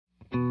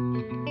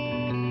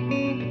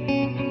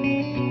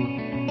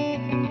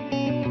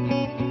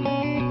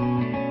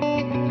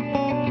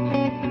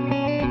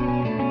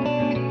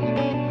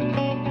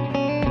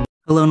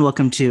Hello and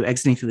welcome to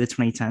Exiting Through the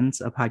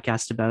 2010s, a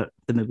podcast about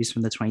the movies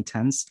from the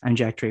 2010s. I'm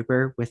Jack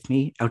Draper. With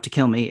me, out to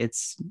kill me,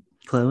 it's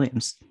Chloe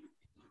Williams.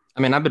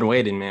 I mean, I've been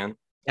waiting, man,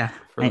 Yeah,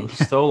 for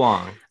so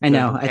long. I Been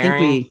know. I think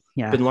preparing,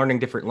 yeah, been learning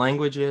different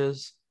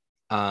languages,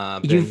 been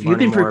you've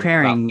learning been more about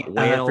preparing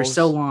for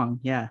so whales. long.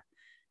 Yeah,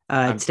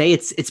 I'm today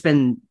it's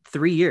been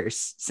 3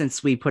 years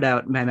since we put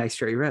out Mad Max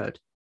Fury Road,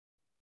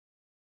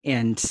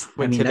 and I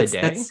wait mean to the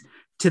that's day.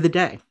 to the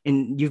day,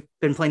 and you've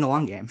been playing the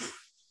long game.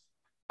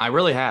 I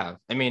really have.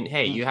 I mean,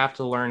 hey, Yeah. you have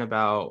to learn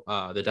about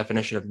the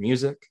definition of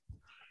music.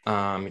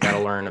 You got to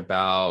learn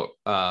about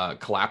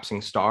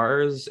collapsing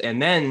stars, and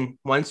then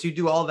once you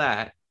do all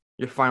that,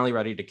 you're finally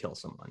ready to kill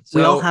someone.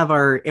 We all So, have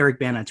our Eric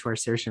Bana to our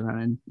Saoirse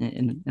Ronan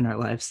in our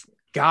lives.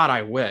 God,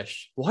 I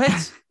wish.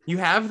 What you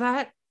have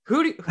that?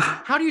 Who do?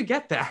 How do you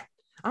get that?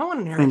 I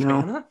want an I Eric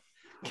know. Bana.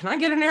 Can I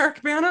get an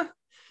Eric Bana?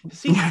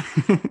 See,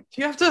 do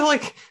you have to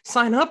like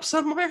sign up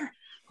somewhere?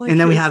 And Like,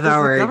 then we have does the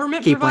our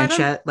government Kate provide them?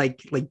 Blanchett,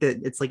 like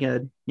it's like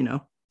a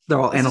they're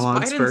all Is this analogs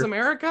Biden's for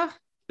America?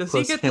 Does he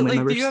close get to family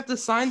like? Do you members. have to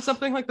sign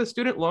something like the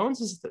student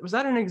loans? Was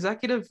that an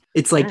executive?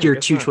 It's like I your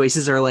guess two not.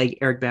 choices are like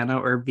Eric Bana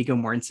or Viggo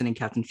Mortensen and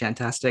Captain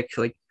Fantastic.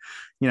 Like,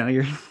 you're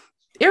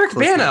Eric close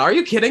Bana? enough. Are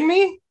you kidding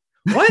me?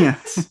 What Yeah.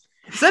 is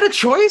that a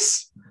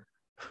choice?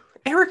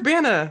 Eric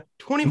Bana,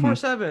 Mhm.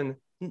 24/7.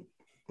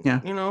 Yeah.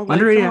 Like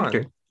Underrated come actor,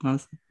 on.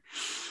 honestly.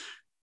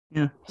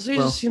 Yeah. Also, he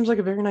just Well, seems like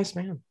a very nice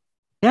man.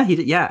 yeah, he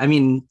did. Yeah. I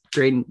mean,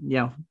 great.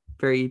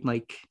 Very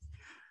like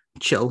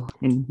chill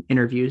in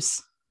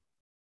interviews.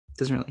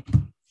 Doesn't really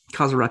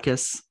cause a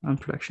ruckus on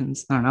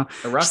productions. I don't know.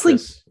 A Just like,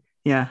 ruckus.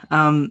 yeah.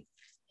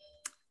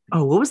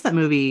 Oh, what was that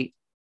movie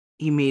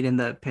he made in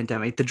the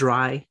pandemic? The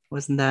Dry,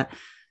 wasn't that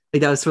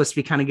like that was supposed to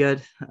be kind of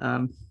good?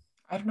 I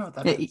don't know what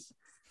that yeah, is.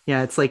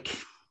 yeah, it's like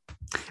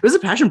it was a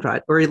passion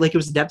project, or like it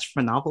was adapted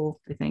from a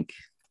novel, I think.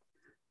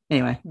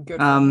 Anyway, Good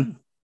for um,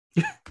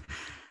 him.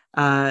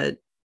 uh,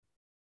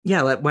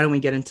 yeah. Why don't we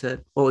get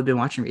into what we've been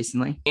watching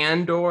recently?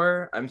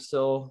 Andor, I'm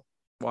still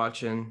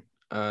watching.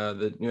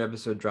 The new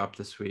episode dropped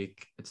this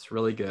week. It's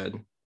really good.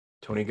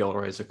 Tony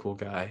Gilroy's a cool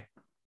guy.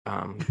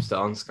 Stellan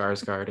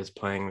Skarsgård is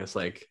playing this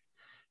like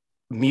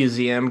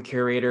museum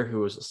curator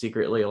who was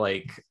secretly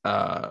like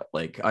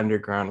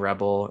underground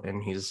rebel,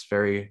 and he's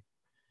very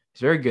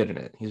good in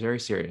it. He's very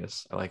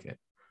serious. I like it.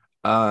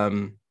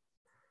 Um,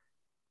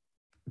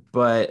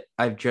 but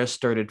I've just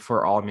started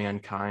For All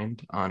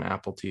Mankind on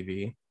Apple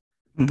TV.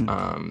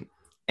 Mhm.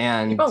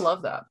 And People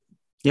love that.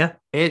 Yeah.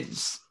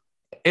 it's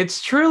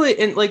truly,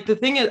 and like the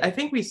thing is, I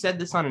think we said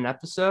this on an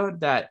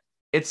episode that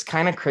it's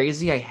kind of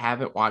crazy I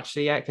haven't watched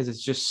it yet because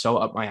it's just so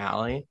up my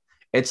alley.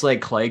 It's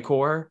like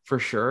claycore for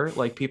sure.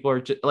 Like people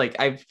are just like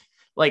I've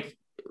like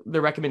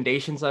the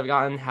recommendations I've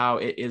gotten how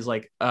it is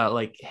like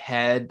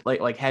head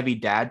like heavy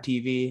dad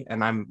TV,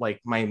 and I'm like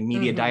my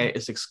media Mhm. diet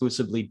is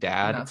exclusively And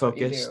dad that's what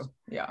you focused. do.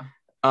 Yeah.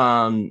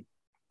 um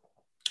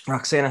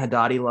Roxana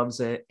Haddadi loves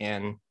it,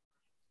 and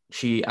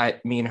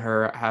me and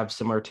her have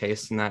similar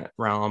tastes in that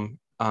realm.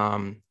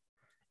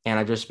 And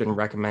I've just been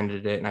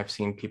recommended it, and I've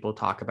seen people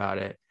talk about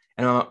it.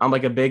 And I'm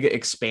like a big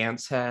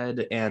Expanse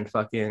head, and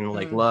fucking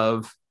like Mhm.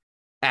 love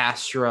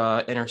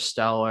Astra,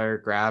 Interstellar,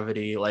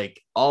 Gravity, like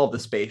all the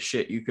space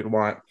shit you could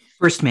want.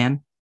 First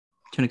Man,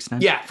 to an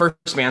extent. Yeah,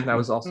 First Man, that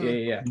was also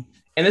Mm. yeah.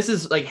 And this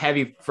is like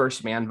heavy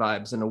First Man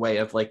vibes in a way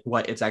of like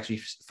what it's actually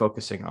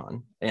focusing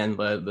on, and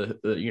the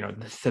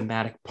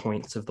thematic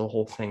points of the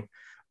whole thing.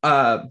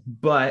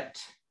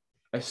 But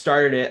I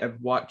started it. I've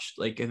watched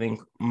like I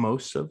think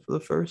most of the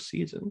first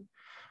season.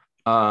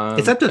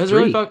 It's up to It's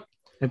really three, fuck.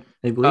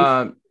 I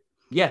believe.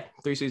 Yeah,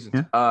 3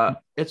 seasons. Yeah.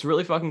 It's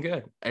really fucking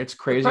good. It's The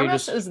crazy.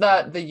 premise Just is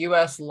that the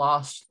US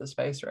lost the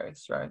space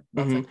race, right?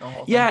 That's like the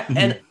whole thing. yeah, Mhm.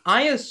 and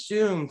I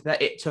assumed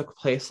that it took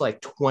place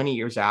like 20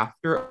 years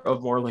after,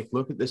 of more like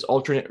look at this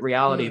alternate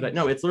reality, Mm. but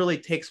no, it literally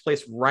takes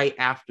place right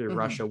after Mhm.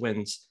 Russia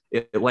wins.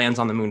 It lands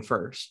on the moon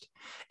first,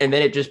 and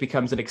then it just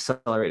becomes an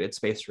accelerated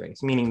space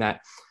race, meaning that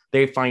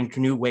they find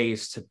new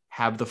ways to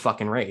have the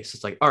fucking race.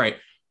 It's like, all right,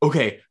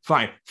 okay,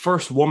 fine,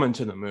 first woman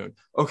to the moon.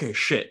 Okay,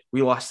 shit,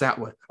 we lost that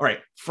one. All right,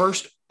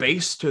 first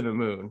base to the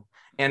moon,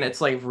 and it's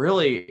like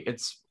really,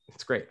 it's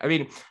great. I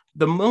mean,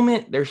 the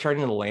moment they're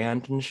starting to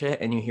land and shit,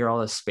 and you hear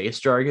all this space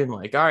jargon,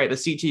 like, all right, the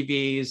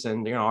CTVs,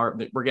 and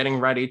we're getting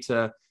ready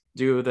to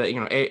do the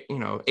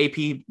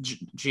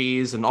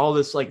APGs and all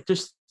this, like,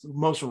 just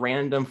most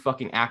random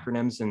fucking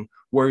acronyms and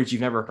words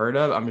you've never heard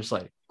of. I'm just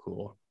like,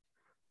 cool,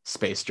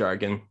 space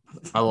jargon.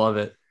 I love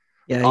it.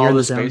 Yeah, you're All in the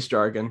the zone. space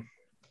jargon.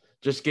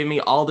 Just give me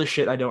all the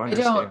shit I don't I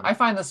don't. understand. I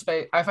find the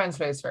space. I find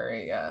space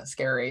very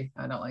scary.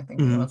 I don't like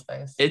thinking Mhm. about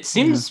space. It Yeah.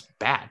 seems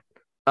bad.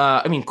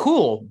 I mean,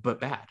 cool, but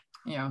bad.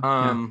 Yeah,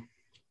 Um,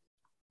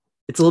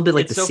 It's a little bit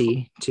like it's the so.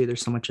 sea too.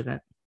 There's so much of it.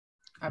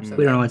 We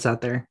absolutely. don't know what's out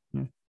there.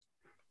 Yeah.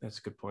 That's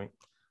a good point.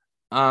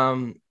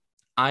 Um,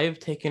 I've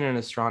taken an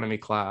astronomy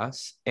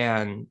class,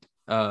 and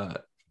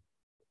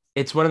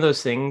it's one of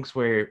those things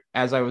where,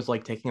 as I was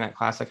like taking that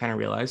class, I kind of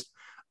realized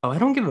oh, I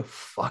don't give a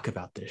fuck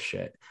about this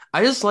shit.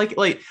 I just like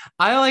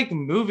I like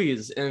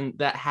movies and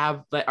that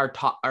are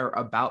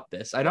about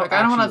this. I don't Like,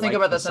 I don't want to actually think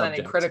like about the this in any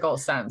subject. critical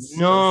sense.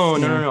 No. I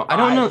don't know. Vibes, I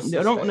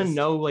don't want to space.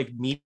 know like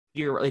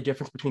the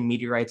difference between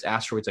meteorites,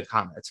 asteroids, and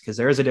comets, because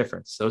there is a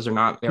difference. Those are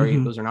not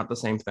those are not the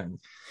same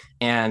thing.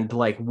 And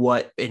like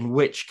what in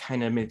which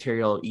kind of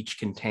material each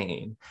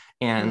contain,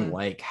 and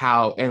like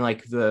how, and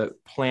like the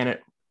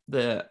planet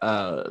lifespan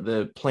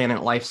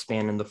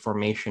and the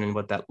formation and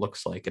what that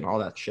looks like and all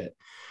that shit.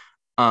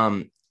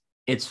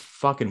 It's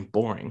fucking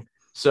boring.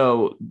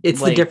 So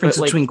it's like, the difference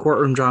but, like, between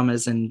courtroom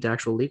dramas and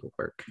actual legal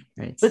work,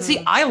 right? but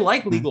see, I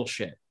like legal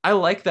shit. I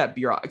like that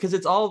because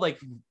it's all like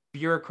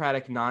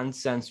bureaucratic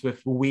nonsense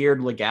with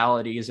weird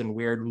legalities and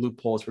weird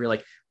loopholes where you're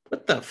like,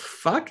 what the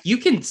fuck? You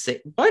can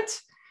say what?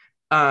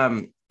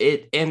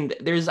 It, and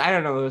there's, I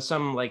don't know, there's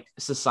some like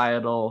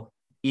societal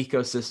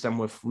ecosystem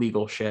with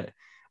legal shit.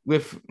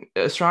 With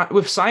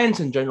science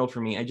in general, for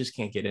me, I just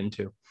can't get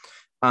into.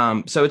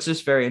 So it's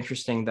just very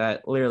interesting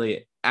that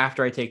literally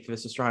after I take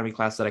this astronomy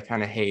class that I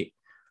kind of hate,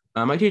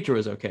 my teacher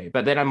was okay,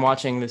 but then I'm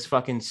watching this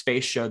fucking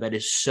space show that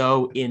is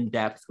so in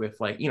depth with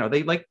like, you know,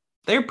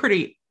 they're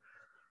pretty.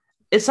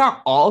 It's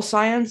not all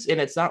science, and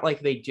it's not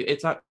like they do.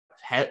 It's not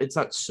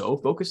so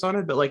focused on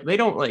it, but like they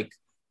don't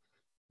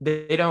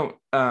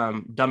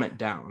dumb it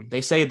down.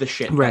 They say the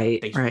shit Right,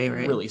 that they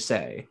right. really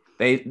say.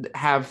 They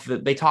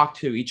talk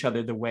to each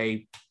other the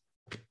way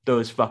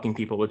those fucking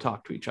people would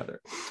talk to each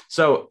other.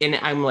 So, and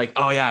I'm like,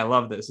 oh yeah, I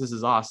love this. This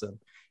is awesome.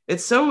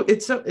 It's so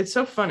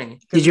funny.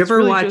 Did you ever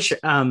really watch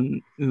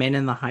Men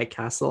in the High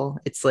Castle?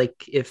 It's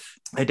like if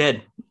I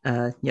did.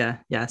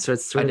 Yeah. So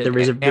it's sort of the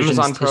Amazon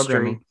Amazon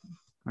programming.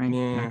 Right.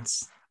 Yeah.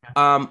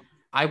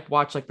 I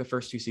watched like the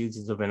first 2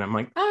 seasons of it. And I'm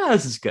like,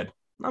 this is good.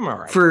 I'm all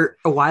right. For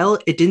a while,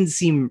 it didn't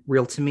seem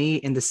real to me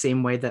in the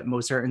same way that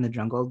Mozart in the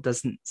Jungle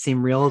doesn't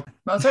seem real.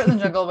 Mozart in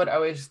the Jungle would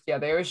always,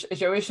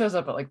 she always shows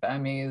up at like the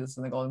Emmys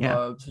and the Golden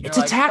Globes. It's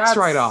a tax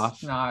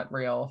write-off. Not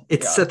real.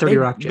 It's a 30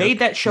 Rock joke. Made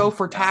that show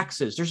for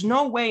taxes. There's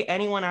no way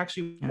anyone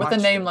actually with a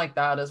name like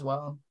that as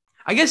well.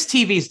 I guess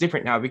TV is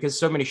different now because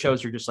so many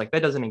shows are just like,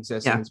 that doesn't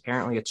exist, and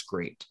apparently it's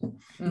great.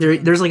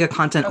 There's like a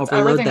content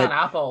overload. Everything on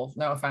Apple.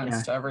 No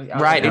offense to every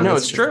right. No,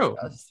 it's true.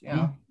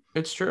 Yeah,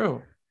 it's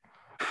true.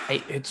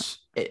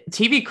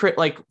 TV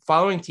like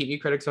following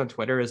TV critics on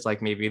Twitter is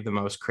like maybe the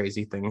most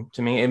crazy thing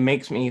to me. It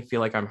makes me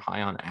feel like I'm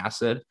high on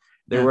acid.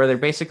 Where they're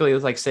basically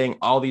like saying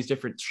all these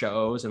different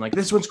shows and like,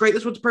 this one's great,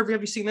 this one's perfect,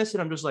 have you seen this?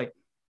 And I'm just like,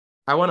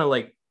 I want to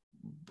like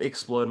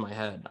explode my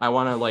head. I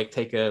want to like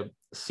take a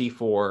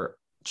C4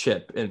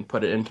 chip and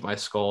put it into my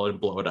skull and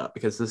blow it up,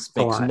 because this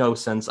makes no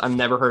sense. I've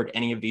never heard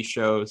any of these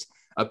shows.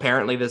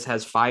 Apparently this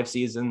has 5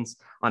 seasons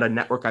on a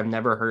network I've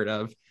never heard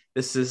of.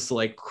 This is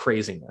like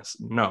craziness.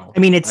 No, I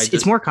mean,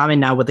 it's more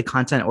common now with the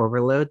content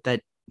overload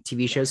that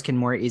TV shows can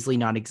more easily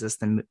not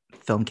exist than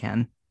film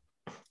can.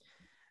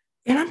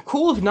 And I'm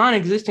cool with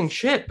non-existing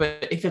shit,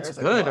 but if it's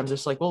good, I'm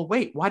just like, well,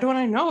 wait, why don't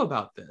I know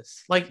about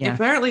this? Like,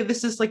 apparently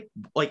this is like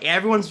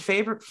everyone's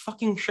favorite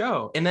fucking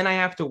show, and then I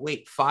have to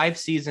wait 5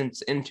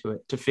 seasons into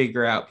it to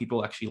figure out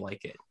people actually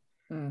like it.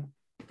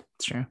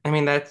 It's true. I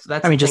mean, that's.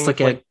 I mean, just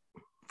look at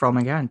For All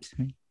Mankind.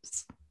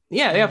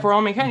 For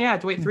All Mankind, I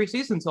had to wait 3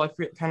 seasons until I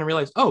kind of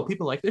realized, oh,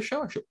 people like this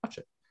show, I should watch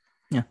it.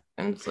 Yeah,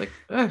 and it's like,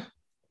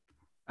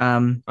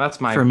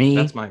 that's my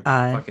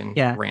fucking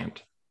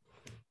rant.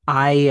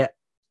 I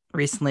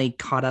recently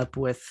caught up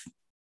with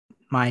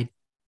my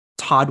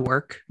Todd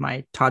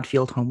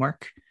Field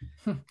homework.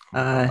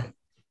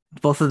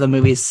 Both of the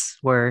movies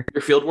were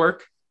your field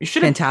work. You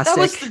should have. Fantastic.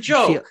 That was the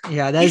joke.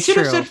 That is true. You should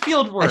have said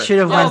field work. I should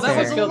have went there.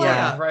 That was a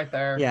layup right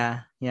there.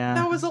 Yeah.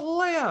 That was a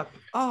layup.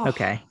 Oh.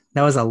 Okay.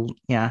 That was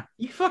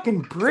You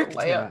fucking bricked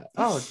that.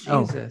 Oh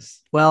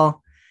Jesus.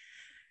 Well,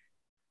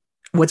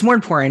 what's more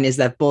important is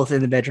that both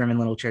In the Bedroom and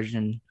Little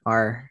Children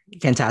are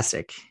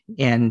fantastic,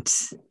 and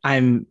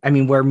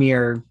we're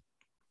mere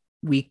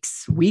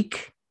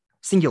week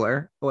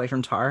singular away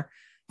from Tar,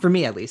 for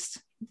me at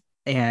least,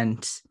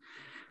 and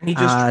he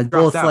just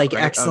both out, like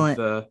right, excellent.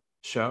 The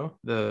show,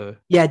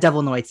 Devil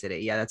in the White City.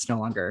 Yeah, that's no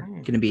longer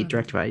going to be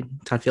directed by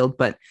Todd Field,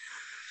 but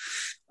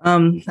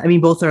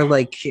both are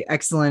like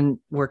excellent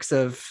works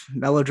of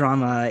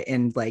melodrama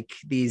and like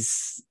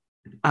these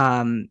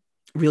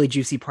really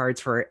juicy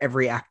parts for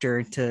every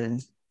actor to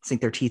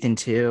sink their teeth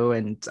into,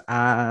 and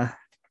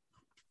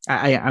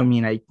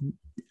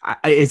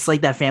it's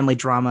like that family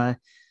drama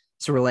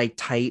sort of like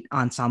tight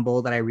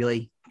ensemble that I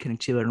really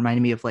connect to. It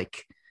reminded me of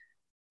like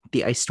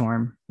The Ice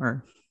Storm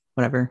or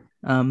whatever.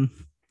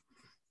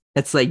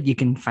 It's like you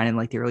can find in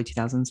like the early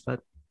 2000s,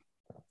 but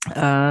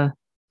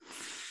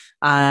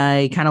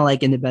I kind of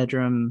like In the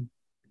Bedroom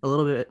a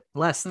little bit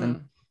less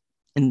than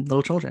in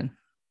Little Children,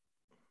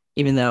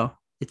 even though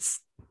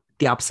it's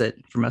the opposite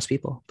for most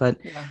people, but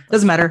it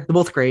doesn't matter. They're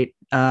both great.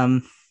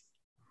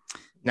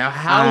 Now,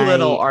 how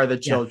little are the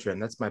children?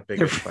 That's my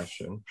biggest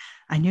question.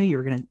 I knew you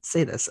were going to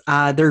say this.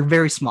 They're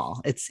very small.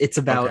 It's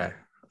about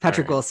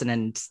Patrick Wilson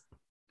and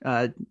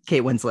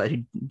Kate Winslet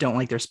who don't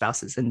like their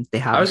spouses, and they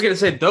have. I was going to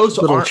say those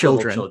aren't little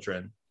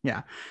children.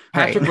 Yeah.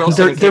 Patrick Right.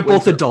 Wilson and They're Kate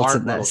both Winslet adults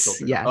aren't in little this.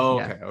 children. Yeah. Oh,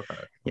 yeah. okay.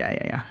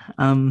 Yeah.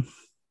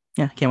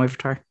 Yeah. Can't wait for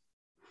Tar.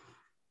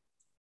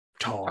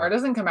 Tar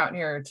doesn't come out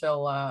here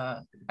till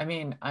I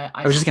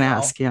was just gonna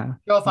ask. Yeah.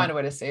 You'll find a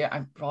way to see it.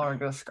 I'll probably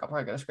get a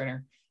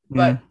screener.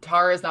 Yeah. But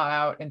Tar is not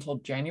out until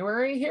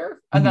January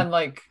here, and then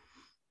like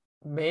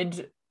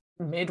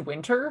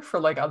mid-winter for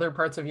like other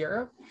parts of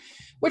Europe,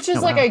 which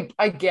is wow.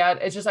 I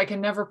get. It's just I can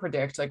never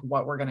predict like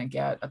what we're gonna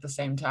get at the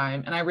same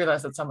time, and I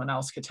realized that someone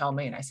else could tell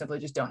me, and I simply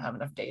just don't have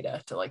enough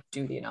data to like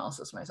do the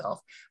analysis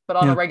myself. But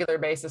on a regular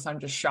basis, I'm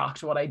just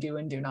shocked what I do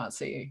and do not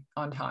see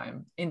on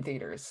time in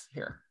theaters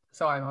here.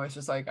 So I'm always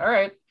just like, all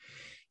right.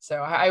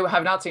 So I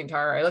have not seen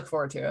Tar. I look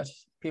forward to it.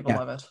 People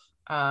love it.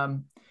 I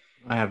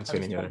haven't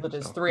seen it yet. It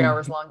is 3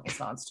 hours long. It's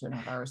not. It's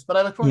 2.5 hours. But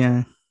I look forward to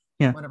it.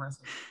 Yeah. Whatever.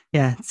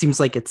 Yeah. It seems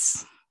like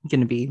it's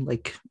going to be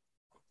like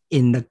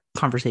in the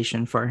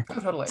conversation for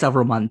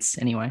several months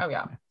anyway. Oh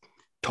yeah.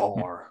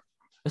 Tar.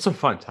 It's a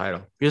fun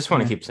title. You just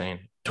want to keep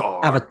saying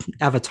Tar.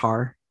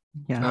 Avatar.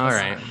 Yeah. All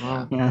right.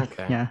 Well, yeah.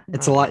 Okay. Yeah.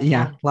 It's a lot.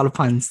 Yeah. A lot of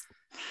puns.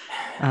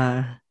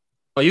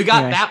 Well, you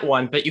got that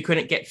one, but you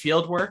couldn't get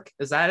field work.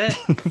 Is that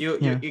it?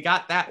 You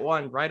got that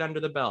one right under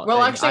the belt.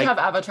 We'll actually have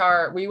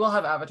Avatar. We will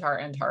have Avatar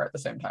and Tar at the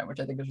same time, which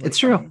I think is really it's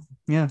funny. true.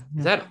 Yeah.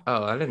 Is that?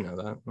 Oh, I didn't know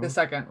that. The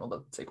second,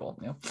 the sequel.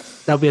 Yeah.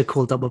 That'll be a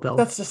cool double bill.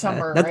 That's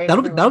December, right?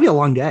 That'll be a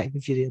long day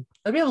if you did.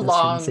 That'd be a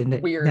long,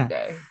 weird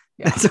day.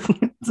 Yeah.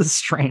 It's a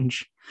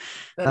strange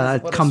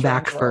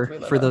comeback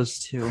for those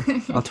two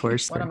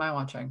authors. What am I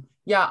watching?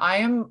 Yeah, I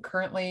am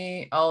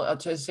currently. I'll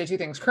just say two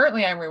things.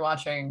 Currently, I'm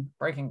rewatching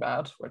Breaking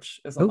Bad, which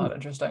isn't that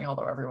interesting,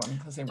 although everyone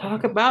has seen.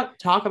 Talk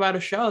about a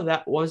show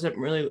that wasn't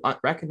really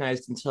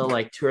recognized until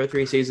like 2 or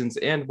 3 seasons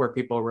in, where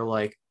people were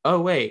like, "Oh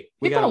wait,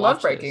 we gotta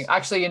love Breaking." This.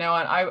 Actually, you know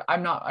what?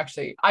 I'm not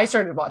actually. I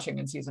started watching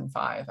in season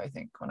 5, I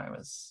think, when I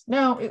was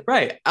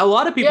right. A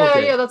lot of people.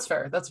 Yeah, that's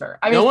fair. That's fair.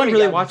 I mean, no one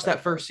really watched that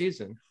first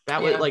season.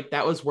 That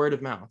was word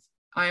of mouth.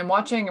 I am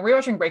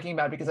rewatching Breaking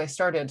Bad because I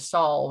started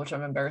Saul, which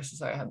I'm embarrassed to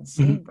say I hadn't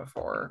seen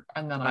before,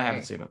 and then I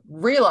haven't seen it.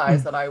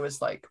 Realized that I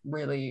was like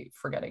really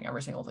forgetting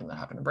every single thing that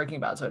happened in Breaking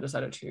Bad, so I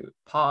decided to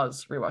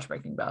rewatch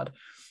Breaking Bad.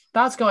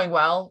 That's going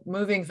well,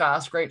 moving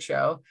fast, great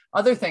show.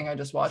 Other thing I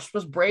just watched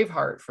was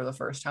Braveheart for the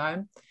first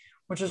time,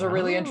 which is a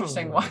really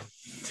interesting one.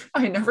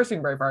 I had never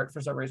seen Braveheart for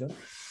some reason,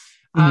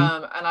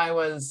 and I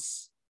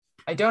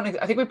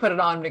think we put it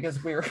on because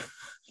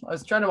I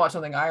was trying to watch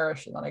something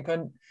Irish and then I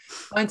couldn't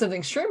find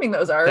something streaming that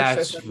was Irish.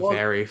 That's so I said,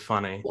 very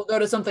funny. We'll go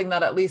to something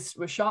that at least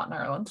was shot in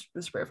Ireland. It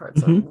was Braveheart,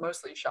 so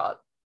mostly shot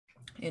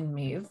in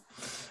Meath.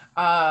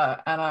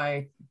 And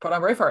I put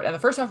on Braveheart. And the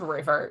first half of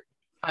Braveheart,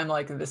 I'm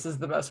like, this is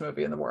the best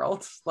movie in the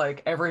world.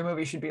 Like every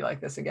movie should be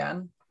like this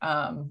again.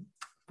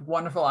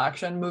 Wonderful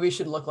action. Movies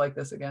should look like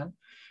this again.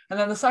 And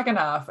then the second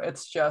half,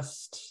 it's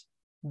just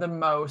the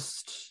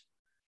most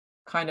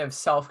kind of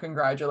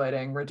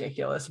self-congratulating,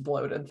 ridiculous,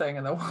 bloated thing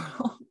in the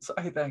world. So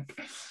I think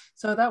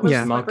that was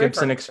Mel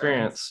Gibson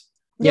experience.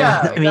 Yeah,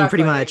 exactly. I mean,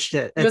 pretty much.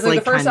 It's like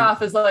the first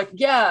half is like,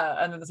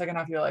 and then the second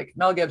half you're like,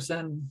 Mel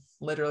Gibson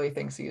literally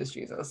thinks he is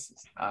Jesus.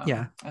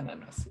 And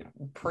then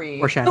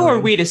who are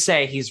we to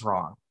say he's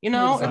wrong? You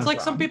know, it's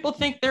like some people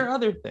think they're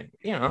other things.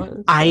 You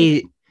know,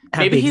 I have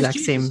maybe the exact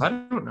he's same. Jesus. I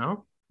don't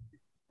know.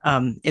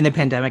 In the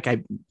pandemic,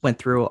 I went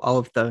through all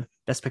of the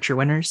Best Picture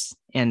winners,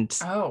 and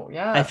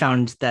I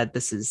found that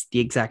this is the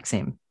exact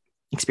same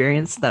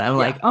experience. That I'm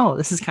like, oh,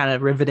 this is kind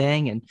of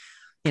riveting, and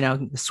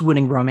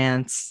swooning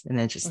romance, and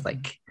then just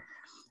like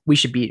we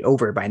should be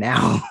over by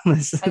now.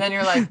 And then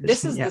you're like,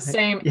 this is the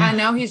same, and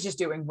now he's just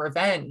doing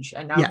revenge,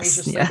 and now he's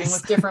just sleeping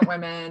with different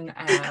women,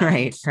 and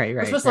right.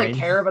 We're supposed to like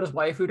care about his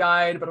wife who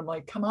died, but I'm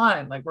like, come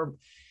on, like we're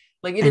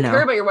like either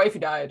care about your wife who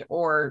died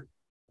or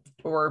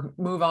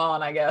move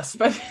on, I guess.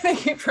 But they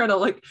keep trying to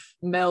like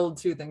meld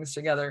two things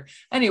together.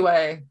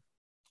 Anyway,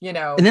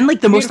 and then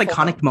like the most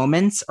iconic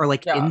moments are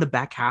like in the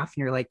back half,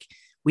 and you're like,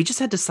 we just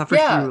had to suffer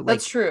through like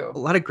that's true. a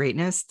lot of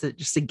greatness to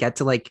get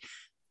to like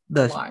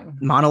the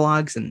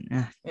monologues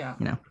and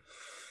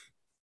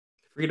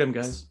freedom,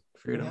 guys.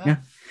 Freedom. Yeah.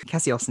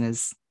 Cassidy Olsen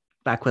is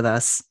back with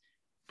us.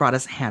 Brought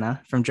us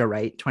Hanna from Joe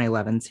Wright,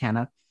 2011's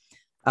Hanna.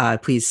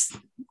 Please,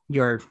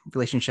 your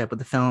relationship with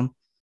the film,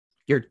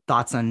 your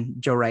thoughts on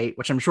Joe Wright,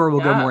 which I'm sure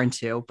we'll go more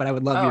into, but I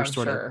would love your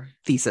sort of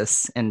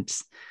thesis and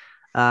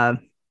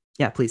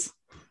please.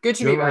 Good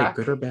to be back.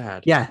 Good or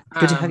bad? Yeah,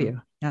 good to have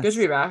you. Yes. Good to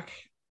be back.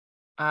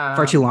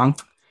 Far too long.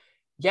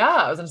 Yeah,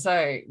 I was gonna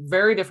say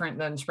very different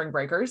than Spring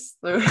Breakers,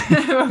 the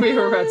movie we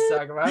were about to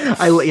talk about.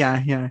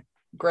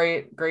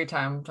 Great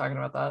time talking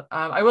about that.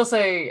 I will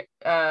say,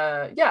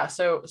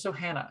 so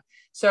Hanna.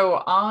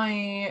 So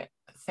I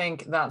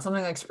think that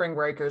something like Spring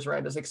Breakers,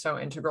 right, is like so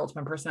integral to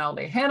my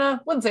personality.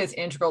 Hanna, wouldn't say it's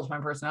integral to my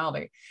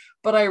personality,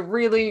 but I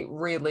really,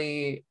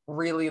 really,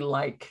 really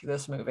like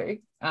this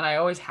movie, and I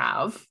always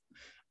have.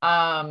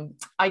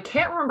 I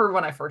can't remember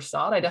when I first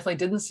saw it. I definitely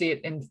didn't see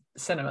it in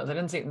cinemas. I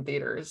didn't see it in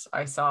theaters.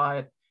 I saw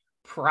it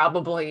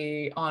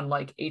probably on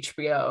like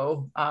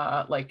HBO,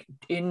 like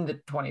in the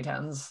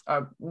 2010s,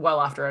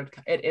 well after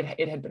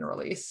it had been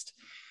released.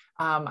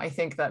 I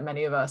think that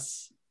many of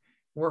us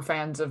were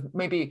fans of,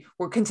 maybe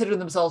were considering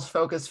themselves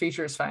Focus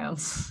Features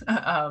fans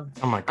Oh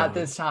my God. at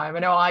this time. I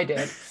know I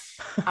did.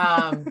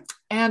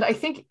 And I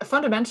think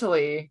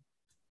fundamentally,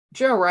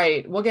 Joe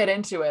Wright, we'll get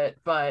into it,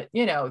 but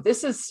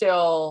this is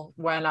still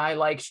when I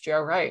liked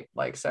Joe Wright.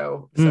 Like,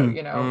 so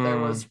there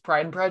was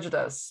Pride and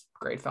Prejudice,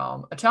 great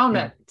film.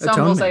 Atonement. Yeah.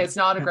 Some will say it's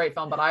not a great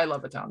film, but I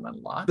love Atonement a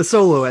lot. The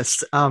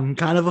Soloist,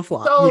 kind of a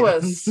flop.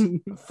 Soloist.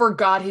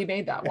 Forgot he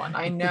made that one.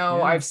 I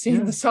know I've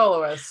seen The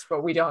Soloist,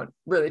 but we don't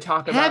really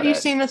talk about it. Have you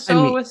seen The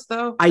Soloist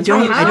though? I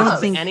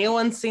don't think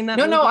anyone's seen that.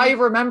 No, I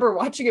remember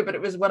watching it, but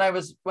it was when I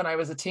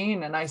was a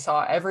teen and I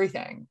saw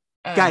everything.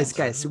 And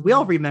guys, we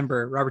all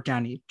remember Robert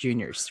Downey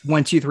Jr.'s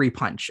 1, 2, 3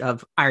 punch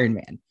of Iron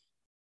Man,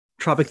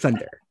 Tropic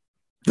Thunder,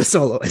 The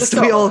Soloist.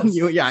 We all,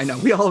 I know,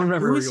 we all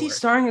remember. Who is he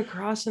starring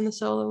across in The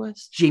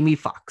Soloist? Jamie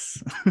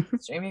Foxx.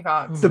 Jamie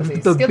Foxx, the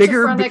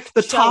bigger,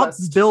 the top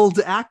billed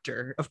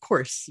actor, of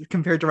course,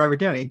 compared to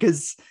Robert Downey,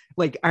 because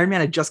like Iron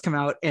Man had just come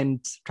out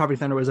and Tropic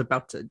Thunder was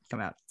about to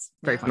come out. It's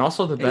very funny. And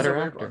also the better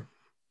actor.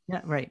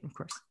 Yeah, right, of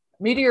course.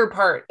 Meteor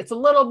Part, it's a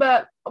little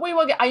bit, we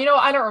will get, I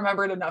don't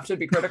remember it enough to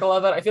be critical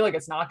of it. I feel like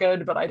it's not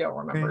good, but I don't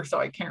remember, so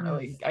I can't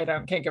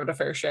give it a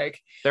fair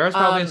shake. There is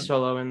probably a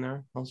solo in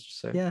there, I'll just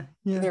say. Yeah,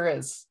 there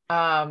is.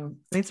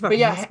 But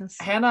yeah,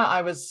 Hanna,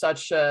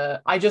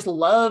 I just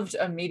loved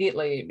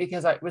immediately,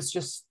 because I was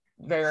just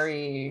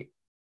very,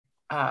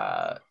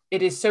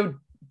 it is so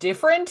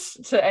different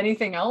to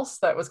anything else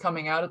that was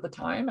coming out at the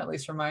time, at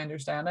least from my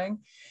understanding.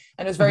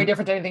 And it's very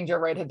different to anything Joe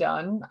Wright had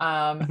done.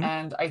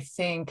 And I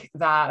think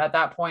that at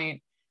that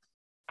point,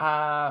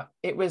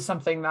 it was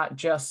something that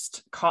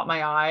just caught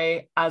my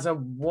eye as a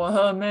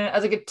woman,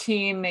 as like a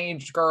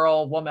teenage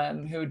girl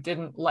woman who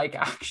didn't like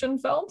action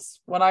films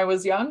when I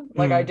was young.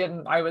 Like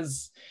I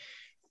was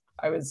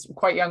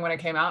quite young when it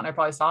came out, and I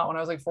probably saw it when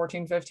I was like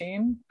 14,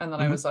 15. And then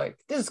I was like,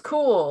 this is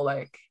cool.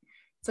 Like,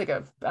 it's like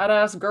a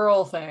badass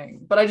girl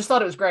thing, but I just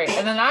thought it was great.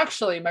 And then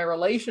actually my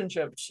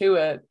relationship to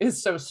it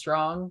is so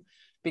strong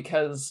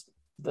because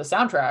the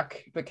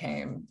soundtrack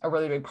became a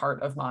really big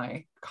part of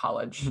my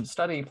college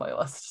study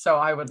playlist. So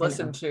I would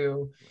listen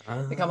to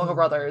the Chemical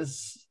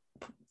Brothers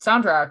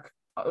soundtrack,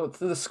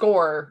 the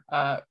score,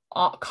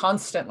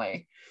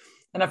 constantly.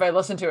 And if I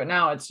listen to it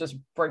now, it just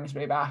brings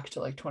me back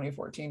to like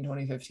 2014,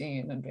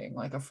 2015 and being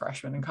like a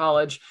freshman in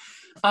college.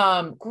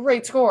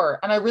 Great score.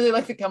 And I really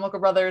like the Chemical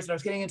Brothers, and I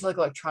was getting into like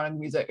electronic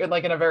music,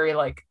 like in a very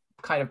like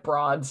kind of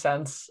broad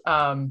sense,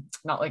 not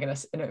like in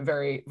a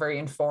very, very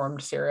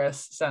informed,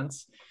 serious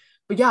sense.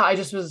 But yeah,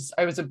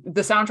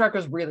 the soundtrack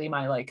was really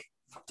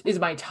is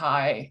my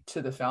tie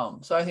to the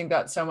film. So I think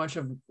that so much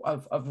of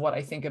what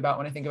I think about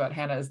when I think about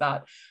Hanna is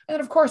that. And then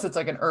of course it's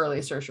like an early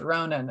Saoirse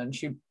Ronan, and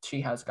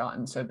she has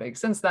gotten so big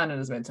since then and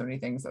has made so many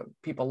things that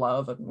people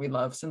love and we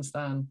love since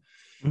then.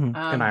 And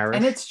Irish.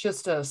 And it's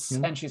just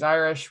and she's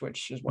Irish,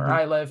 which is where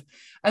I live.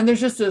 And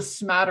there's just a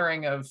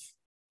smattering of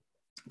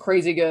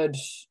crazy good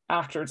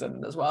actors in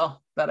it as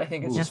well that I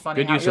think is just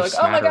funny how you're like,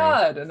 oh my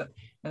God, and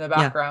in the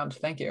background.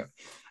 Thank you.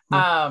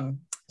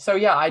 So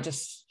yeah,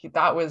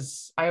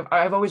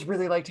 I've always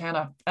really liked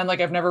Hanna, and like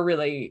I've never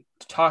really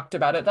talked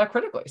about it that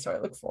critically, so I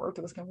look forward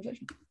to this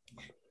conversation.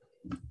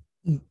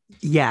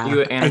 Yeah.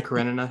 You Anna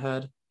Karenina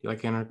head? You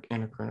like Anna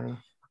Karenina?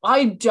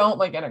 I don't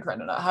like Anna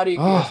Karenina. How do you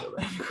feel?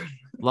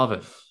 Love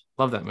it.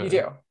 Love that movie.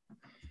 You do.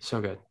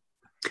 So good.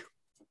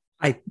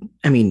 I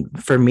mean,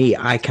 for me,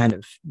 I kind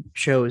of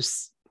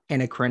chose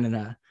Anna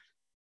Karenina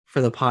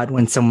for the pod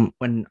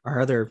when our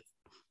other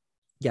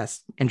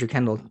guest, Andrew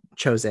Kendall,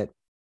 chose it.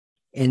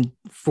 And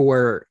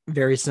for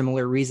very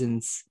similar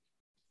reasons,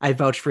 I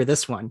vouch for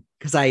this one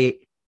because I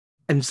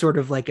am sort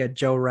of like a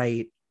Joe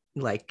Wright,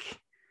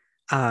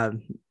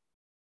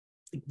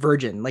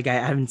 virgin. Like I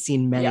haven't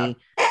seen many.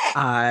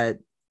 I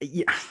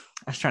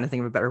was trying to think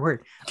of a better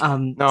word.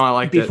 No, I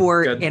like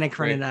before Anna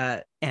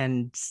Karenina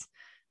and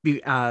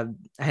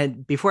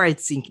before I'd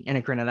seen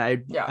Anna Karenina,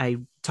 I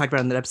talked about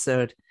it in that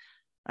episode.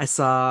 I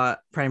saw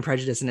Pride and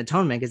Prejudice and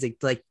Atonement because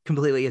it like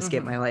completely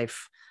escaped my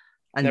life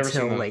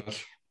until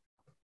like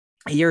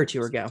a year or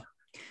two ago.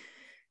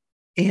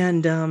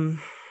 And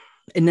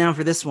now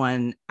for this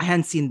one, I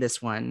hadn't seen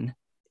this one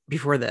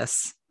before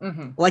this.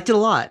 Liked it a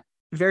lot.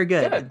 Very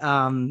good.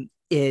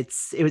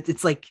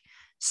 It's like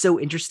so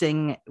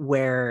interesting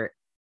where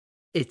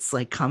it's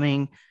like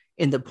coming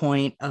in the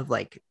point of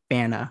like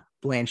Banna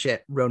Blanchett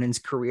Ronan's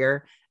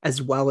career, as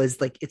well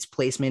as like its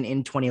placement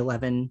in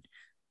 2011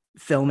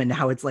 film and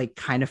how it's like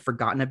kind of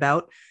forgotten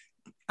about.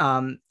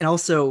 And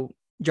also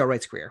Joe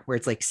Wright's career, where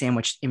it's like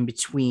sandwiched in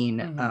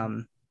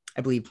between I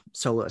believe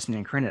Soloist and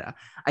Anna Karenina.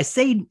 I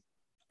say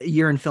a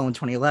year in film in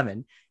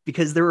 2011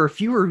 because there were a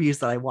few reviews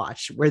that I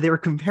watched where they were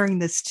comparing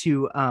this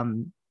to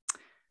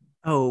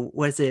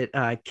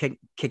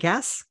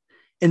Kick-Ass?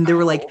 And they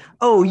were like,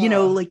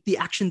 like the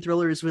action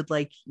thrillers with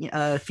like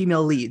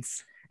female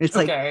leads. And it's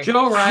like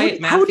Joe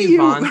Wright, Matthew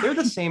Vaughn, they're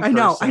the same person.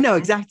 I know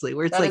exactly.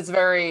 Where it's that like is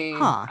very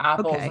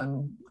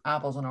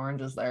apples and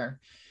oranges there.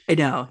 I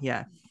know,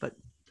 yeah. But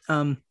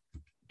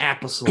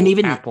apples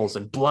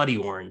and bloody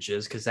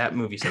oranges, because that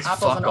movie says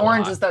apples fuck and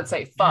oranges that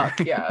say fuck.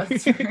 Yeah.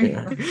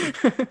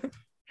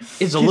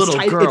 is a little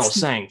girl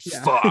saying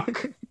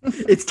fuck.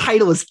 Its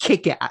title is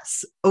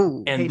Kick-Ass.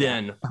 Oh, and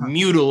then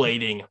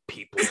mutilating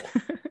people.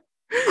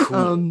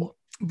 Cool.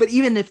 But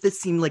even if this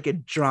seemed like a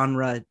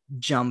genre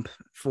jump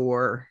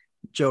for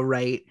Joe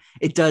Wright,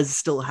 it does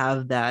still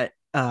have that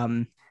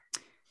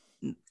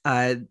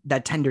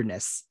that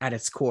tenderness at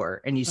its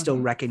core, and you still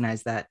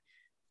recognize that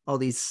all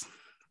these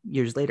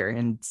years later.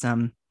 And it's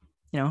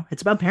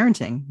about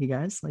parenting, you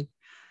guys. Like,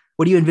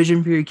 what do you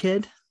envision for your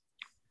kid?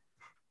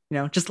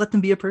 Just let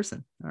them be a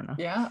person. I don't know.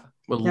 Yeah.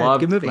 Would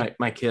love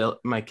my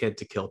kid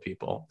to kill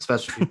people,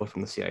 especially people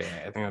from the CIA.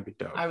 I think that'd be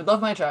dope. I would love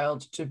my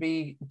child to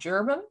be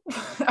German.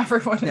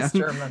 Everyone is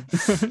German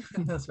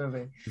in this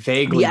movie.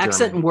 Vaguely the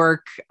accent German.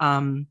 work.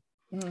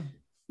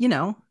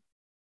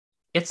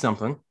 It's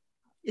something.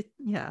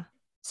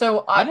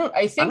 So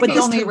I think the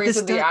only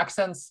reason the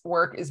accents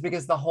work is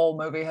because the whole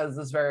movie has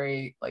this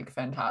very like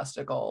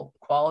fantastical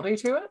quality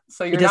to it.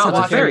 So you're not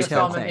watching the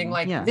film and being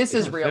like, this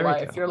is real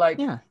life. You're like,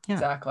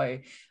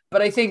 exactly.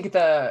 But I think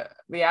the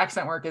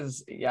accent work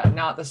is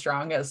not the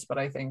strongest, but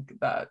I think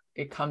that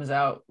it comes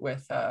out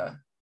with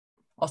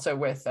also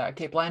with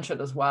Cate Blanchett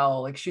as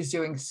well. Like, she's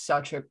doing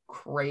such a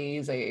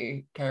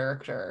crazy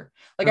character.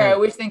 Like, I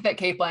always think that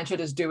Cate Blanchett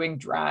is doing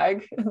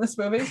drag in this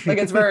movie. Like,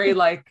 it's very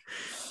like,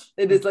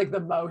 it is like the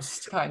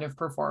most kind of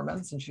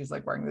performance, and she's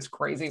like wearing this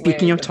crazy wig.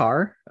 Speaking of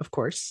Tar, of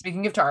course.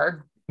 Speaking of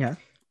Tar. Yeah.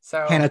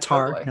 So Hanna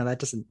Tar. No, that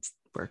doesn't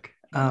work.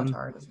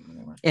 Tar doesn't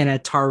really work. Anna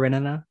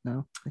Tarinina.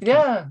 No.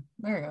 Yeah,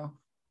 there you go.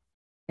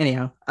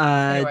 Anyhow.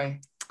 Anyway.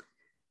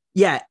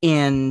 Yeah,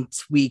 and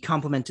we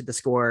complimented the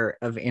score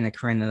of Anna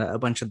Karenina a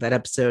bunch of that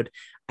episode.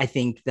 I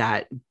think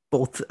that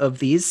both of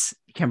these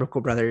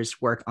Chemical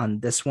Brothers work on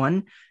this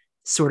one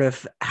sort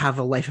of have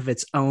a life of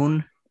its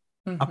own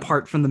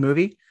apart from the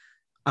movie.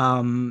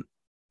 And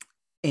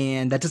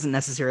that doesn't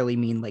necessarily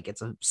mean like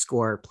it's a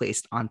score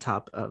placed on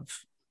top of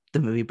the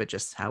movie, but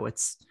just how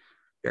it's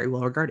very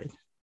well regarded.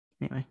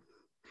 Anyway.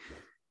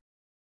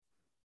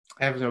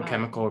 I have no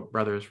Chemical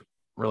Brothers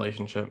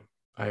relationship.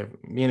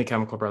 Me and the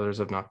Chemical Brothers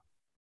have not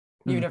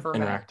never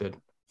interacted.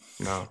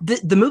 No.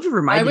 The movie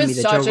reminded me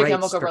that I was such a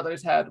Chemical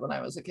Brothers head when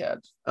I was a kid.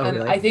 And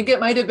really? I think it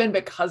might have been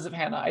because of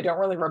Hanna. I don't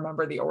really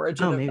remember the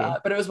origin of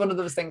that, but it was one of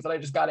those things that I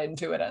just got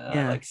into it and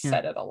I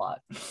said it a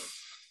lot.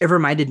 It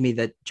reminded me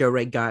that Joe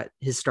Wright got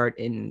his start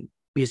in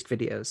music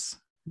videos.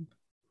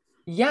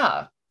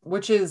 Yeah,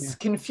 which is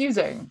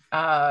confusing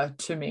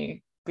to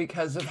me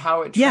because of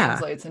how it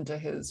translates into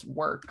his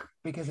work,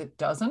 because it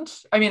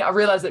doesn't. I mean, I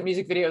realize that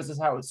music videos is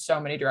how so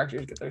many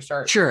directors get their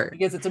start. Sure.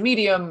 Because it's a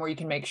medium where you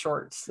can make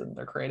shorts and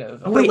they're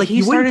creative. Wait, like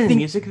he started in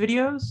music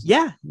videos?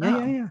 Yeah.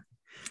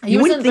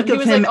 You wouldn't think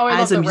of him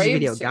as a music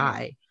video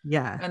guy.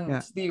 Yeah.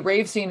 And the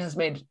rave scene has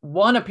made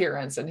one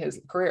appearance in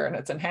his career, and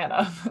it's in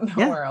Hanna.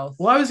 Nowhere else.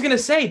 Well, I was going to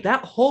say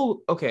that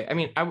whole, I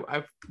mean,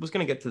 I was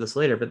going to get to this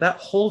later, but that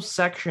whole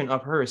section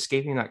of her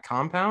escaping that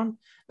compound,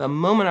 the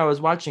moment I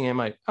was watching it, I'm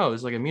like, oh,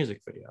 it's like a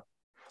music video.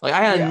 Like,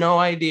 I had no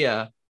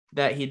idea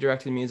that he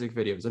directed music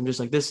videos. I'm just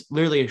like, this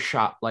literally is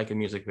shot like a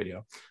music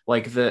video.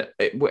 Like the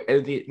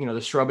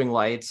strobing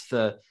lights,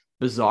 the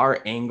bizarre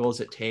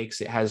angles it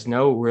takes. It has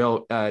no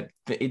real,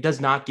 it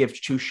does not give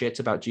two shits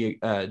about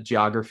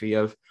geography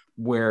of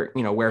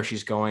where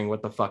she's going.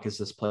 What the fuck is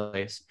this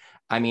place?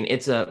 I mean,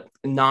 it's a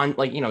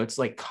it's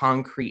like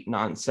concrete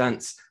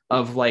nonsense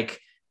of like,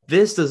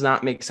 this does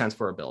not make sense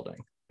for a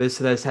building. This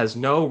has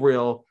no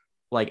real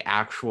like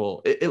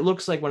actual, it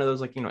looks like one of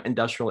those like,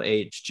 industrial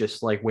age,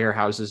 just like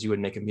warehouses you would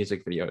make a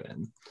music video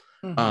in.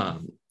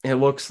 It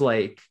looks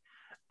like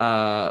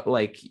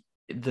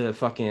the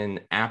fucking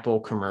Apple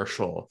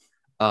commercial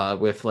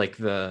with like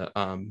the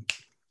what am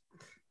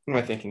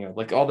I thinking of?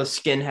 Like all the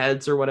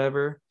skinheads or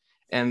whatever.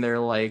 And they're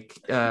like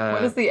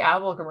what is the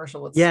Apple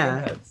commercial with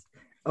skinheads?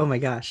 Oh my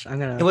gosh,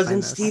 it was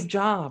in Steve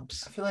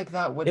Jobs. I feel like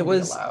that wouldn't be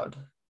allowed.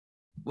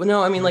 Well,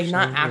 no, I mean like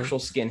not actual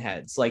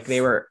skinheads. Like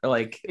they were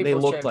like they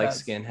looked like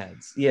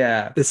skinheads.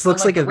 Yeah. This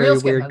looks like a very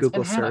weird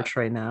Google search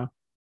right now.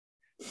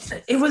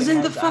 It was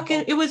in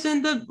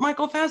the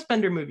Michael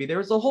Fassbender movie. There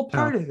was a whole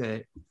part of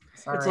it.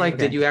 Sorry. It's like,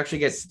 did you actually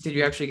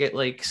get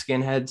like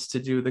skinheads to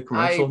do the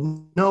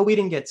commercial? No, we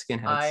didn't get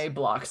skinheads. I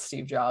blocked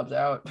Steve Jobs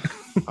out.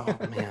 Oh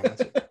man,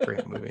 that's a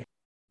great movie.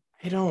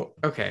 I don't.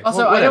 Okay.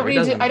 Also, I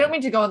don't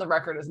mean to go on the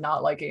record as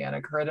not liking Anna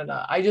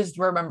Karenina. I just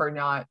remember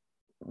not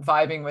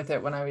vibing with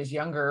it when I was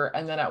younger,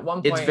 and then at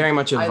one point, it's very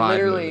much a vibe I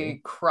literally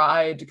movie.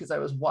 Cried because I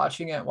was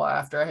watching it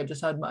after I had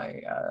just had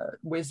my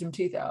wisdom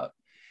teeth out,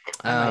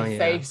 and my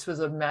face was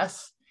a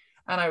mess.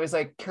 And I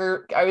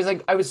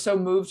was so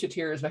moved to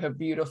tears by how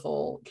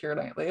beautiful Keira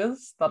Knightley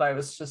is that I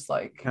was just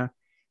like,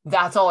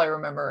 that's all I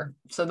remember.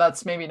 So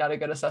that's maybe not a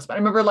good assessment. I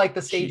remember like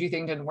the stagey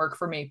thing didn't work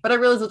for me, but I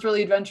realized it's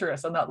really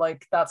adventurous and that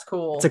like, that's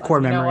cool. It's a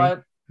core memory. You know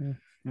what? Yeah.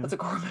 That's a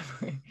core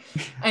memory.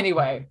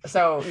 Anyway,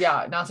 so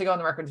not to go on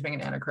the record as being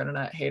an Anna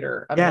Karenina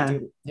hater. I don't know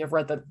if you've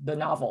read the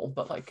novel,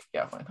 but like,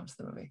 when it comes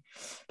to the movie.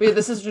 But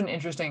this is such an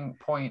interesting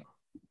point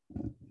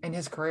in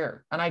his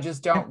career, and I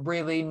just don't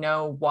really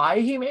know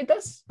why he made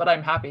this, but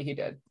I'm happy he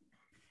did.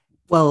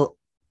 Well,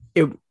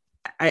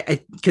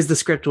 I because the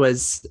script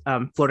was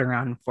floating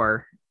around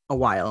for a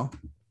while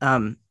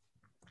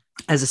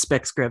as a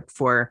spec script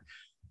for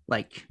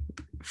like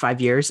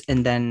 5 years,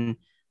 and then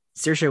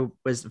Saoirse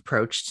was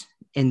approached,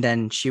 and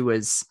then she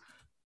was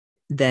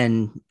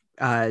then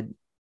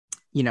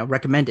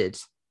recommended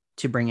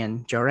to bring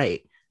in Joe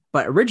Wright.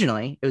 But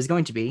originally it was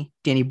going to be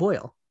Danny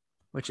Boyle,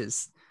 which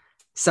is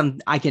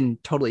I can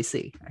totally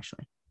see,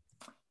 actually.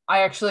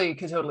 I actually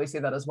could totally see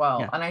that as well.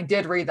 Yeah. And I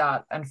did read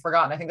that and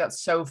forgotten. I think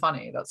that's so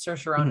funny that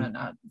Saoirse Ronan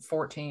at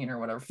 14 or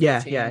whatever.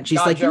 15, yeah. She's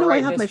like, Joe,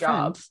 I have my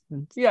job.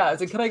 Friend. Yeah.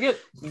 It's like, can I get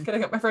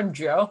my friend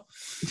Joe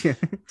to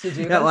do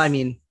this? Well, I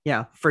mean,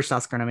 yeah. First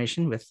Oscar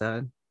nomination with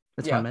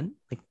women.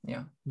 Like,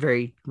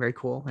 very, very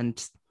cool.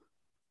 And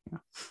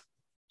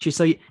she's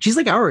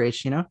like our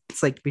age,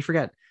 it's like, we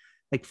forget,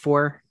 like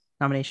 4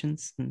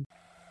 nominations. And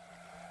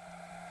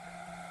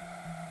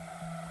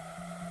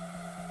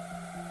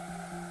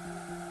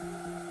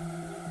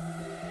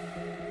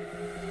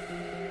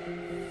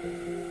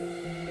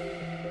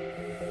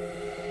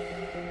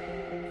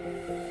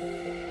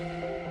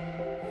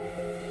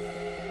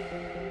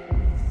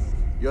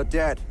you're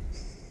dead.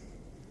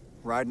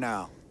 Right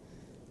now.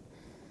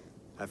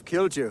 I've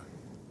killed you.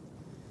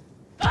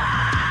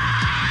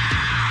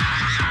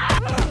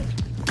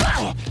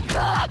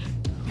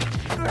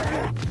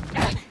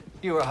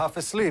 You were half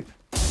asleep.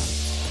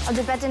 I'll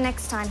do better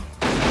next time.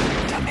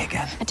 Tell me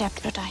again.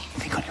 Adapt or die.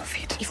 Think on your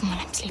feet. Even when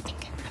I'm sleeping.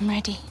 I'm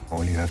ready.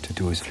 All you have to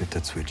do is flip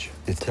that switch.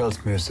 It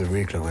tells Mirza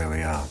Riegler where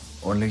we are.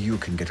 Only you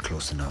can get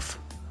close enough.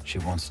 She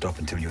won't stop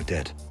until you're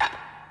dead.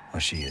 Or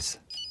she is.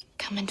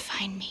 Come and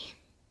find me.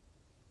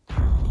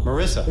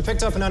 Marissa, we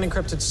picked up an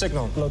unencrypted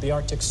signal below the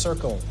Arctic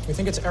Circle. We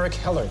think it's Eric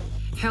Heller.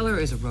 Heller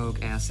is a rogue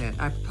asset.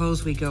 I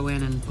propose we go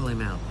in and pull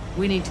him out.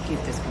 We need to keep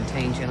this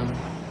contained, gentlemen.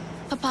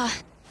 Papa.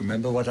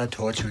 Remember what I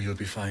taught you, you'll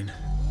be fine.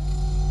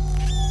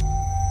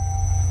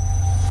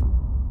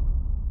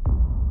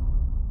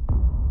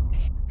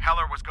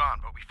 Heller was gone,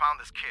 but we found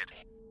this kid.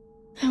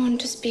 I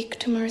want to speak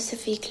to Marissa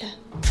Fiegler.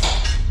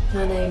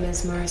 My name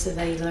is Marissa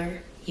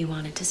Fiegler. You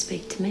wanted to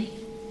speak to me?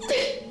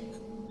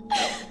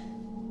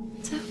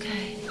 It's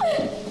okay.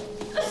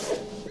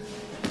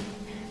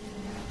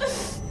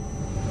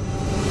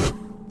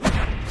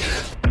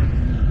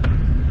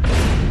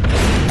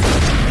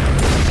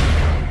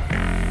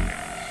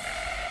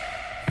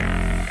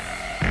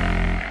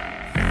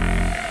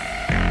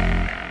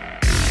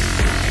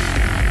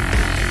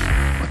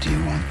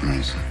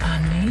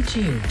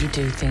 You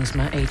do things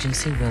my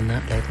agency will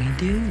not let me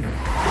do.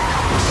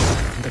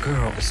 The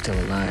girl is still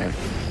alive.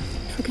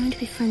 If we're going to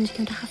be friends, you're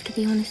going to have to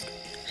be honest.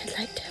 I'd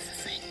like to have a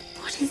friend.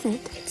 What is it?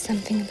 It's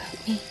something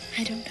about me.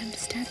 I don't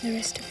understand the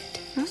rest of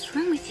it. What's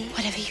wrong with you?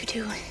 Whatever you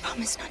do,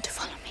 promise not to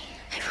follow me.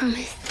 I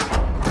promise.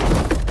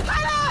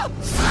 Hello!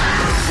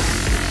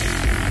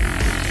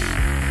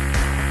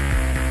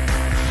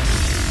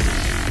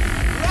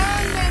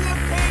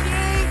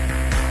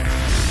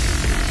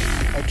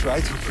 I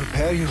tried to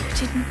prepare you. You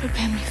didn't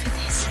prepare me for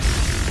this.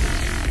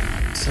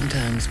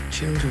 Sometimes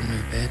children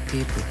are bad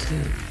people,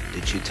 too.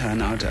 Did she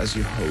turn out as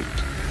you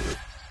hoped?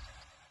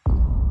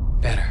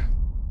 Better.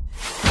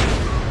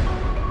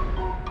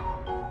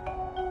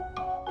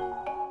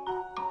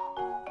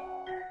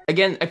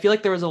 Again, I feel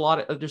like there was a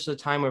lot of just a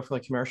time where for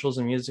like commercials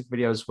and music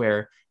videos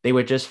where they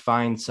would just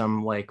find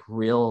some like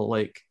real,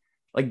 like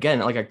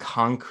a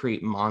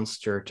concrete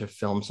monster to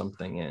film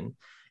something in.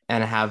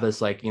 And have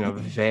this like,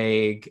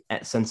 vague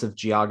sense of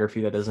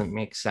geography that doesn't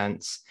make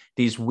sense.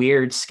 These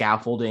weird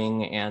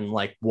scaffolding and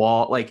like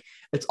wall, like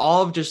it's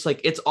all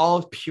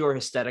of pure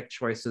aesthetic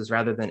choices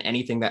rather than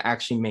anything that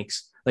actually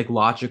makes like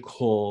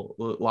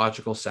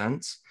logical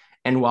sense.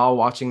 And while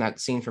watching that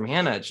scene from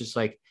Hanna, it's just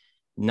like,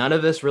 none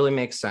of this really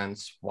makes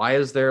sense. Why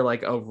is there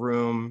like a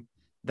room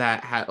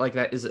that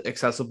that is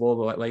accessible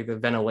to like the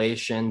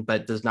ventilation,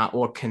 but does not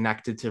look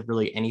connected to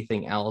really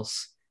anything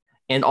else?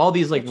 And all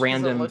these like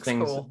random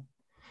things. Cool.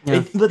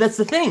 Yeah. But that's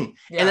the thing.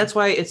 Yeah. And that's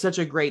why it's such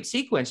a great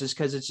sequence, is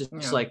because it's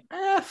just like,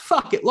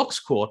 fuck, it looks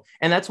cool.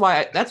 And that's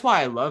why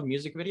I love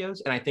music videos.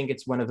 And I think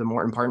it's one of the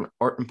more important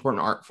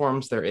art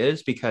forms there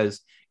is,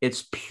 because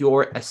it's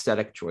pure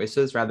aesthetic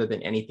choices rather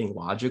than anything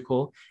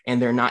logical.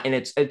 And they're not, and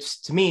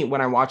it's to me,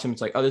 when I watch them,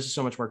 it's like, oh, this is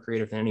so much more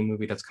creative than any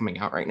movie that's coming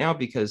out right now,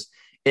 because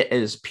it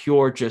is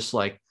pure, just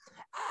like,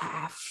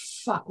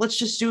 fuck, let's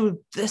just do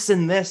this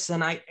and this.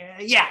 And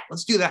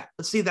let's do that.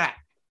 Let's see that.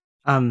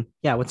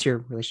 What's your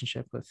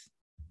relationship with?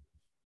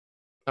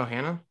 Oh,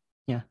 Hanna?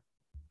 Yeah.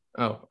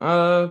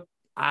 Oh,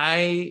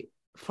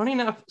 funny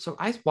enough, so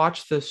I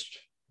watched this,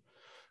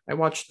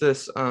 when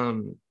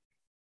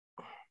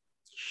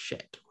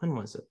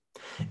was it?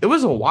 It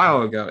was a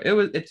while ago.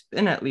 It's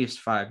been at least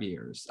 5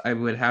 years, I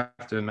would have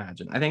to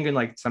imagine. I think in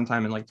like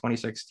sometime in like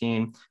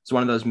 2016, it's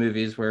one of those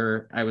movies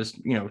where I was,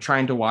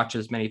 trying to watch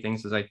as many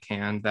things as I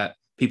can that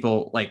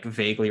people like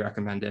vaguely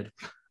recommended.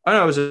 Oh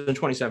no, it was in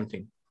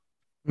 2017.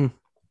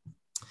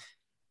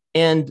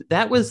 And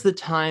that was the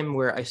time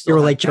where I still. You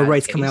were like, Joe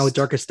Wright's coming out with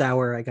Darkest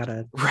Hour. I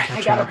gotta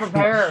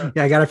prepare.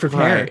 Yeah, I gotta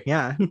prepare. Right.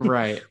 Yeah.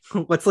 Right.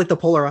 What's like the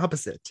polar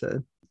opposite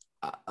to?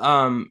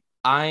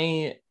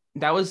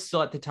 That was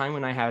still at the time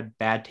when I had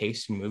bad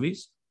taste in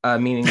movies.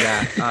 meaning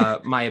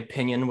that my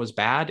opinion was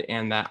bad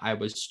and that I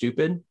was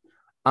stupid.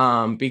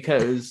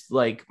 Because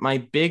like my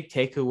big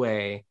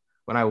takeaway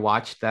when I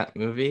watched that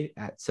movie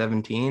at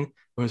 17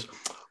 was,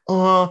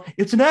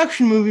 it's an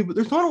action movie, but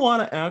there's not a lot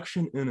of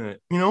action in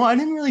it. You know, I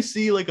didn't really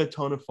see like a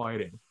ton of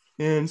fighting,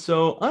 and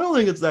so I don't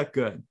think it's that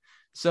good.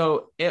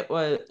 So it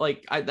was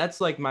like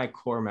that's like my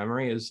core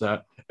memory is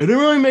that it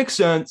didn't really make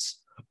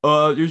sense.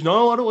 There's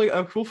not a lot of like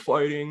actual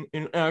fighting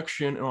in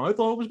action, and I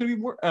thought it was gonna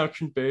be more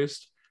action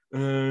based.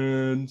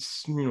 And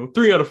you know,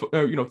 3 out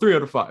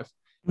of 5.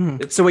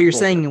 So what you're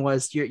saying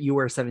was you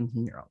were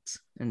 17-year-olds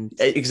and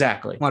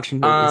exactly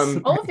watching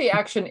movies. All of the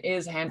action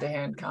is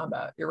hand-to-hand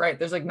combat. You're right.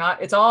 There's like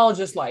not. It's all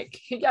just like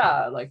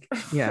like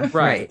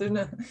right.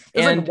 there's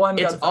and like one.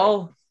 It's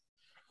all,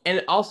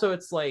 and also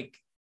it's like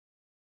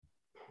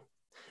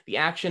the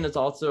action is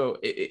also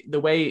the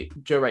way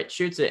Joe Wright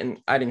shoots it. And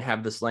I didn't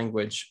have this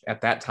language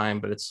at that time,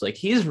 but it's like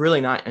he's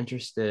really not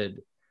interested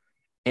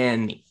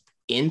in the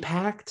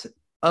impact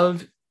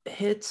of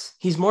hits.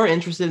 He's more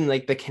interested in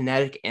like the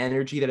kinetic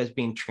energy that is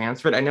being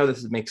transferred. I know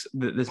this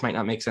might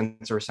not make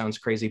sense or sounds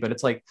crazy, but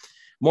it's like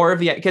more of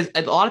the, because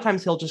a lot of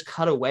times he'll just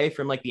cut away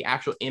from like the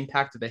actual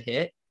impact of the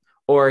hit,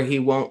 or he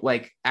won't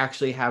like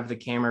actually have the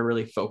camera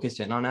really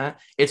focused in on that.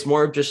 It's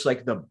more of just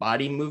like the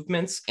body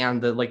movements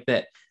and the like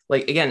that.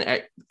 Like,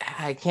 again,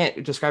 I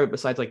can't describe it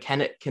besides like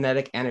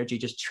kinetic energy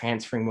just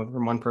transferring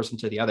from one person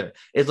to the other.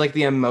 It's like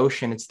the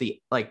emotion. It's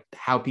the like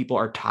how people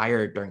are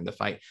tired during the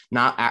fight,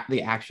 not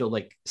the actual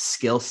like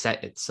skill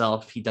set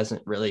itself. He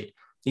doesn't really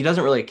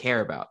care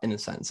about, in a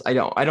sense. I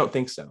don't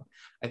think so.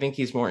 I think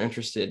he's more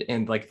interested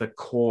in like the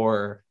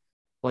core,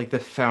 like the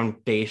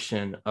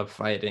foundation of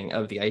fighting,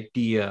 of the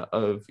idea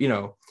of, you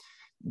know,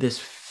 this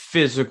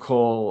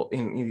physical,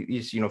 in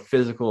these, you know,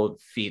 physical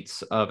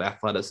feats of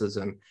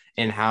athleticism,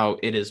 and how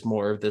it is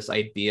more of this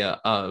idea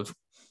of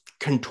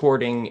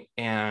contorting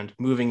and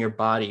moving your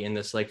body in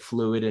this like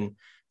fluid and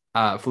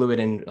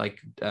like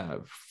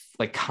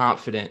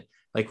confident,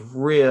 like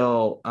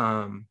real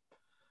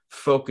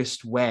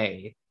focused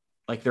way.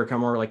 Like they're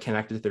more like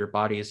connected to their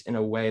bodies in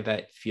a way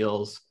that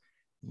feels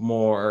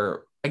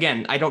more,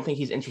 again, I don't think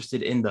he's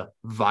interested in the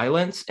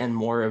violence and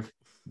more of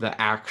the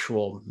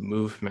actual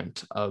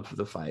movement of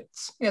the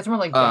fights. Yeah, it's more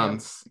like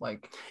dance.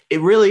 Like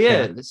it really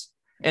is.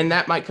 And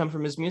that might come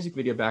from his music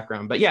video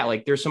background. But yeah,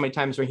 like there's so many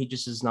times where he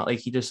just is not like,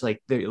 he just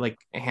like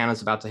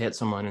Hannah's about to hit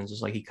someone and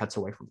just like he cuts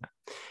away from that.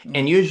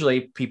 And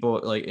usually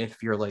people, like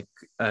if you're like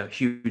a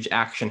huge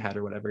action head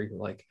or whatever, you're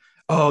like,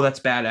 oh, that's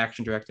bad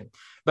action directing.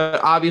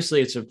 But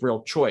obviously it's a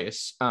real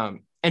choice.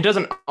 And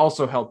doesn't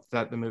also help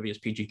that the movie is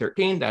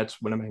PG-13.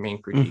 That's one of my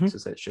main critiques,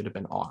 is that it should have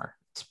been R.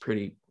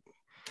 It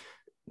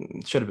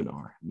should have been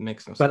R. It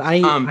makes no sense. But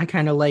I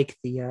kind of like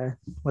the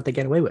what they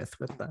get away with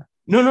the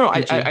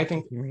I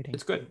think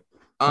it's good.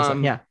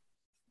 Yeah.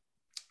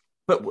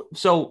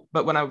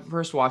 But when I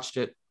first watched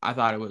it, I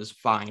thought it was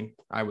fine.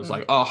 I was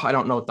like, oh, I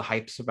don't know what the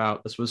hype's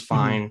about. This was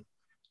fine.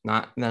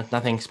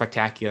 Nothing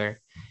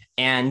spectacular.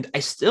 And I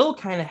still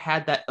kind of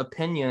had that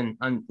opinion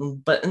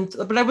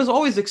but I was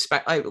always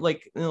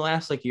like in the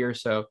last like year or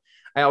so,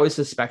 I always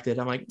suspected,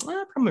 I'm like,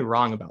 I'm probably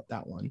wrong about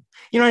that one.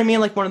 You know what I mean?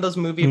 Like one of those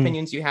movie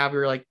opinions you have,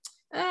 you're like,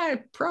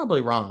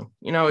 probably wrong.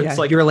 You know, it's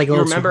like you're like, you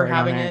remember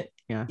having it.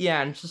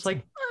 Yeah. And it's just like,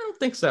 I don't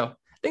think so.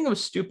 I think it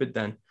was stupid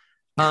then.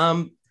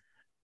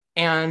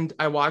 And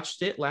I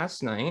watched it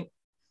last night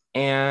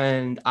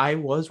and I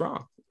was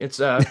wrong. It's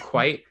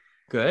quite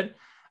good.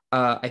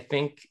 I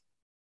think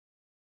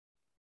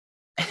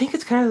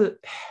it's kind of,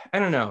 I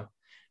don't know,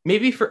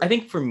 I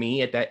think for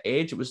me at that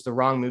age, it was the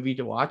wrong movie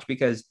to watch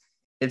because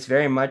it's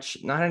very much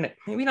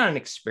maybe not an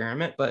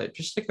experiment, but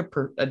just like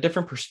a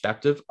different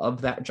perspective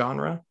of that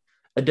genre,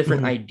 a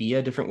different idea,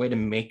 a different way to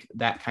make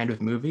that kind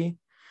of movie.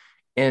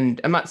 And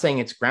I'm not saying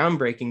it's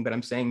groundbreaking, but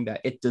I'm saying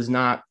that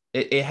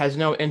it has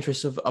no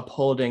interest of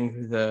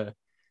upholding the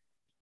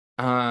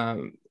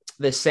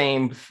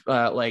same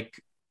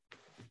like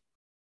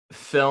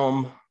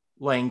film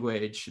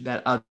language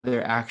that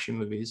other action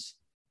movies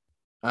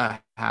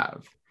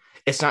have.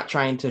 It's not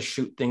trying to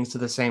shoot things to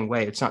the same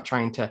way. It's not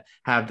trying to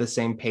have the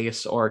same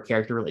pace or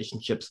character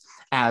relationships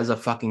as a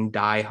fucking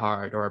Die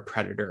Hard or a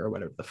Predator or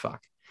whatever the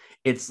fuck.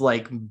 It's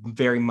like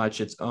very much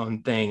its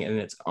own thing and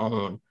its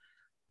own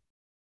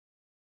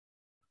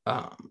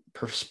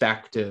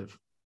perspective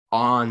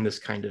on this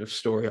kind of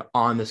story,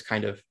 on this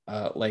kind of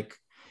like,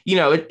 you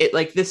know, it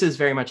like this is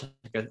very much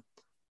like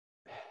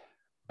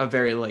a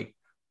very like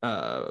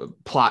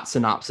plot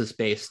synopsis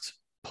based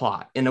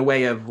plot in a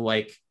way of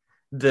like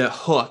the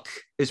hook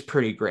is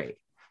pretty great.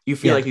 You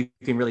feel like you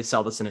can really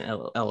sell this in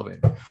an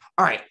elevator.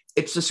 All right,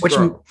 it's just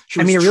girl.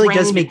 I mean, it really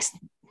does make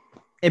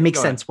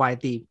sense why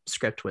the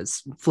script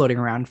was floating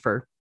around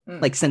for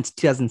like since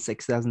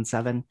 2006,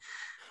 2007.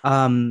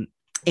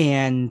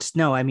 And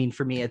no, I mean,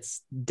 for me,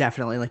 it's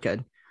definitely like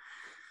a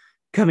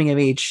coming of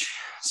age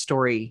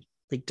story,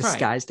 like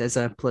disguised as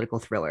a political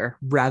thriller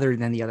rather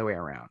than the other way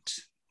around.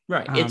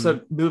 Right. It's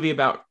a movie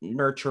about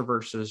nurture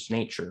versus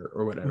nature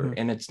or whatever.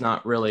 And it's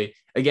not really,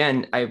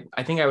 again, I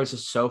think I was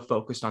just so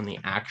focused on the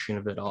action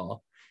of it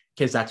all.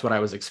 because that's what I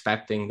was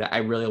expecting, that I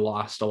really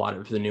lost a lot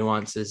of the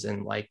nuances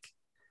and like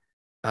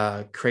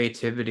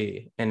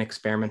creativity and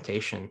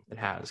experimentation it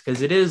has,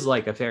 because it is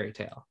like a fairy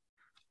tale.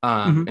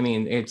 I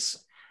mean,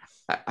 it's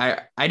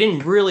I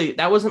didn't really,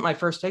 that wasn't my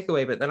first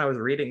takeaway, but then I was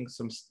reading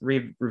some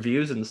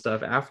reviews and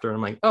stuff after. And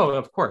I'm like, oh,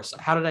 of course.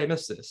 How did I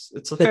miss this?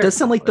 It's a that does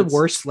sound like the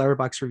worst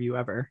Letterboxd review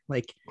ever.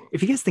 Like,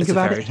 if you guys think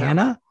about it,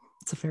 Hanna,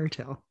 it's a fairy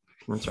tale.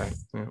 That's right.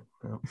 Yeah.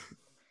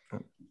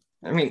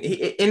 I mean,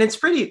 and it's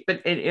pretty,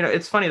 but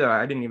it's funny though.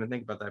 I didn't even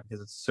think about that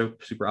because it's so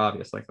super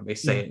obvious. Like they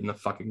say it in the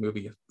fucking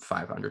movie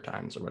 500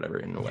 times or whatever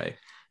in a way.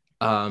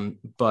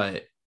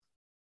 But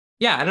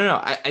yeah, I don't know.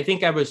 I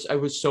think I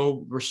was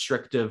so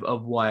restrictive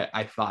of what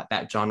I thought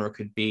that genre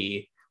could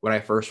be when I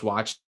first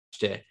watched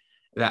it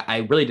that I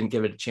really didn't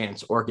give it a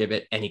chance or give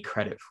it any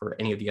credit for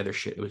any of the other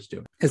shit it was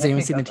doing. Has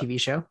anyone seen the TV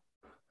show?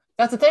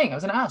 That's the thing. I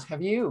was going to ask,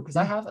 have you? Because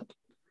I haven't.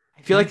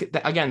 I feel like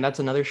again, that's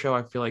another show.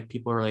 I feel like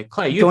people are like,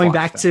 Clay, you going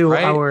back to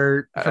right?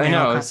 our I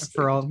know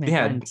for all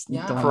mankind.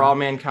 For all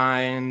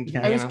mankind.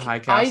 High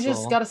Castle. I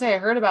just gotta say, I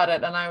heard about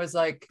it and I was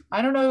like,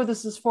 I don't know who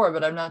this is for,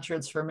 but I'm not sure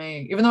it's for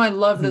me. Even though I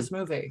love this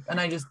movie, and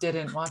I just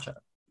didn't watch it.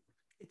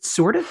 It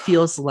sort of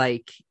feels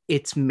like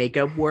it's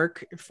makeup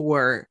work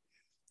for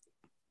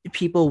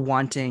people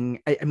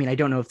wanting. I mean, I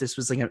don't know if this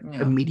was like an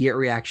immediate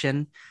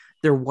reaction.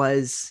 There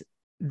was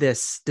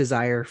this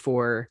desire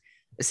for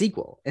a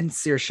sequel, and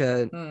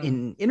Saoirse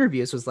in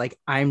interviews was like,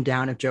 I'm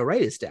down if Joe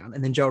Wright is down,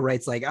 and then Joe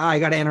Wright's like, I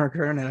got Anna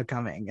Karenina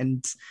coming,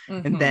 and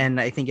then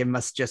I think it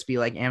must just be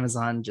like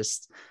Amazon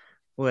just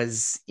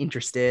was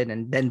interested,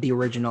 and then the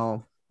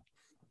original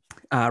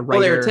writer,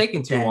 they were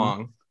taking too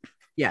long.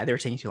 Yeah, they were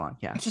taking too long.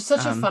 Yeah, it's just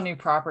such a funny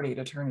property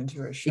to turn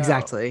into a show.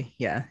 Exactly.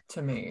 Yeah,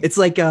 to me it's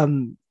like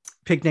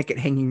Picnic at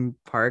Hanging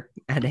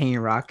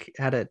Rock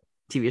had a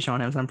TV show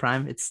on Amazon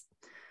Prime. It's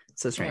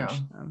so strange.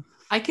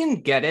 I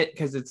can get it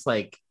because it's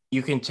like,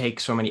 you can take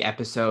so many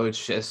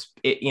episodes,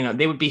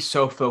 they would be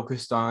so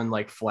focused on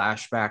like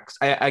flashbacks.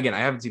 I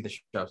haven't seen the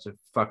show, so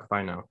fuck if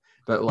I know.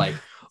 But like,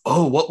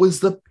 oh, what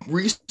was the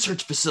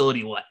research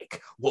facility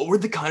like? What were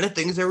the kind of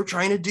things they were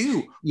trying to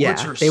do? Yeah,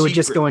 they would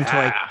just go into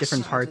like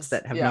different parts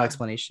that have no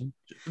explanation.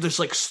 There's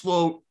like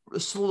slow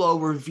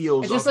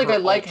reveals. It's just like I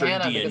like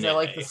Hanna because I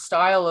like the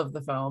style of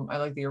the film. I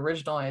like the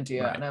original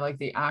idea, and I like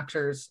the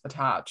actors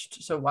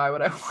attached. So why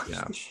would I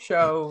watch the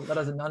show that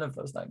has none of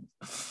those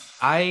things?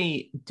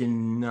 I did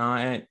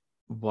not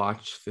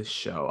watch the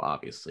show,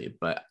 obviously,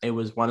 but it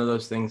was one of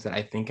those things that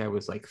I think I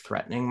was like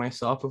threatening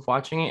myself with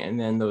watching it, and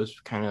then those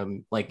kind of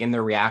like, and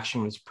the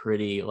reaction was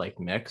pretty like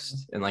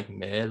mixed and like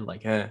mid,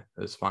 like it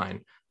was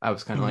fine. I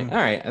was kind of like, all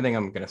right, I think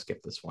I'm gonna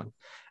skip this one.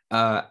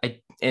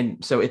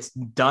 And so it's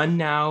done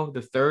now.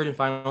 The third and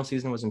final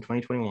season was in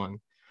 2021.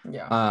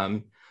 Yeah.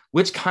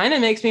 Which kind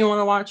of makes me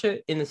want to watch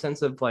it in the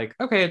sense of like,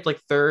 okay, it's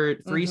like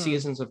three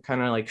seasons of kind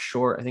of like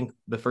short. I think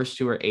the first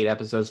 2 are 8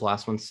 episodes, the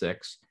last one's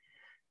 6.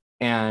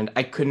 And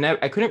I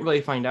couldn't really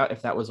find out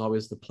if that was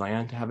always the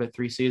plan to have it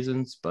 3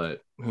 seasons,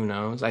 but who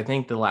knows? I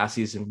think the last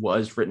season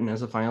was written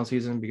as a final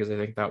season because I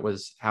think that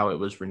was how it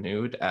was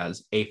renewed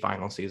as a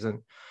final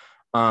season.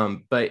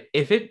 But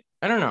if it,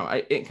 I don't know,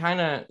 it kind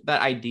of,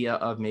 that idea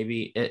of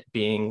maybe it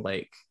being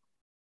like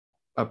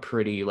a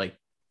pretty like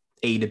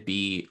A to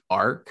B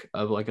arc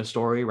of like a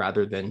story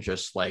rather than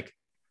just like,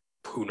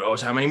 who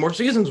knows how many more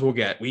seasons we'll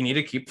get. We need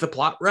to keep the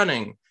plot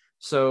running.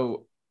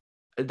 So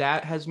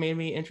that has made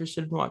me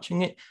interested in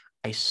watching it.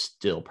 I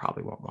still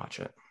probably won't watch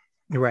it.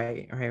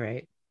 Right.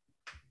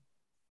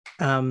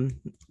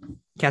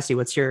 Cassidy,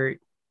 what's your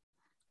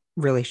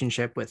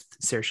relationship with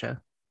Saoirse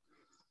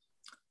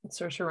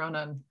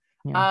Ronan?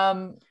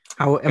 Yeah.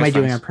 How am I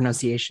doing on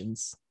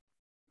pronunciations?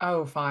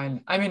 Oh,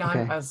 fine. I mean,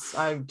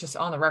 I'm just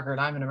on the record,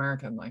 I'm an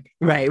American. Like,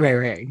 right.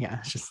 Yeah.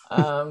 It's just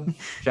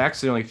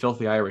Jack's the only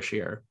filthy Irish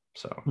here.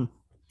 So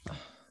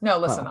no,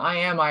 listen, I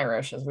am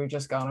Irish, as we've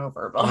just gone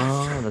over. But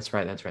that's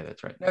right.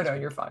 No,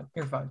 you're fine.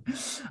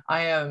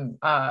 I am,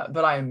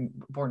 but I'm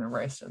born and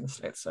raised in the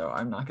States, so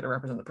I'm not going to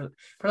represent the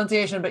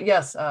pronunciation. But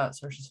yes,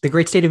 the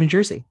great state of New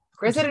Jersey.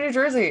 Great state of New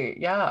Jersey.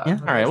 Yeah. All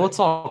right. Well, let's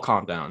all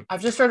calm down.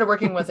 I've just started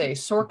working with a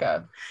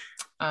Sorcha.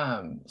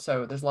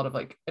 So there's a lot of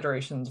like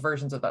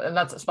versions of that, and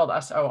that's spelled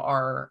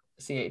Sorcha.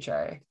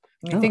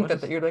 And you think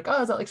that you're like,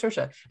 oh, is that like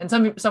Saoirse? And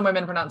some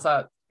women pronounce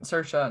that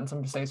Saoirse, and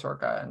some say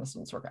Sorcha, and this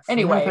one's Sorcha.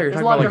 Anyway, there's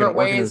a lot of different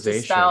ways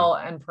to spell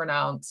and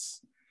pronounce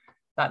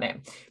that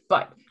name.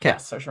 But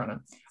yes, Saoirse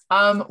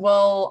Ronan.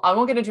 Well, I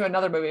won't get into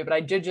another movie, but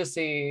I did just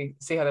see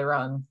How They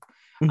Run.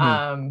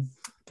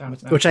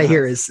 Which I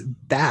hear is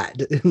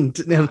bad and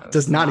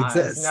does not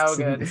exist. No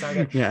good. It's not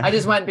good. Yeah. I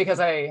just went because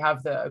I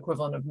have the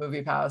equivalent of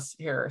Movie Pass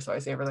here, so I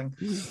see everything.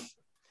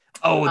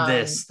 Oh,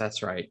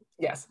 that's right.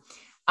 Yes.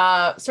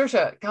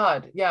 Saoirse,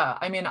 God, yeah.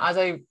 I mean, as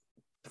I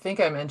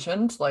think I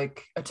mentioned,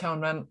 like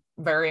atonement,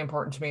 very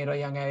important to me at a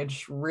young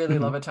age. Really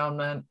love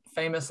atonement.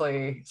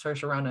 Famously,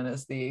 Saoirse Ronan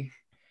is the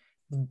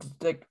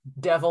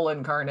devil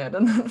incarnate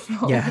in that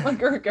film. Yeah. Like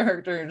her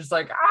character, just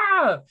like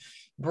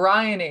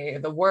Bryony,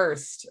 the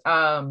worst.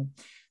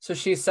 So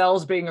she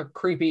sells being a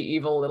creepy,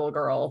 evil little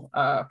girl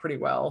pretty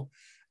well.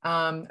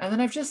 And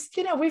then I've just,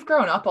 we've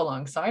grown up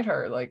alongside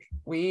her. Like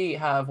we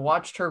have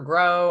watched her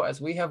grow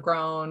as we have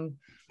grown.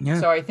 Yeah.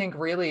 So I think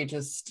really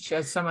just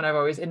she's someone I've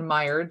always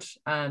admired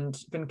and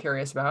been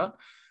curious about.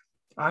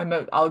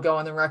 I'll go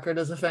on the record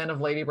as a fan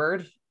of Lady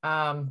Bird.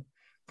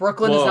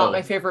 Brooklyn is not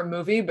my favorite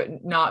movie,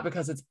 but not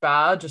because it's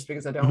bad, just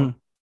because I don't.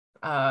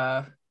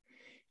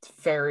 It's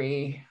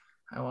very.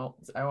 I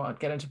won't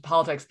get into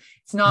politics.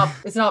 It's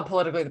not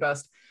politically the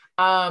best.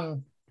 I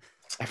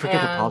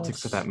forget the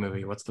politics of that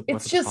movie.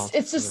 It's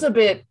just a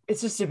bit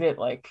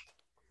like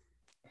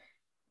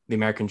the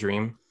American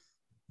Dream.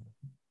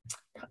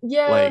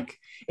 Yeah, like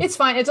it's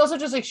fine. It's also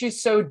just like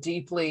she's so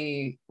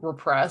deeply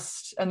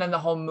repressed, and then the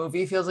whole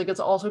movie feels like it's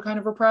also kind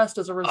of repressed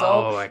as a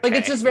result. Okay. Like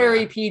it's just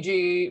very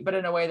PG, but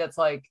in a way that's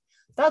like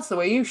that's the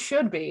way you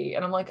should be.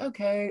 And I'm like,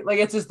 okay, like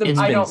it's just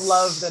I don't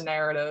love the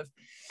narrative.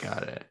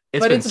 Got it.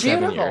 It's been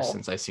 7 years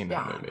since I've seen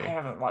that movie. I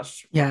haven't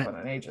watched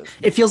in ages.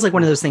 It feels like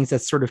one of those things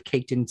that's sort of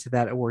caked into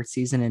that award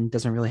season and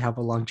doesn't really have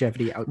a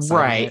longevity outside.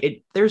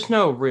 Right. There's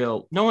no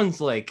one's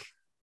like.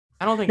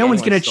 I don't think no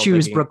one's gonna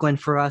choose Brooklyn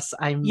for us.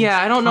 I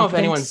don't know if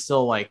anyone's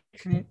still like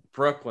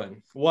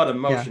Brooklyn. What a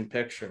motion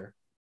picture.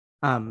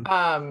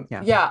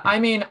 I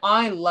mean,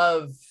 I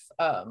love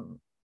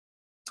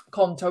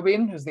Colm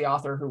Tobin, who's the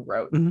author who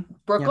wrote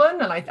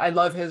Brooklyn, and I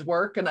love his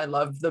work and I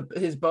love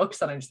his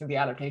books, and I just think the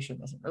adaptation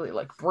doesn't really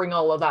like bring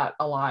all of that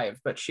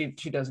alive, but she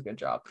does a good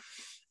job.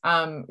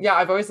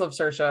 I've always loved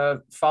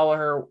Saoirse, follow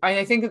her.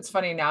 I think it's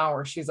funny now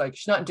where she's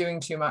not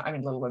doing too much. I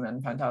mean, Little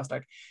Women,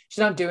 fantastic.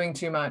 She's not doing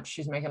too much.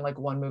 She's making like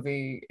one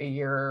movie a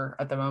year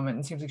at the moment.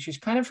 And it seems like she's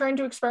kind of trying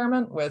to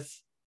experiment with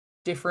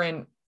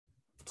different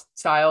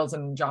styles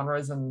and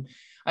genres. And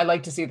I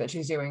like to see that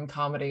she's doing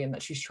comedy and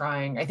that she's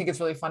trying. I think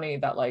it's really funny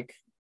that like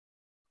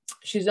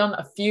she's done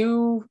a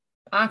few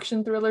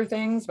action thriller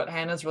things, but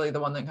Hannah's really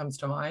the one that comes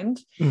to mind.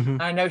 And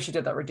I know she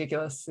did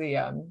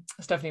that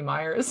Stephanie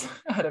Meyer's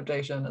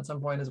adaptation at some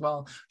point as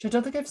well, which I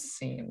don't think I've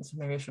seen, so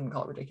maybe I shouldn't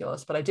call it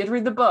ridiculous, but I did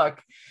read the book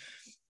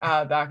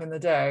back in the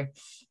day.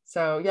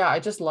 So yeah, I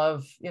just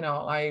love,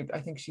 I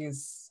think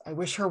I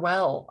wish her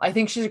well. I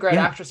think she's a great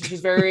actress, and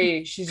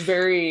she's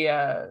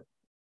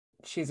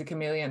a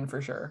chameleon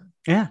for sure.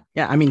 Yeah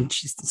I mean,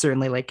 she's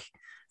certainly like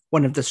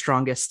one of the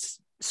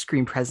strongest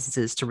screen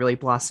presences to really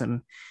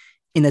blossom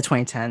in the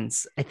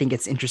 2010s. I think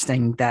it's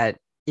interesting that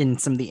in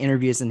some of the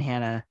interviews in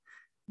Hanna,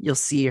 you'll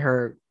see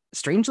her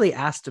strangely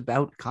asked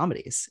about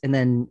comedies. And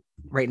then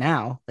right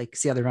now, like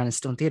See How They Run is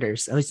still in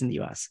theaters, at least in the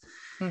US.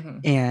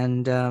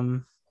 And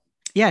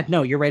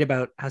you're right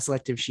about how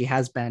selective she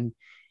has been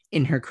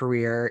in her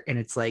career. And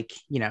it's like,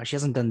 she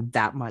hasn't done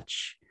that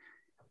much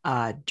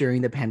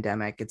during the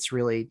pandemic. It's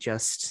really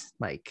just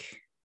like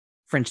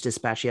French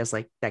Dispatch. She has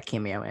like that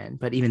cameo in,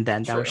 but even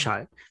then that was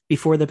shot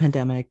before the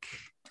pandemic.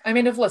 I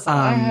mean, if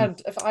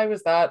I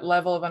was that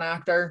level of an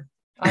actor,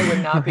 I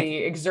would not be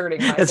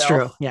exerting myself. That's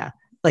true. Yeah.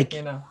 Like,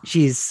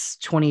 she's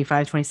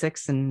 25,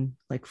 26 and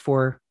like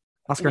 4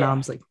 Oscar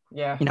noms. Like,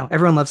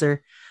 everyone loves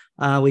her.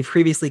 We've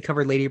previously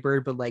covered Lady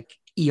Bird, but like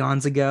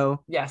eons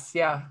ago. Yes.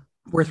 Yeah.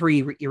 Worth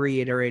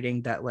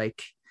reiterating that,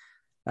 like,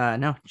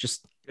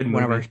 just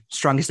one of our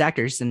strongest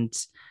actors. And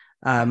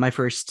my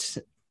first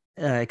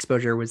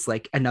exposure was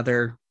like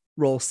another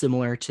role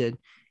similar to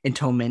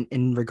Atonement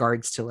in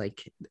regards to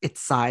like its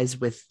size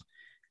with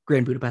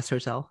Grand Budapest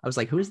Hotel. I was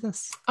like, who is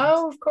this?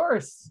 Oh, of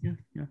course.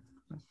 Yeah.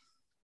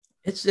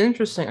 It's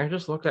interesting. I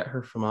just looked at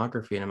her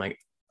filmography and I'm like,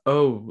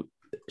 oh,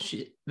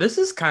 this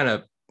is kind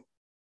of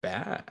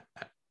bad.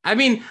 I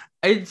mean,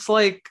 it's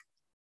like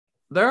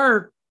there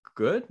are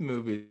good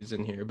movies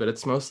in here, but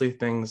it's mostly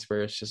things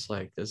where it's just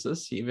like, does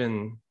this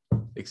even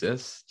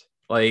exist?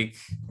 Like,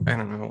 I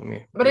don't know.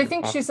 But I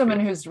think she's someone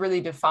who's really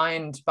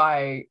defined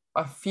by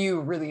a few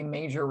really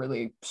major,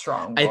 really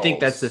strong roles. I think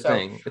that's the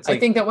thing. It's I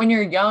think that when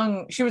you're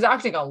young, she was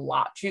acting a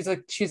lot. She's a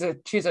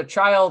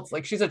child.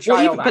 Like, she's a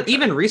child. But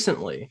even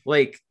recently,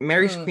 like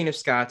Mary's Queen of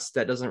Scots,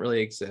 that doesn't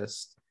really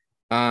exist.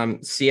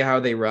 See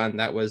How They Run.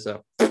 That was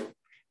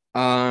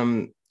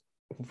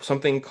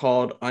something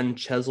called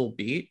Unchiseled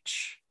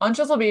Beach.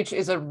 Unchiseled Beach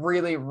is a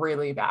really,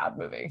 really bad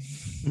movie.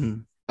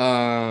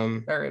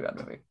 Very bad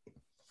movie.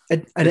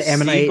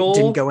 Ammonite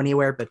didn't go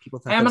anywhere, but people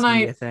thought Ammonite that was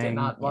gonna be a thing. Did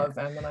not love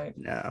Ammonite.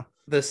 No.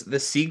 The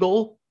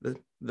seagull, the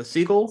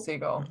seagull.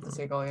 The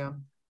seagull.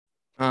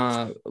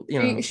 Yeah.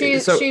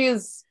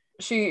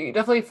 She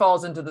definitely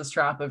falls into this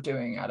trap of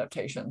doing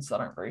adaptations that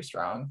aren't very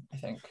strong, I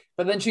think.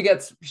 But then she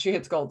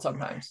hits gold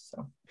sometimes.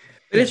 So.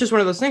 It's just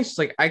one of those things. It's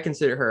like I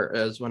consider her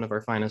as one of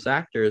our finest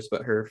actors,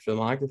 but her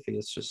filmography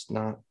is just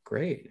not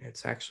great.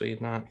 It's actually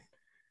not.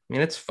 I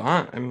mean, it's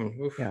fun. I mean,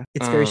 oof. Yeah,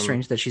 it's very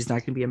strange that she's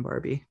not going to be in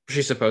Barbie.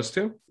 She's supposed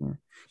to.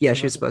 Yeah,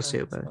 she was supposed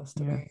to, but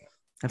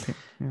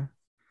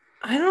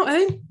I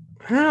don't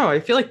know. I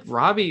feel like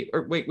Robbie.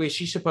 Or wait,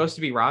 she's supposed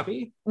to be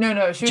Robbie?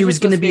 No. She was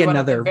going to be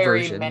another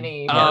version.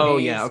 Okay. I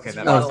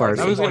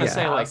was going to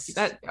say like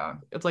that. Yeah.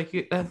 It's like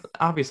that.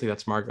 Obviously,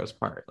 that's Margot's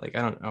part. Like,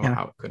 I don't know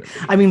how it couldn't be.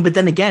 I mean, but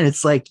then again,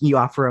 it's like you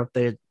offer up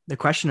the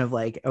question of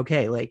like,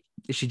 okay, like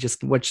is she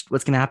just what's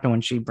going to happen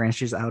when she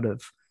branches out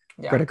of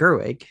Greta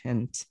Gerwig?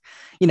 And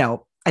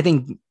I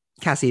think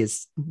Cassie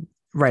is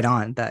right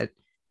on that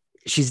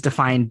she's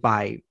defined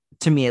by,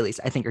 to me at least,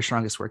 I think her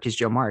strongest work is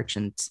Jo March.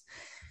 And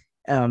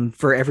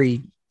for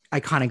every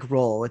iconic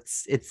role,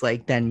 it's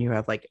like, then you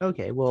have like,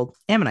 okay, well,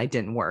 Ammonite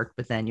didn't work,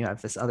 but then you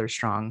have this other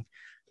strong,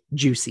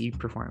 juicy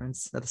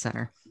performance at the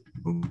center.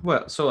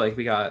 Well, so like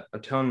we got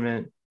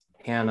Atonement,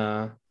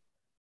 Hanna,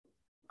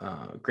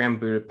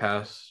 Grand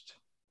Budapest,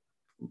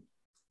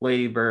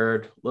 Lady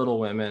Bird, Little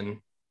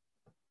Women.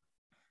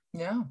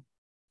 Yeah.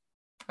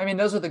 I mean,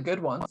 those are the good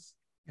ones.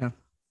 Yeah.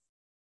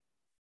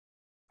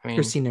 I mean,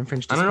 Christine and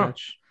French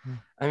Dispatch.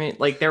 I mean,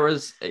 like there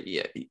was,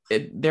 you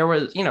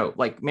know,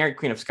 like Mary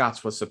Queen of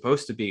Scots was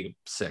supposed to be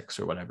 6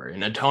 or whatever,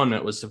 and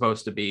Atonement was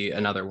supposed to be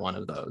another one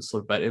of those,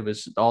 but it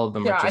was all of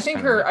them. Yeah, I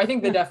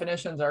think the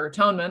definitions are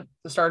Atonement,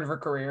 the start of her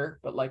career,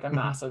 but like a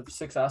massive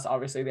success,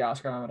 obviously the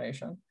Oscar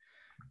nomination.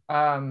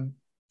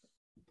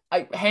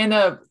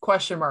 Hanna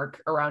question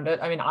mark around it.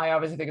 I mean, I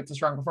obviously think it's a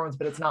strong performance,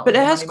 but it's not. But it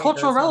has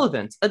cultural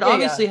relevance. It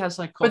obviously has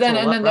like cultural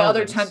relevance. But then the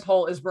other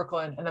tentpole is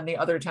Brooklyn, and then the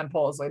other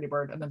tentpole is Lady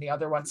Bird, and then the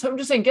other one. So I'm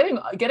just saying,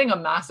 getting a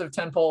massive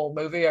tentpole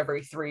movie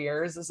every 3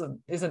 years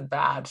isn't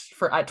bad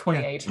for at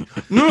 28. Yeah.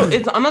 No,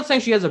 I'm not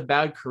saying she has a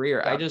bad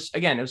career. Yeah.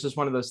 It was just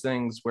one of those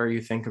things where you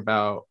think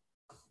about.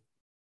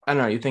 I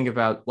don't know. You think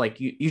about like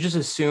you just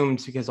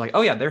assumed because like,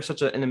 oh yeah, they're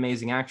such an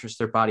amazing actress.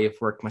 Their body of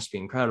work must be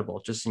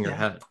incredible, just in your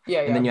head.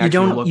 Yeah, and then you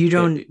don't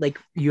like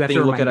you have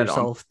to remind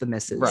yourself the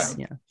misses. Right.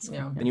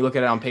 Yeah. And you look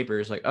at it on paper,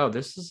 it's like, oh,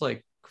 this is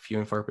like few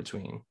and far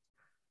between.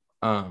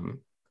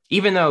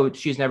 Even though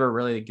she's never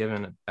really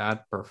given a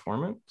bad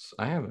performance,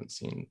 I haven't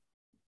seen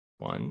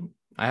one.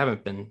 I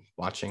haven't been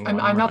watching.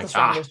 I'm not the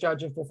strongest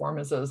judge of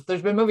performances.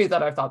 There's been movies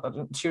that I thought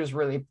that she was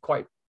really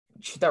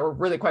that were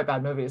really quite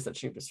bad movies that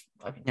she was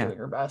doing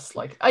her best.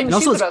 Like, I mean,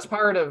 she's the best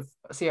part of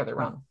See How They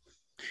Run.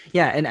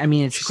 Yeah, and I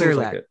mean, it's clear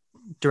that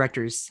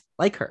directors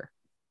like her,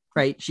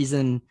 right? She's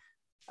in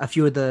a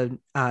few of the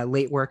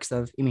late works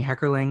of Amy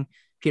Heckerling,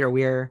 Peter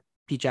Weir,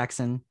 Pete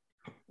Jackson,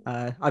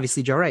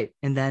 obviously Joe Wright,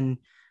 and then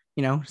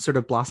sort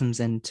of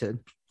blossoms into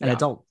an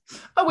adult.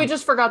 Oh, we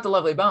just forgot The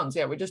Lovely Bones.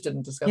 Yeah, we just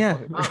didn't discuss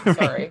Lovely Bones.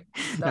 Sorry.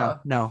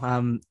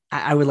 No.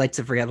 I would like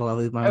to forget The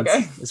Lovely Bones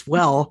as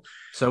well.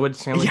 So would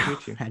Stanley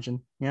Tucci.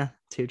 Imagine. Yeah,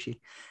 Tucci.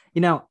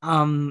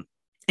 And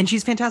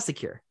she's fantastic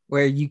here,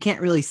 where you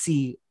can't really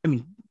see,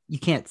 you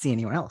can't see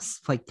anyone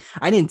else. Like,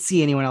 I didn't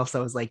see anyone else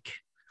that was like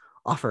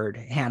offered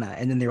Hanna,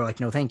 and then they were like,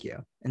 no, thank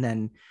you. And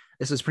then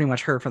this was pretty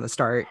much her from the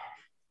start,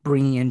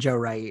 bringing in Joe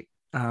Wright,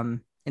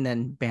 and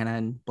then Bana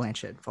and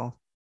Blanchett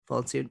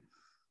followed suit.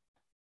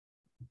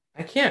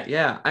 I can't.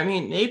 Yeah. I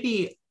mean,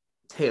 maybe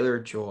Taylor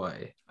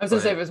Joy. I was going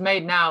to say, if it was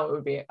made now, it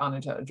would be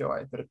Anya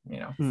Taylor-Joy, but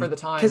for the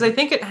time. Because I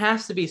think it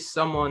has to be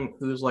someone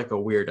who's like a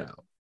weirdo.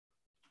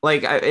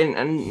 Like,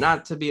 and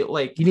not to be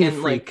like... You need a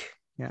freak.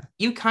 Like,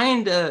 you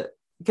kind of...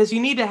 Because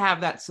you need to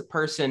have that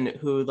person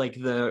who like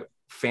the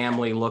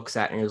family looks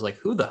at and is like,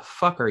 who the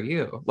fuck are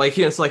you? Like,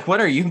 it's like, what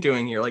are you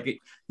doing here?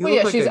 Like,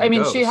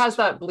 she has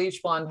that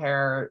bleach blonde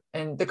hair,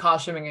 and the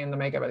costuming and the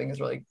makeup I think is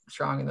really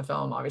strong in the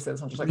film. Obviously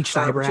it's not just like she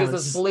has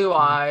those blue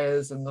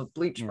eyes and the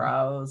bleach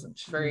brows, and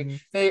she's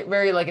very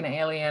very like an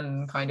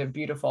alien kind of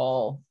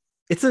beautiful.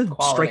 It's a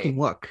striking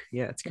look.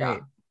 Yeah, it's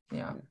great.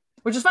 Yeah.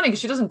 Which is funny because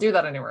she doesn't do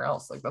that anywhere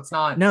else. Like, that's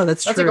not. No,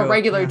 that's true. Like a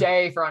regular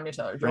day for Anya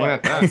Taylor-Joy.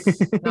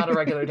 That's not a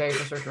regular day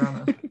for Saoirse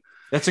Ronan.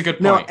 That's a good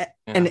point. No,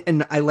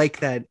 and I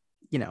like that.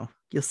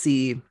 You'll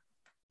see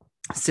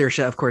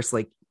Saoirse, of course,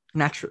 like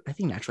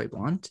naturally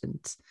blonde,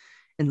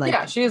 and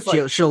like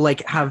she'll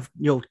like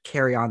you'll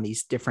carry on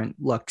these different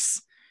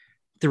looks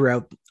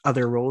throughout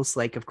other roles.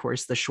 Like, of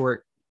course, the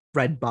short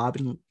red bob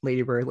in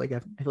Lady Bird. Like, I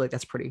feel like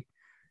that's pretty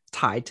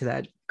tied to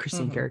that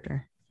Christine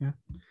character. Yeah.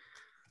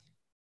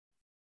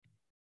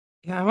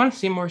 Yeah, I want to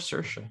see more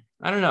Saoirse.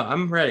 I don't know.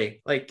 I'm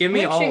ready. Like, give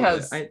me all.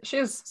 She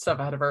has stuff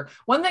ahead of her.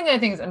 One thing I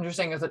think is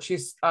interesting is that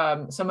she's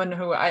someone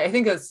who I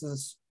think this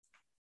is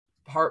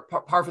par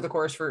for the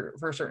course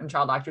for certain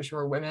child actors who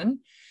are women,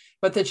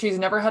 but that she's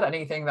never had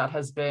anything that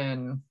has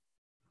been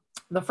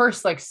the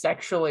first like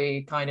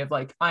sexually kind of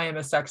like I am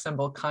a sex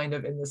symbol kind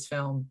of in this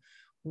film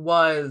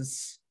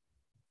was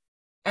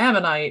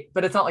Ammonite,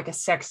 but it's not like a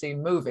sexy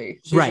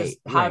movie. She's just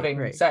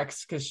having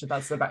sex because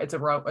it's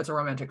a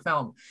romantic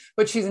film,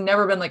 but she's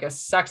never been like a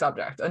sex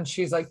object, and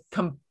she's like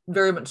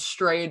very much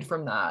strayed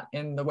from that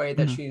in the way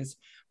that she's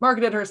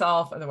marketed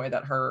herself, and the way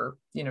that her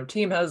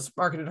team has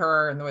marketed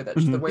her, and the way that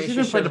the way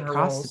she's played a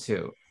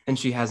prostitute roles. And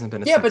she hasn't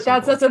been a but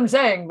that's what I'm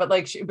saying. But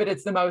like, but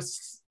it's the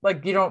most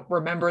like you don't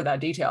remember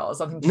that detail. It's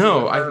something to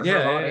do with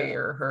her body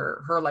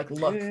or her like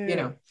look,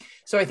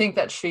 So I think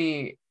that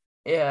she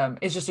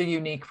is just a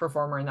unique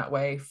performer in that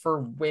way for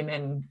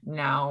women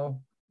now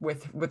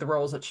with the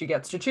roles that she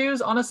gets to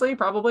choose, honestly,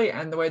 probably,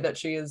 and the way that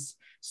she is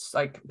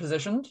like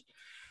positioned.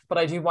 But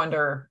I do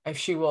wonder if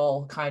she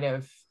will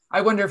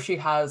I wonder if she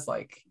has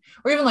like,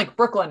 or even like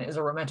Brooklyn is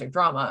a romantic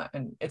drama,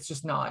 and it's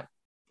just not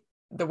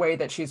the way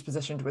that she's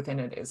positioned within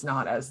it is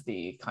not as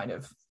the kind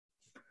of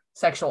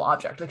sexual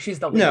object. Like, she's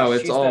the lead. No,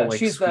 it's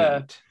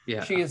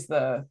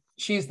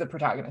she's the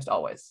protagonist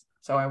always.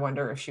 So I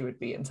wonder if she would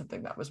be in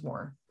something that was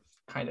more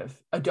kind of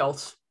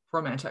adult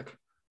romantic.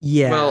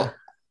 Yeah. Well,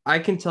 I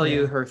can tell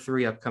you her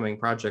 3 upcoming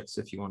projects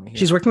if you want to hear.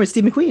 She's working with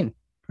Steve McQueen,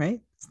 right?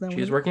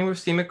 She's working with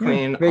Steve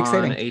McQueen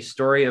on a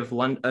story of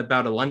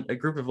about a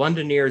group of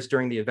Londoners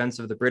during the events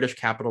of the British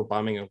Capital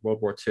bombing of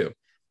World War II.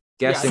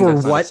 Guessing for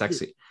that's what? Not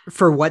sexy.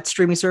 For what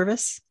streaming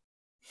service?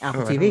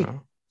 Apple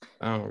TV.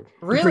 Oh,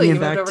 really? You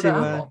moved over to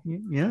Apple?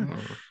 Yeah.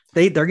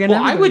 They're getting.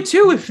 Well, I would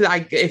too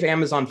if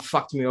Amazon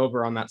fucked me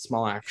over on that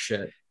small axe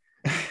shit.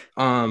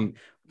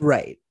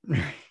 Right.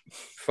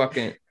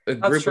 Fucking a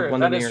group of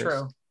Londoners. That is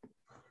true.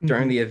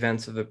 During the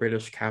events of the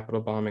British Capital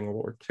bombing of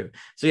World War II.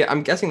 So yeah,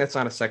 I'm guessing that's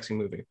not a sexy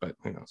movie, but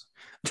who knows?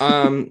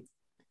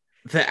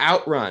 The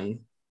Outrun,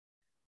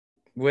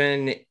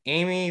 when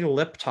Amy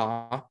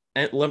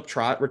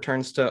Liptrot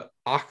returns to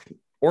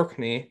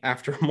Orkney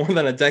after more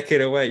than a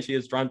decade away, she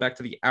is drawn back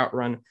to the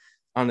Outrun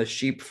on the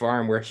sheep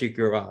farm where she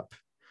grew up.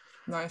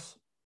 Nice.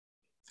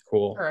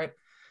 Cool. All right.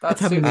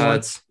 That's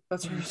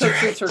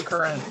her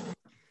current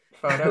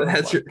photo.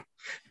 That's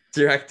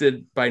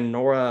directed by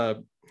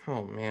Nora.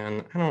 Oh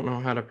man, I don't know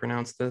how to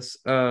pronounce this.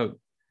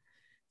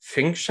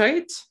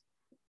 Finkscheit.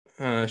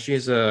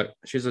 She's a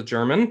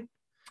German.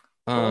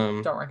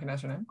 Don't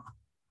recognize her name.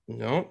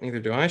 No, neither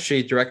do I.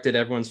 She directed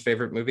everyone's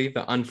favorite movie,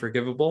 The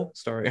Unforgivable,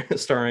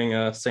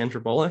 starring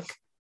Sandra Bullock.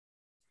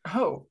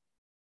 Oh.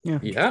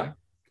 Yeah.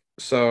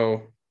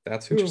 So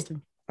that's who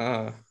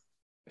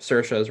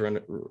Saoirse is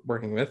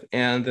working with.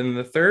 And then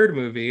the third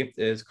movie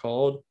is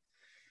called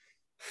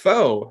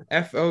Foe,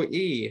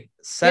 F-O-E.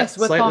 Yes,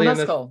 with Paul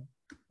Mescal.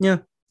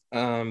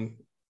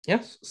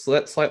 Yes,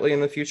 slightly in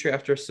the future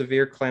after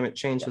severe climate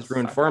change has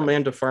ruined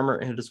farmland. A farmer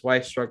and his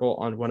wife struggle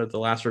on one of the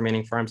last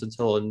remaining farms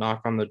until a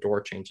knock on the door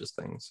changes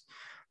things.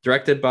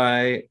 Directed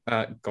by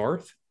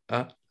Garth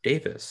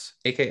Davis,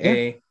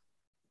 aka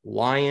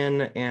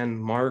Lion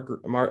and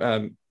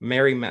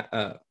Mary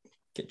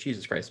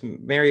Jesus Christ,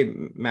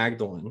 Mary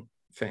Magdalene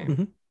fame.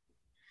 Mm-hmm.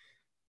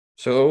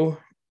 So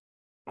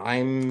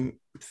I'm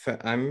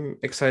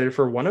excited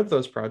for one of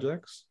those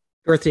projects.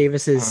 Garth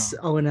Davis is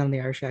Owen on the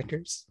Irish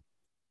Actors.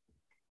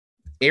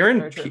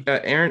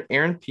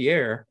 Aaron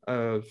Pierre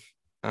of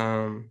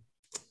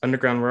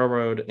Underground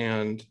Railroad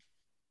and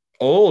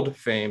Old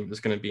fame is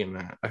going to be in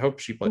that. I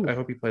hope he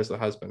plays the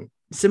husband.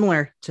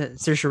 Similar to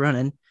Saoirse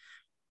Ronan,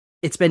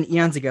 it's been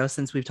eons ago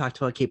since we've talked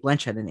about Cate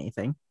Blanchett in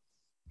anything.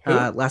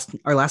 Our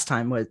last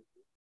time was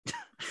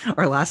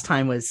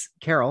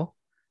Carol.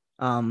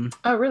 Oh,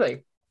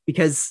 really?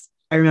 Because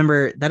I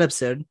remember that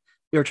episode.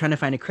 We were trying to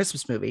find a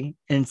Christmas movie,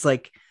 and it's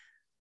like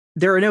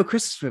there are no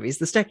Christmas movies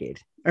this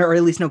decade, or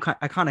at least no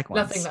iconic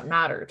ones.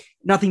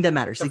 Nothing that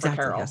matters.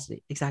 Exactly,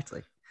 Cassidy.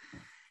 Exactly.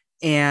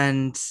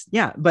 And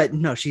yeah, but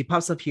no, she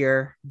pops up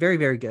here. Very,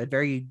 very good.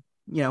 Very,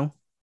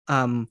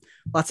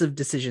 lots of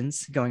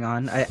decisions going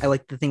on. I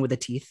like the thing with the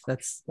teeth.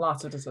 That's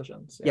lots of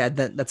decisions. Yeah,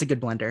 that's a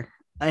good blender.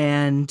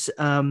 And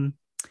and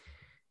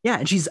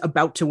she's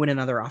about to win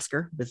another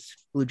Oscar with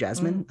Blue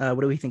Jasmine.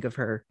 What do we think of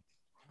her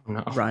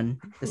run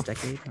this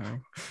decade?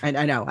 I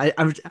know. I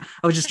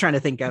was just trying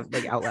to think of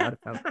out loud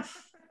about.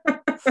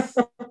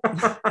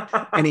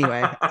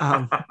 Anyway,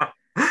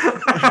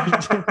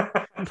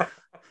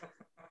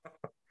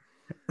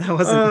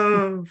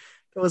 that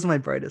wasn't my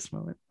brightest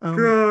moment.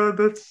 God,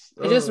 that's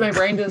it. Just my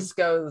brain just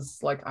goes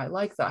like, I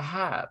like the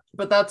hat,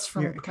 but that's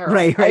from Carol.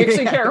 Right, I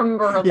actually can't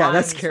remember her. Yeah,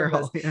 that's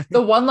Carol. Yeah.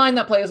 The one line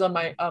that plays on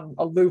my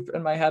a loop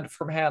in my head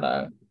from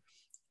Hanna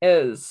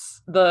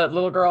is the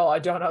little girl. I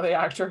don't know the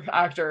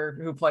actor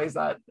who plays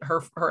that her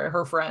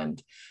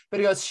friend, but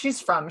he goes, she's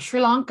from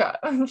Sri Lanka.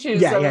 She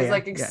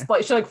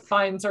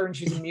finds her and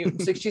she's a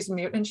mutant. So she's a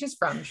mutant and she's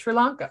from Sri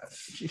Lanka.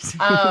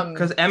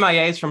 Because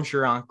MIA is from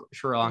Sri Lanka.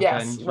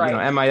 Yes, and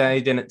right. MIA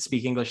didn't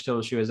speak English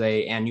till she was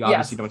and you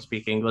obviously don't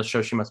speak English,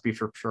 so she must be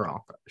from Sri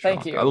Lanka.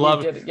 Thank you. I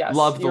love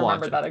the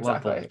logic. That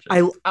exactly.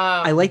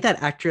 I like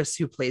that actress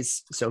who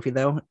plays Sophie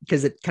though,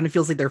 because it kind of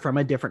feels like they're from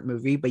a different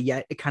movie, but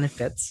yet it kind of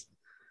fits.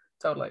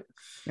 Totally.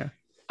 Yeah.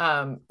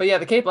 But yeah,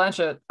 the Cate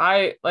Blanchett,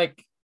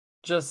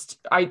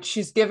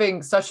 she's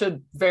giving such a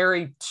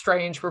very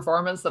strange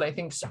performance that I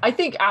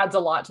think adds a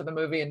lot to the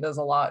movie and does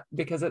a lot,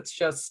 because it's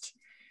just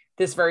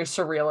this very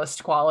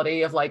surrealist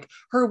quality of like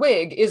her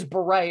wig is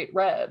bright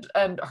red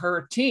and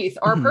her teeth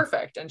are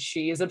perfect and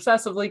she is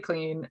obsessively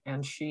clean,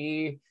 and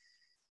we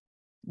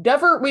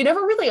never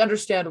really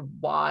understand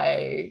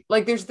why.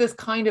 Like there's this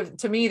kind of,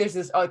 to me, there's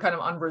this kind of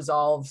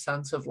unresolved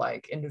sense of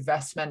like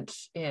investment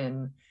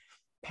in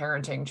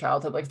parenting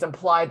childhood. Like it's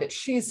implied that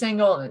she's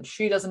single and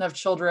she doesn't have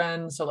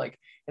children, so like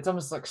it's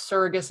almost like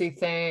surrogacy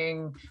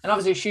thing, and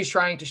obviously she's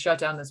trying to shut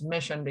down this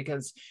mission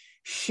because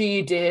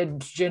she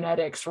did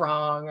genetics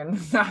wrong and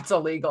that's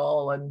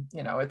illegal, and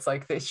it's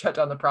like they shut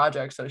down the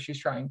project, so she's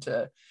trying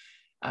to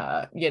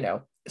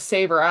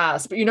save her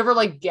ass, but you never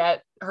like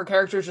get her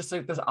character is just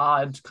like this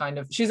odd kind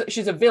of,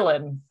 she's a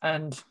villain,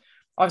 and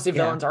obviously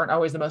villains aren't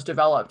always the most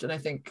developed,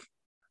 and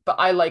but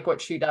I like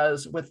what she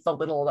does with the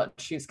little that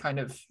she's kind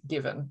of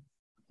given.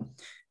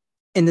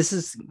 And this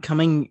is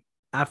coming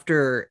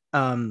after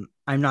I'm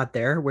Not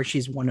There, where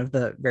she's one of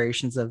the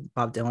variations of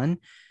Bob Dylan.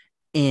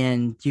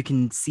 And you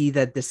can see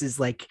that this is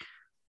like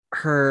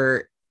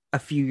her a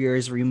few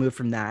years removed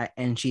from that,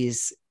 and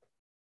she's,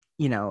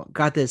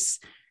 got this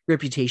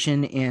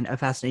reputation and a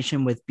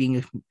fascination with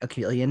being a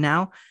chameleon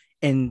now.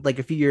 And like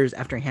a few years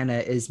after Hanna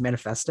is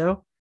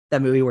Manifesto,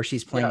 that movie where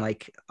she's playing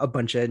like a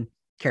bunch of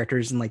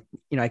characters, and like,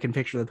 I can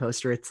picture the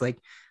poster. It's like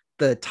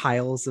the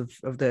tiles of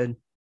the,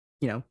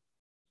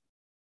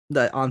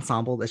 the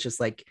ensemble that's just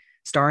like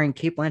starring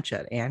Cate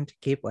Blanchett and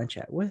Cate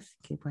Blanchett with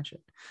Cate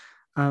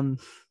Blanchett.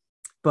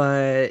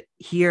 But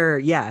here,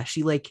 yeah,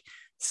 she like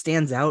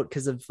stands out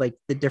because of like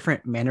the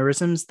different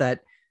mannerisms that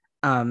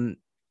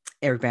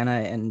Eric Bana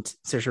and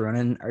Saoirse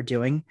Ronan are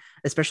doing,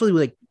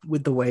 especially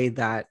with the way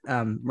that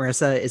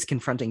Marissa is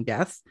confronting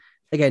death.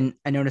 Again,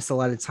 I noticed a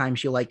lot of times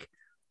she'll like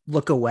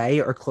look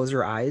away or close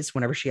her eyes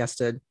whenever she has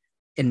to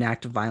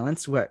enact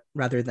violence,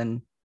 rather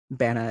than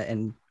Bana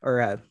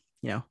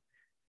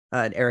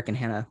Eric and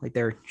Hanna. Like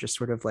they're just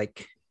sort of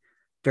like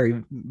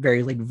very,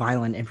 very like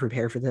violent and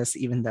prepared for this,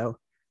 even though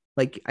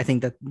like I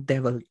think that they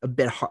have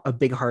a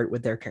big heart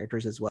with their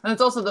characters as well. And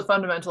it's also the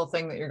fundamental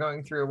thing that you're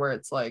going through where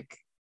it's like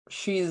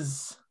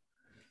she's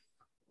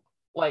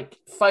like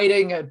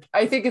fighting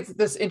I think it's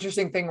this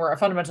interesting thing where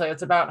fundamentally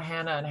it's about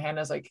Hanna, and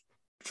Hannah's like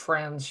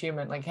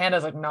transhuman. Like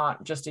Hannah's like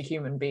not just a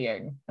human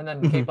being, and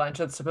then Cate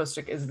Blanchett's supposed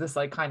to is this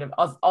like kind of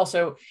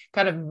also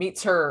kind of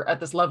meets her at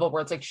this level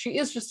where it's like she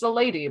is just a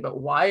lady, but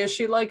why is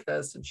she like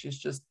this? And she's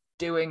just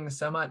doing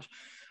so much.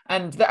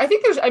 And I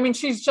think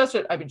she's such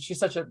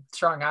a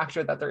strong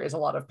actor that there is a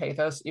lot of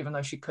pathos, even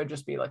though she could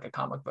just be like a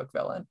comic book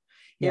villain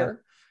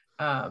here.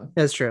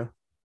 That's true.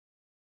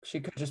 She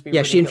could just be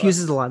ridiculous. She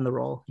infuses a lot in the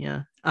role.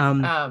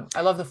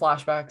 I love the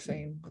flashback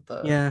scene with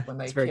when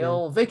they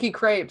kill Vicky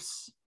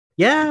Krieps.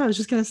 I was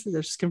just gonna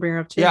bring her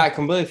up too. I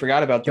completely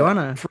forgot about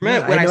Joanna. For a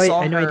minute, when I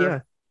saw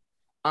her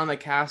on the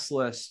cast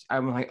list,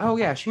 I'm like, oh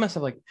yeah, she must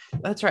have like,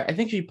 that's right, I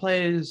think she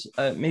plays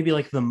maybe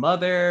like the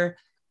mother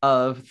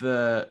of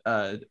the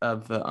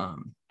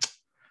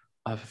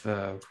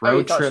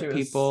road trip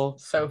people.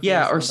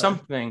 Or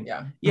something.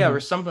 Or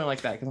something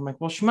like that. Because I'm like,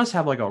 well, she must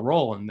have like a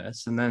role in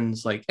this. And then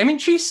it's like, I mean,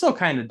 she still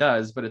kind of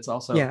does, but it's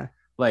also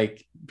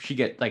like she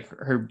get like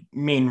her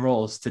main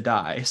role is to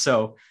die.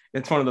 So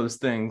it's one of those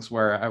things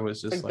where I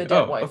was just like, the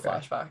dead wife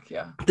flashback.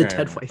 The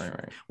dead wife.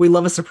 Right. We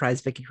love a surprise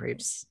Vicky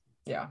Krieps.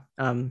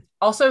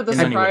 Also the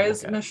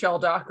surprise Michelle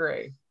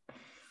Dockery.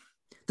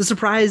 The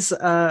surprise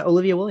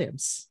Olivia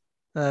Williams.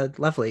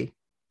 Lovely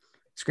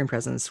screen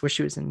presence. Wish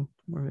she was in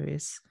more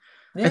movies.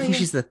 I think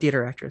she's the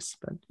theater actress,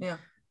 but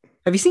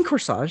have you seen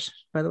Corsage,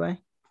 by the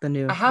way? The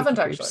new I haven't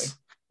actually.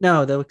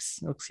 No, that looks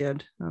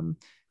good.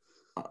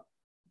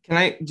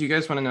 Do you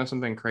guys want to know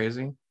something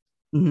crazy?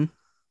 Mm-hmm.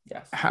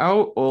 Yes.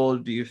 How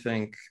old do you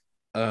think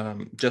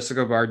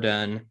Jessica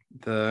Bardem,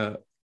 the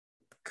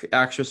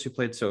actress who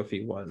played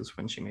Sophie, was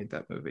when she made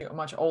that movie?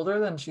 Much older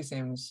than she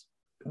seems.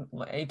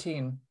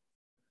 18.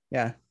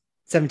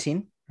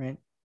 17, right?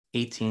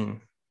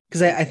 18.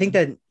 Because I think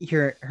that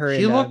her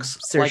she looks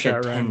like a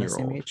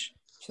 10-year-old.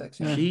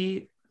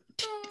 She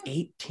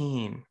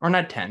 18 or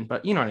not 10,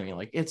 but you know what I mean.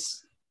 Like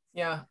it's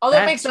Although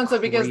it makes sense though,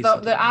 because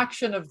the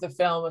action of the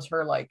film is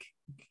her like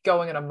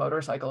going in a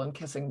motorcycle and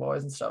kissing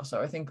boys and stuff.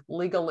 So I think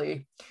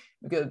legally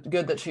good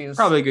that she's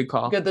probably a good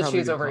call. Good that probably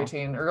she's over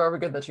 18, or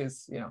good that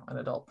she's an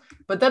adult.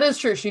 But that is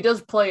true. She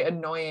does play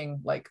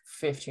annoying like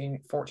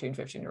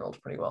 15-year-olds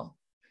pretty well.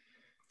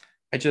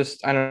 I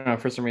don't know,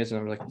 for some reason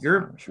I'm like,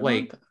 you're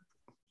like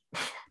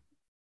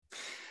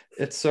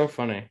it's so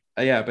funny.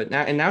 But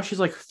now she's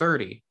like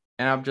 30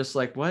 and I'm just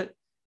like, what?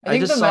 I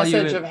think the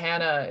message of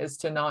Hanna is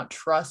to not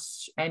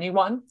trust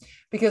anyone,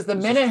 because the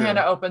minute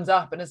Hanna opens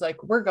up and is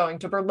like, we're going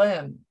to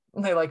Berlin,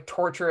 and they like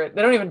torture it.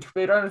 They don't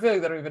feel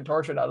like they don't even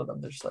torture it out of them.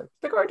 They're just like,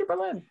 they're going to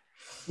Berlin.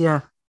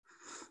 Yeah.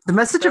 The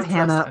message of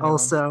Hanna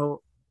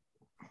also,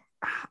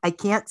 I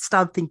can't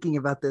stop thinking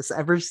about this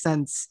ever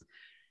since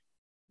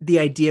the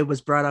idea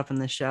was brought up in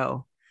the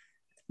show.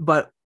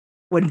 But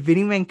when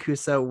Vinny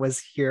Mancuso was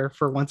here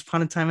for Once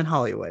Upon a Time in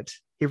Hollywood,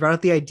 he brought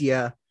up the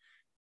idea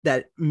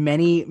that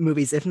many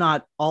movies, if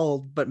not all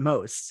but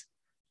most,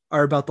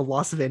 are about the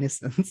loss of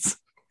innocence.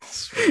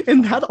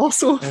 And that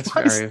also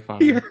applies very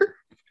funny. Here.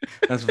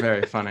 That's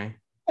very funny.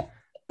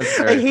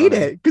 I hate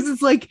it because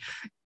it's like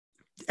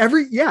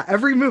every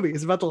movie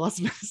is about the loss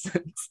of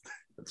innocence.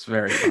 It's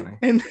very funny.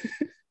 And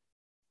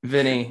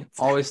Vinny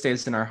always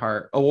stays in our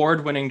heart.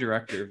 Award-winning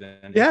director,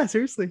 Vinny. Yeah,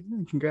 seriously.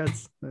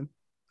 Congrats.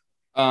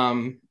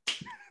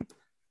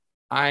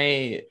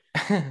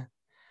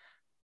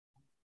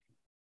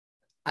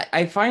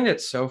 I find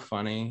it so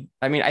funny.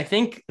 I mean, I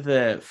think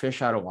the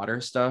fish out of water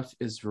stuff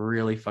is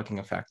really fucking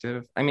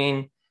effective. I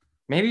mean,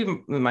 maybe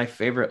my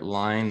favorite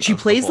line. She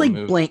plays like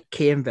blank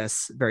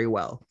canvas very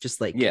well.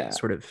 Just like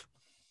sort of.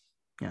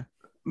 Yeah.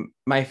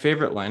 My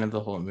favorite line of the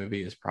whole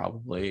movie is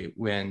probably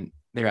when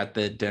they're at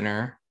the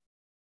dinner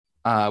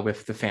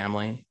with the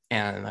family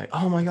and like,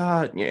 oh my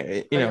God,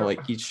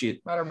 like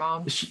she about her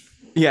mom.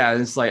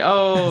 It's like,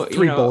 oh,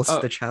 3 bullets to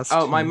the chest.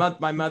 Oh, my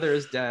mother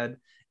is dead.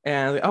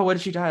 And like, oh, what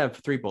did she die of?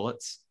 3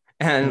 bullets.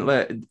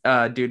 And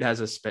dude has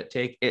a spit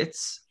take. When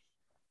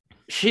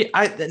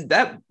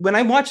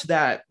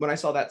I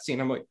saw that scene,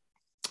 I'm like,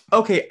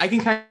 okay, I can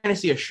kind of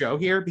see a show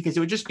here because it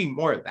would just be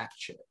more of that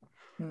shit.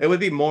 It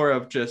would be more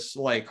of just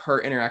like her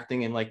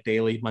interacting in like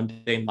daily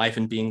mundane life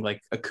and being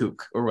like a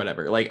kook or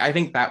whatever. Like, I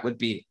think that would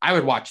be, I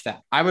would watch that.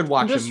 I would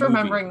watch. I'm just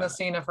remembering the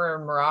scene of her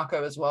in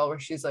Morocco as well, where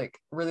she's like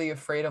really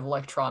afraid of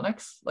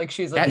electronics. Like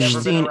she's like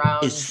never been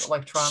around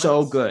electronics.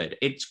 So good.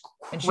 It's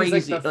crazy. And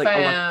she's like the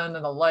fan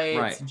and the lights.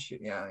 Right. And she,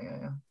 yeah.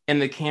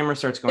 And the camera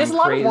starts going. There's a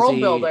lot of world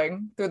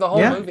building through the whole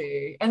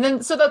movie, and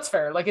then so that's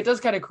fair. Like it does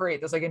kind of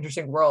create this like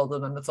interesting world,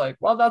 and then it's like,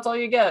 well, that's all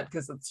you get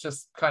because it's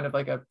just kind of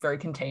like a very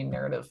contained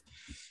narrative.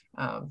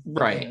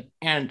 Right.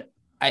 And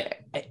I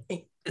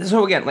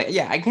so again, like,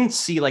 yeah, I can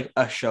see like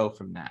a show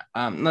from that.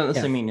 Not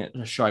necessarily mean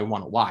a show I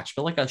want to watch,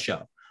 but like a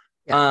show.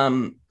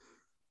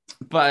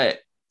 But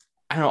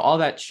I don't know, all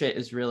that shit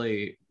is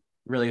really,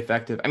 really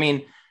effective. I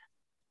mean,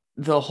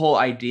 the whole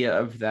idea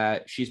of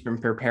that she's been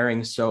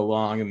preparing so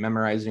long and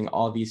memorizing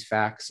all these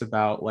facts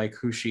about like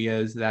who she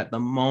is, that the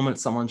moment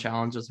someone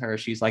challenges her,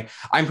 she's like,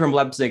 I'm from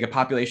Leipzig, a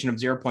population of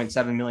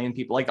 0.7 million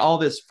people, like all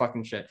this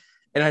fucking shit.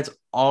 And it's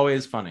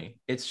always funny.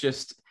 It's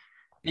just,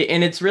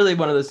 and it's really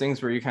one of those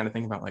things where you kind of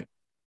think about like,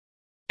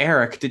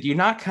 Eric, did you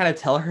not kind of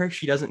tell her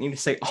she doesn't need to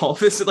say all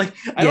this? Like,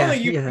 I don't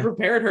think you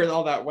prepared her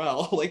all that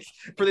well. Like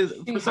for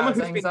someone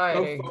who's been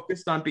so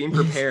focused on being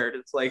prepared,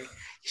 it's like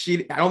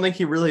I don't think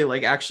he really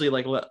like actually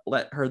like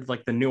let her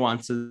like the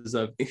nuances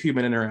of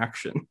human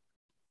interaction.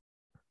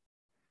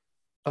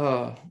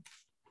 Can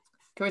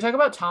we talk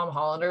about Tom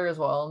Hollander as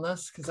well in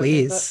this? Because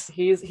please,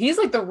 he's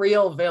like the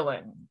real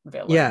villain.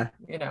 Yeah,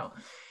 you know,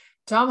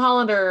 Tom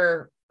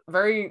Hollander,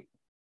 very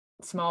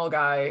small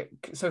guy,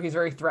 so he's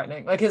very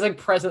threatening. Like his like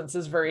presence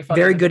is very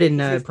funny. Very good in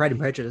Pride and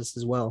Prejudice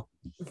as well.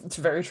 It's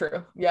very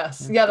true.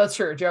 Yes, yeah, that's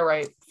true. Joe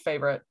Wright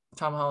favorite,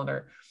 Tom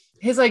Hollander.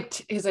 His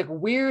like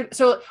weird.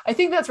 So I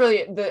think that's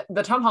really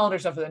the Tom Hollander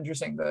stuff is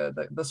interesting.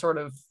 The sort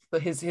of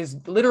his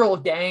literal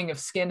gang of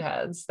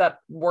skinheads that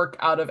work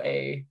out of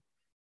a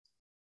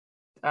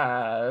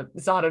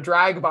it's not a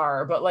drag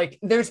bar, but like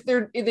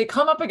they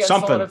come up against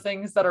something. A lot of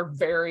things that are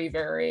very,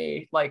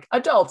 very like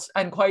adult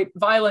and quite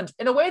violent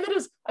in a way that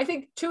is, I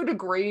think, to a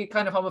degree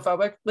kind of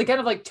homophobic. They kind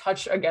of like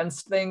touch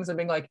against things and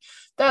being like,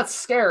 that's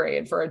scary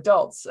and for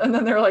adults, and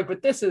then they're like,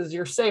 but this is,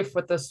 you're safe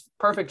with this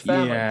perfect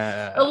family.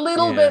 A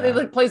little bit it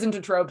like plays into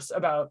tropes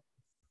about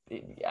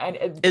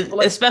and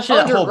like especially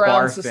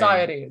underground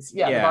societies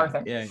thing. The bar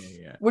thing,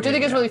 which I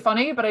think is really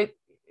funny, but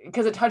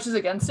because it touches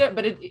against it,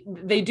 but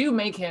they do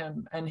make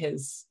him and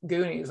his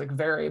Goonies like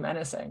very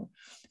menacing,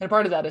 and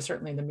part of that is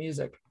certainly the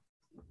music,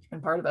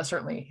 and part of that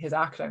certainly his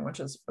acting, which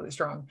is really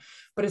strong.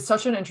 But it's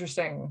such an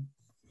interesting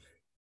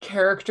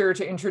character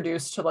to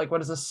introduce to like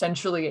what is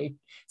essentially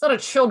it's not a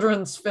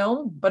children's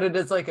film, but it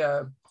is like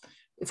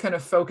it's kind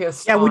of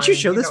focused. Yeah, would you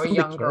show this to a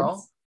young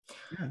girl?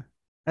 Yeah,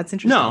 that's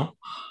interesting. No,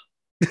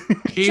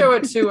 show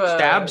it to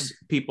stabs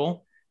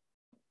people.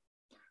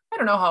 I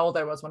don't know how old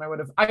I was when I would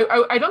have.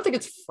 I don't think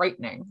it's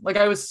frightening. Like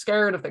I was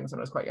scared of things when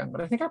I was quite young, but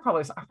I think I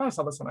probably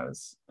saw this when I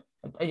was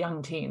a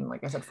young teen,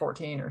 like I said,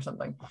 14 or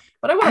something.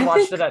 But I would have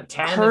watched it at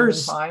 10 and been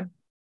fine.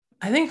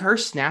 I think her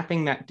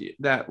snapping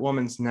that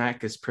woman's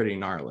neck is pretty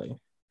gnarly.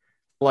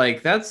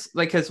 Like that's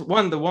like, because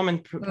the woman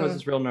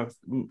poses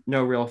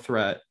no real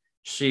threat.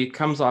 She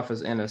comes off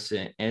as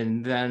innocent,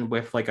 and then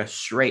with like a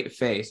straight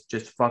face,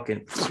 just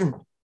fucking.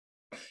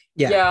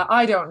 Yeah,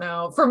 I don't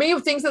know. For me,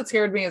 things that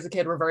scared me as a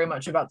kid were very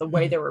much about the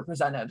way they were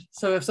presented.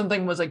 So if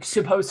something was like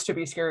supposed to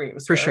be scary, it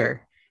was scary. For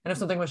sure. And if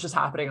something was just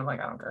happening, I'm like,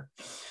 I don't care.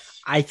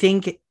 I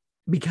think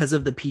because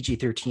of the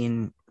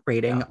PG-13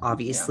 rating,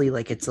 obviously,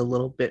 like it's a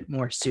little bit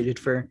more suited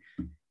for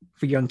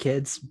young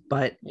kids.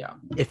 But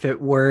if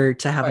it were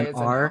to have an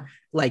R,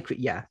 like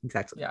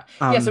exactly.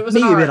 So it was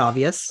maybe a bit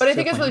obvious. But I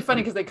think it's really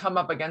funny because they come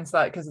up against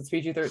that because it's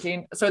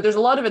PG-13. So there's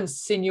a lot of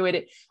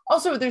insinuated.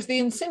 Also, there's the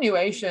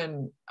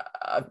insinuation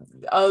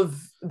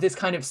of this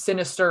kind of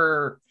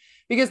sinister,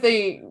 because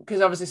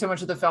obviously so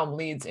much of the film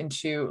leads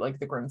into like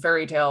the Grimm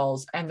fairy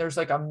tales, and there's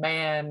like a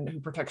man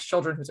who protects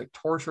children who's like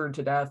tortured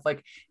to death. Like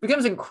it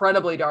becomes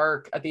incredibly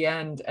dark at the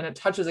end, and it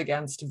touches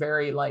against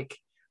very like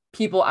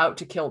people out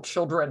to kill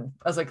children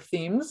as like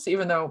themes,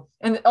 even though,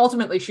 and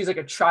ultimately she's like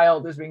a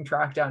child who's being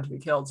tracked down to be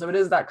killed. So it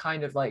is that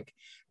kind of like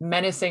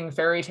menacing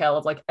fairy tale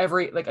of like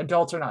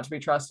adults are not to be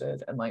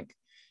trusted, and like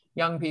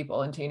young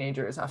people and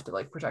teenagers have to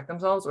like protect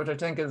themselves, which I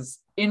think is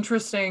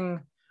interesting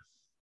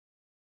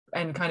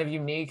and kind of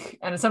unique.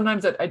 And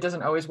sometimes it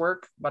doesn't always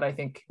work, but I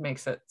think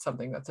makes it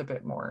something that's a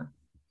bit more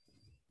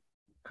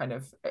kind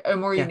of a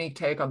more unique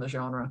take on the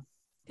genre.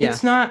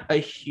 It's not a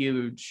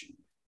huge,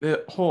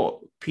 the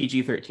whole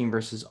PG-13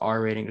 versus R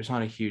rating, there's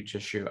not a huge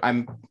issue.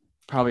 I'm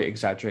probably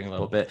exaggerating a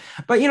little bit,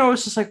 but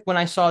it's just like when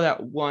I saw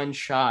that one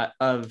shot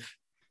of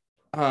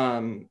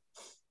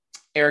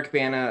Eric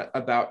Bana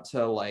about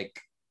to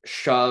like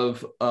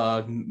shove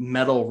a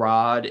metal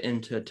rod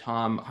into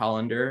Tom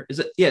Hollander. Is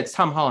it? Yeah, it's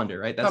Tom Hollander,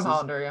 right? That's Tom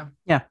Hollander,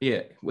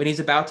 yeah. When he's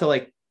about to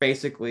like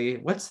basically,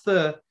 what's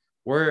the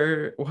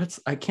word?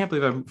 I can't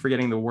believe I'm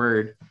forgetting the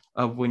word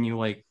of when you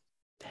like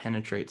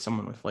penetrate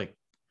someone with like,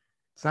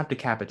 it's not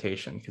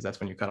decapitation because that's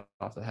when you cut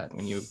off the head.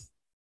 When you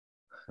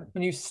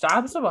When you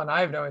stab someone,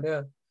 I have no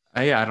idea.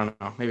 Yeah, I don't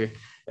know, maybe.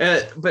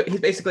 But he's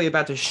basically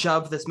about to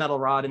shove this metal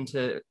rod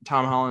into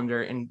Tom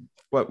Hollander in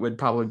what would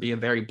probably be a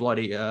very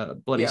bloody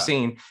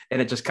scene,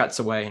 and it just cuts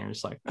away, and you're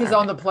just like, he's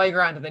on the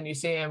playground, and then you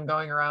see him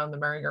going around the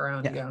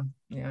merry-go-round.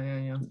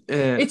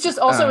 It's just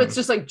also it's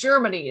just like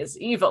Germany is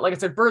evil. Like I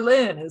said,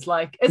 Berlin is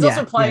like it's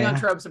also playing on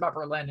tropes about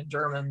Berlin and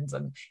Germans,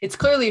 and it's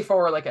clearly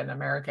for like an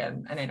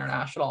American and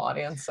international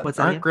audience. And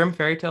aren't Grimm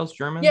fairy tales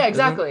German? Yeah,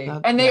 exactly.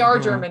 And they are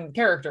German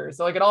characters,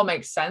 so like it all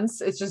makes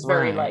sense. It's just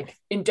very like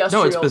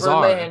industrial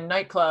Berlin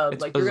nightclub.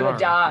 It's like bizarre. You're gonna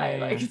die.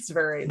 Like it's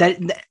very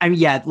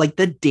like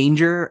the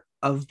danger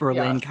of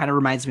Berlin kind of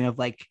reminds me of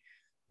like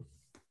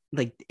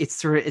it's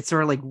sort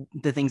of like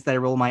the things that I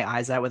roll my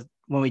eyes at with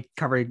when we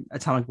covered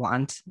Atomic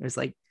Blonde. It was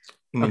like,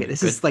 okay,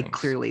 this is like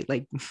clearly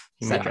like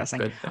set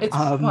dressing. It's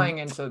playing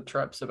into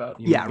tropes about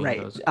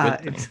right.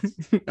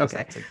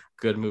 Okay, it's a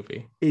good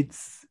movie.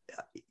 It's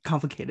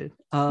complicated,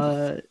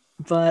 but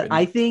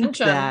I think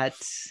that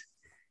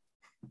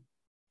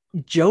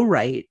Joe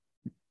Wright,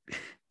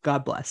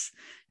 God bless,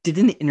 did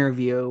an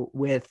interview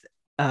with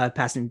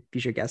past and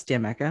future guest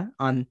Dan Mecca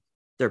on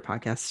their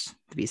podcast,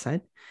 The B-Side,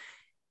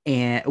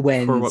 and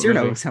when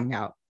Cyrano was coming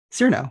out,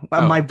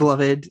 my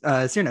beloved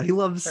Cyrano, he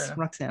loves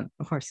Roxanne,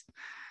 of course,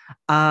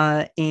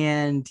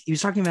 and he was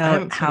talking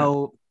about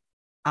how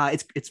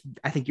it's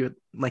I think you would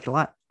like it a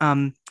lot,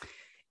 and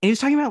he was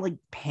talking about like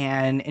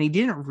Pan, and he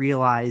didn't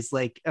realize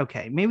like,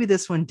 okay, maybe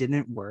this one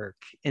didn't work,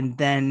 and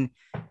then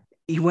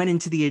he went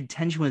into the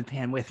intention with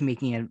Pan with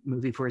making a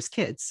movie for his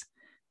kids,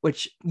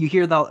 which you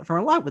hear that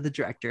from a lot with the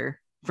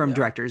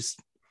directors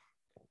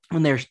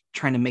when they're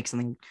trying to make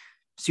something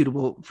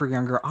suitable for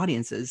younger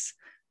audiences.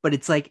 But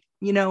it's like,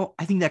 I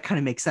think that kind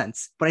of makes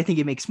sense, but I think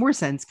it makes more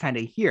sense kind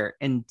of here.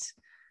 And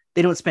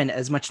they don't spend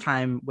as much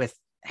time with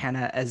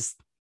Hanna as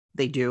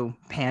they do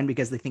Pan,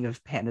 because they think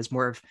of Pan as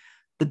more of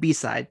the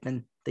B-side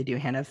than they do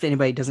Hanna. If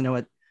anybody doesn't know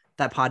what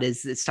that pod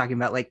is, it's talking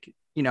about like,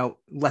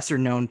 lesser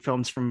known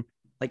films from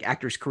like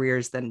actors'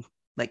 careers than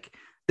like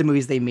the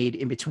movies they made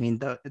in between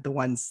the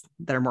ones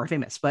that are more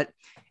famous. But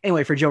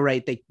anyway, for Joe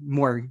Wright, they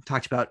more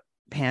talked about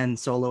Pan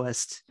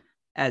Soloist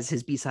as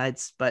his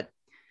B-sides, but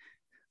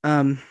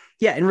in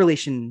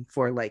relation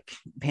for like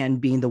Pan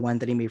being the one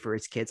that he made for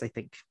his kids, I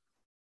think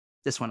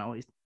this one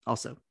always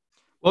also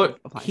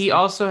he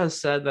also has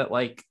said that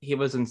like he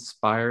was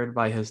inspired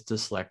by his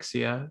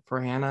dyslexia for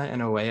Hanna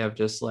in a way of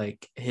just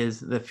like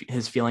his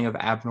feeling of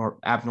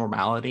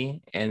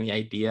abnormality and the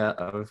idea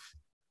of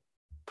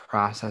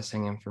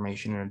processing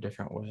information in a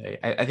different way.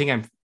 I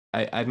think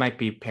I might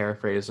be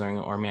paraphrasing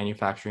or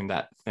manufacturing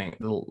that thing,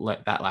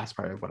 that last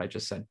part of what I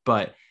just said,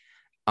 but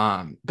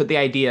the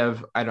idea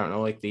of, I don't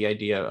know, like the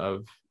idea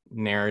of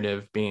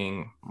narrative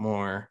being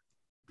more,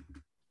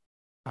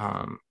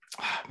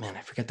 man,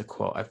 I forget the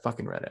quote. I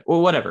fucking read it.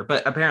 Well, whatever.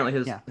 But apparently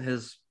his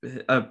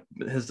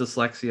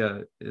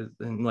dyslexia is,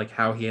 and like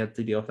how he had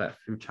to deal with that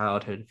through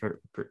childhood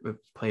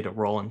played a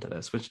role into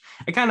this, which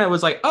I kind of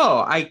was like,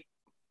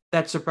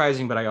 that's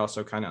surprising, but I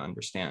also kind of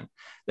understand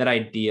that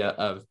idea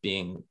of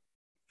being,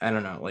 I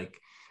don't know, like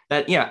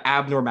that,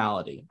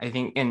 abnormality, I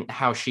think, and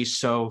how she's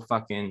so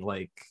fucking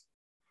like,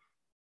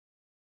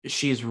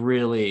 she's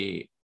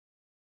really,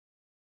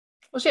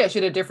 she had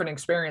a different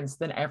experience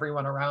than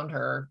everyone around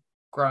her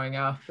growing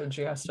up, and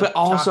she has to, but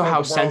also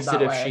how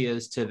sensitive she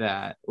is to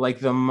that. Like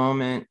the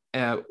moment,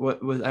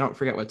 what was, I don't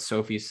forget what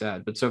Sophie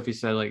said, but Sophie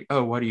said like,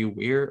 "Oh, what are you,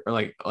 weird?" Or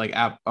like,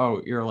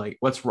 "Oh, you're like,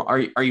 what's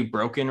wrong? Are you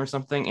broken or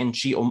something?" And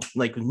she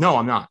like, "No,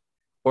 I'm not."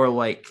 Or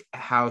like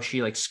how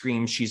she like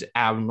screams she's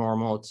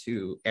abnormal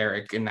to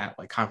Eric in that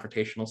like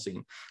confrontational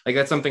scene. Like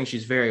that's something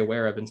she's very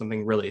aware of and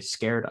something really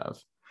scared of,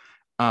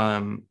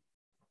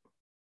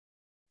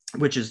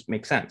 which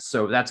makes sense.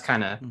 So that's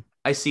kind of,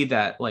 I see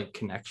that like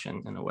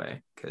connection in a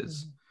way,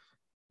 because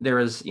there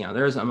is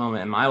a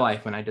moment in my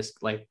life when I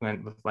just like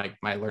went with like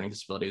my learning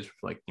disabilities with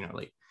like,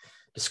 like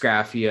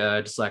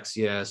dysgraphia,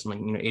 dyslexia, some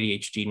like,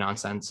 ADHD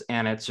nonsense.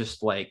 And it's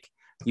just like,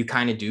 you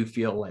kind of do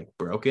feel like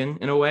broken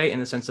in a way,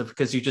 in the sense of,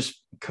 because you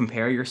just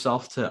compare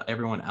yourself to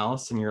everyone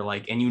else, and you're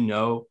like, and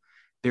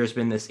there's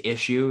been this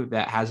issue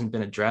that hasn't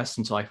been addressed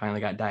until I finally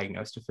got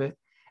diagnosed with it.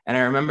 And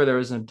I remember there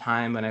was a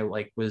time when I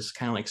like was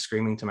kind of like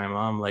screaming to my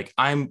mom, like,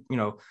 I'm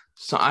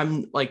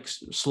like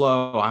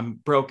slow, I'm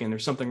broken,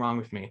 there's something wrong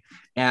with me.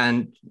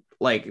 And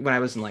like when I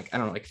was in like, I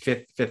don't know, like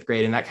fifth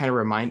grade, and that kind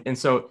of and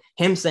so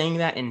him saying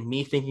that and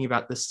me thinking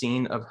about the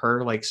scene of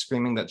her like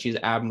screaming that she's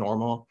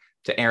abnormal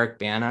to Eric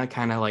Bana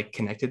kind of like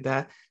connected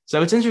that.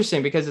 So it's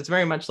interesting because it's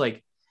very much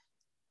like,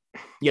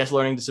 yes,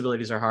 learning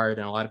disabilities are hard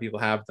and a lot of people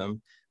have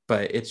them,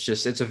 but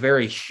it's a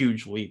very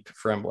huge leap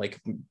from like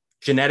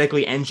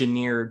genetically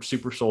engineered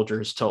super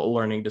soldiers to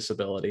learning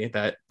disability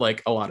that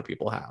like a lot of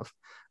people have.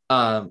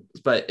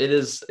 But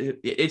it's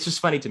just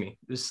funny to me,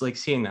 just like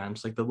seeing that.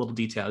 It's like the little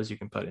details you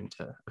can put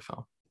into a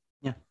film.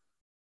 Yeah.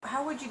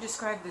 How would you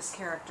describe this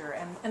character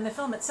and the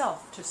film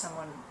itself to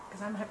someone?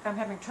 Because I'm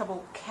having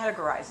trouble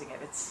categorizing it.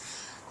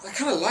 I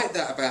kind of like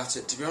that about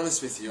it, to be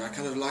honest with you. I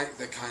kind of like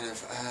the kind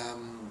of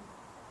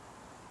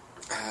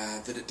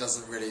that it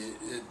doesn't really,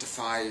 it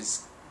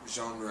defies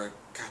genre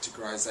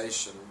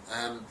categorization.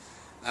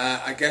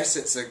 I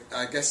guess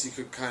I guess you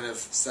could kind of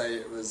say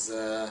it was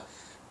a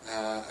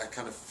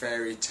kind of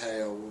fairy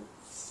tale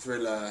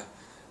thriller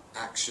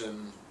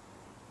action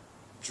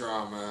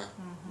drama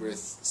with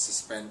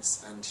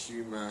suspense and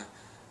humour,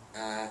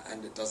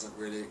 and it doesn't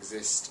really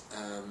exist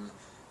on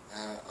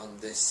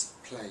this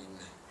plane.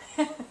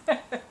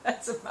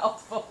 That's a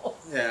mouthful.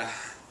 Yeah.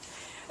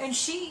 And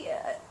she,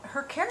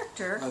 her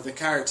character... the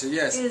character,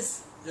 yes.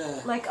 ...is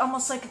like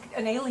almost like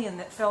an alien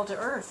that fell to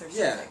Earth or something.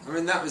 Yeah, I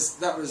mean, that was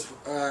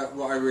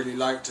what I really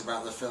liked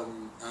about the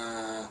film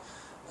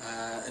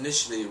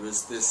initially,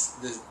 was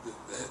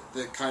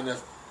the kind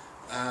of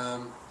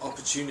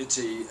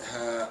opportunity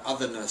her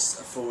otherness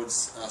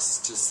affords us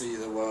to see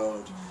the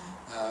world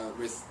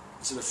with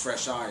sort of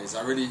fresh eyes.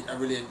 I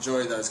really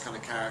enjoy those kind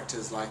of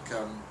characters, like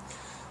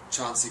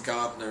Chauncey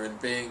Gardner in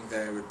Being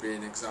There would be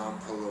an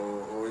example,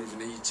 or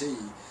even E.T.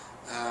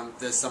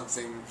 There's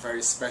something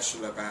very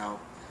special about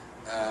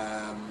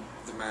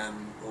the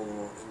man,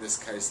 or in this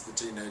case the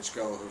teenage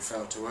girl who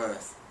fell to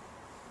Earth.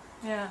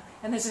 Yeah,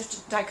 and there's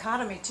a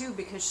dichotomy too,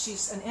 because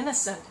she's an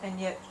innocent and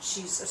yet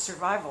she's a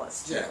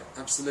survivalist too. Yeah,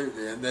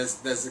 absolutely. And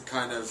there's a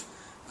kind of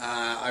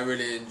I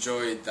really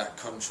enjoyed that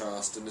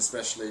contrast, and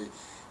especially,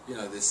 you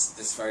know,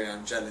 this very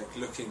angelic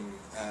looking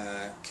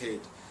kid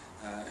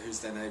who's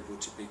then able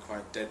to be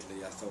quite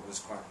deadly. I thought was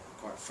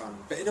quite fun.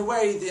 But in a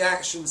way, the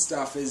action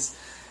stuff is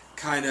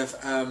kind of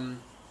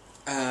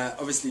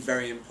obviously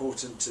very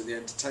important to the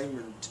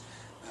entertainment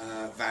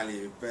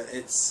value, but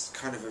it's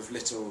kind of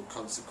little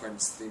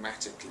consequence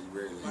thematically,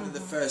 really. One of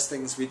the first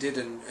things we did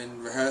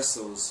in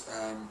rehearsals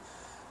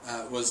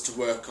was to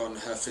work on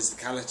her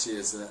physicality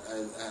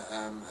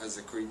as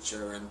a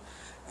creature,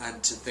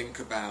 and to think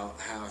about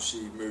how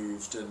she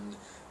moved,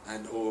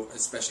 or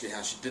especially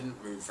how she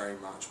didn't move very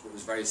much, but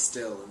was very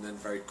still and then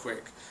very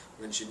quick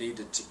when she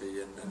needed to be,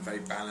 and very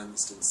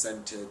balanced and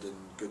centered and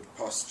good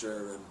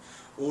posture, and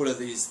all of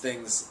these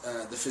things.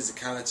 The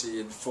physicality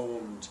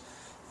informed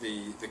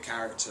the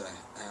character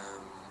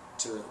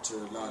to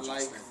a large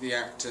extent. Like the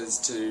actors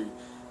to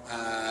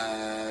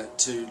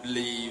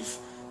leave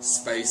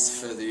space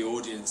for the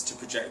audience to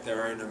project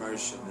their own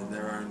emotion and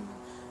their own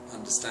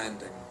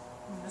understanding.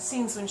 The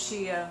scenes when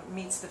she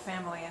meets the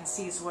family and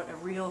sees what a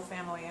real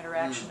family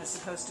interaction is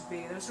supposed to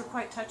be, those were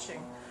quite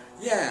touching.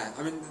 Yeah,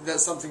 I mean,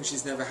 that's something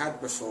she's never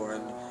had before,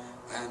 and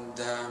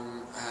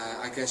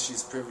I guess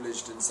she's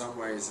privileged in some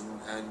ways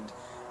and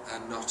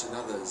not in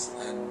others,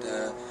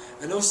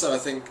 and also I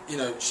think, you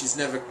know, she's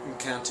never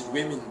encountered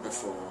women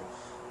before,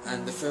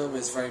 and the film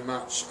is very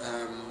much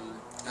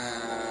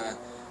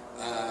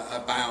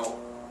about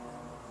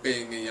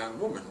being a young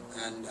woman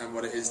and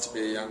what it is to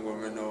be a young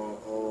woman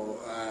or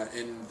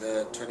in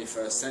the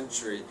 21st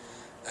century,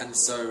 and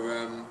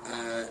so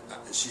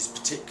she's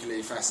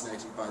particularly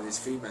fascinated by these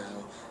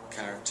female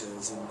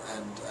characters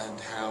and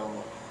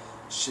how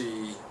she,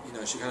 you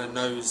know, she kind of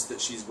knows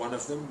that she's one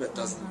of them but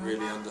doesn't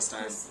really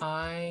understand.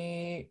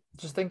 I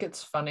just think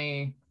it's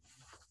funny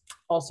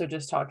also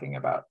just talking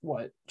about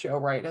what Joe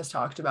Wright has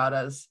talked about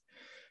as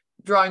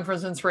drawing from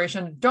his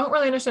inspiration. Don't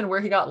really understand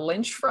where he got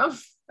Lynch from.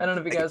 I don't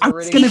know if you guys are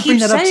reading. I was going to bring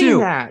that up too.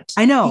 That.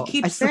 I know. He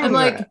keeps saying I'm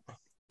like, that.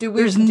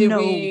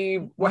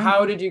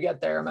 How did you get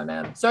there, my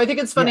man? So I think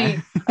it's funny.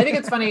 Yeah. I think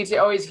it's funny to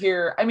always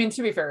hear, I mean,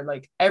 to be fair,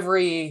 like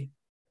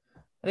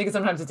I think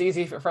sometimes it's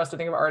easy for us to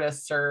think of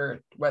artists,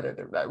 or whether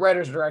they're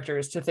writers or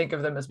directors, to think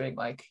of them as being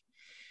like,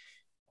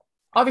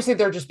 obviously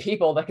they're just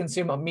people that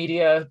consume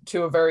media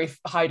to a very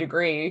high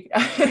degree,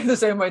 the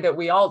same way that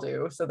we all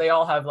do. So they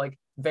all have like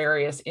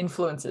various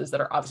influences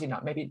that are obviously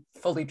not maybe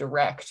fully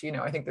direct. You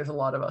know, I think there's a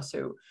lot of us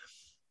who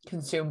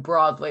consume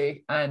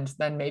broadly, and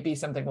then maybe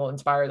something will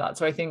inspire that.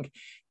 So I think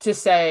to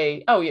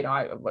say, oh, you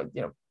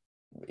know,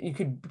 you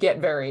could get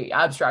very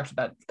abstract with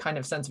that kind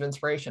of sense of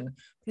inspiration.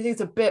 I think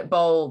it's a bit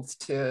bold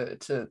to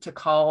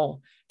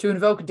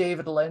invoke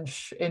David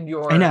Lynch in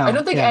your. I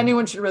don't think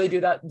anyone should really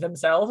do that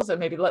themselves, and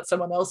maybe let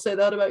someone else say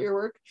that about your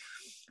work.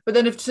 But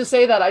then if to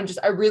say that,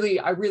 I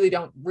really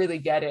don't really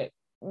get it,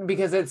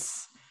 because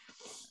it's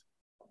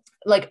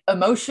like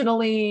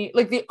emotionally,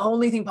 like the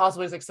only thing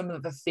possible is like some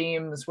of the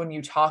themes when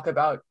you talk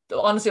about,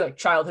 honestly, like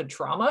childhood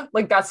trauma,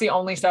 like that's the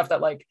only stuff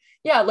that, like,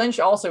 yeah, Lynch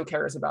also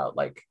cares about,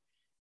 like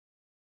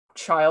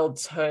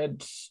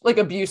childhood, like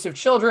abuse of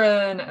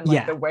children, and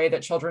like the way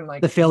that children,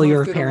 like the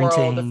failure of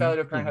parenting, the failure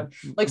of parenthood,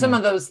 like some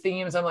of those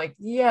themes. I'm like,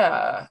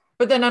 yeah,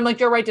 but then I'm like,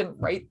 Joe Wright didn't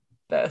write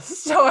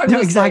this, so I'm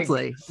just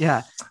exactly, like,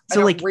 yeah. So I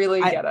don't like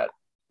really get it.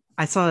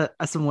 I saw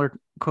a similar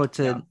quote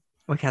to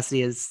what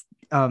Cassidy is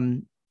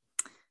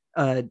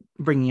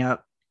bringing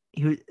up.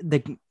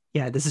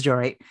 This is Joe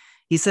Wright.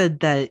 He said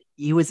that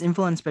he was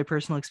influenced by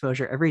personal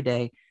exposure every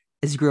day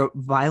as he grew up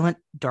violent,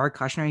 dark,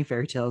 cautionary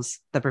fairy tales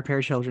that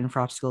prepare children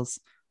for obstacles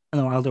in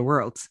the wilder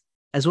world,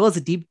 as well as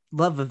a deep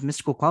love of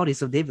mystical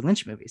qualities of David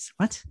Lynch movies.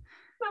 What?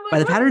 By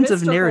the patterns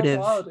of narrative.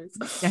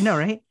 I know,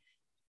 right?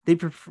 They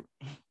prefer.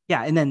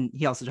 Yeah, and then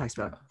he also talks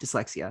about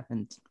dyslexia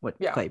and what.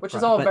 Which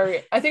is all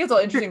very. I think it's all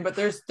interesting, but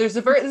this is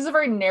a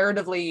very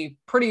narratively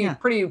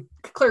pretty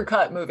clear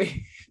cut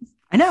movie.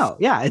 I know.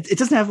 Yeah. It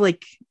doesn't have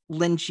like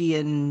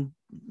Lynchian,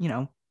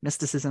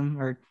 mysticism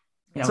or,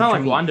 it's not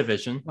like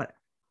WandaVision. What?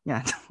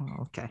 Yeah.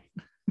 Okay.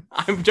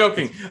 I'm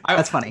joking.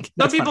 That's funny.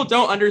 Some people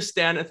don't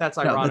understand if that's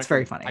ironic. No, that's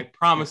very funny. I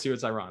promise you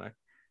it's ironic.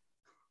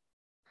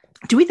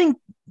 Do we think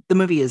the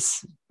movie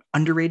is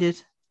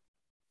underrated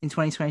in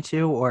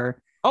 2022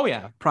 or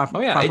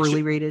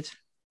properly rated?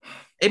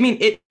 I mean,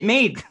 it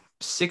made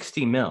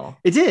 60 mil.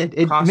 It did.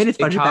 It made its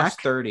budget back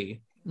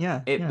 30.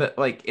 Yeah. But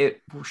like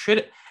it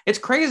should. It's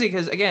crazy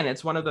because again,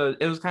 it's one of those.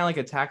 It was kind of like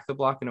Attack the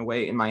Block in a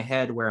way in my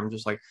head where I'm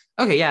just like,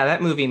 okay, yeah,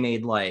 that movie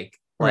made like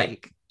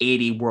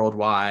 80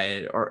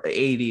 worldwide or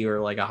 80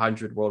 or like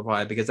 100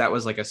 worldwide because that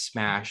was like a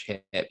smash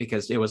hit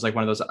because it was like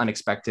one of those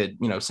unexpected,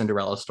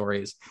 Cinderella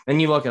stories. Then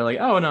you look at it like,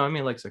 oh no, I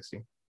mean like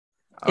 60.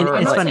 And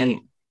it's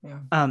funny,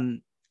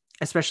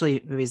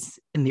 especially movies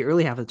in the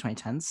early half of the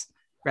 2010s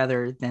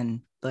rather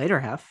than the later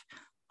half.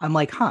 I'm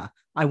like,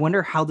 I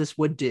wonder how this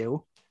would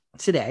do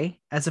today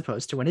as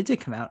opposed to when it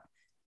did come out.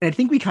 And I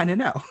think we kind of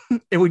know.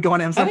 It would go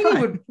on Amazon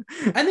Prime.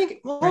 I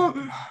think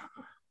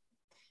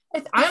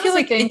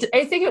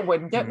it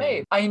wouldn't get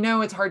made. I know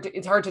it's hard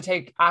to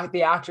take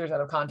the actors out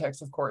of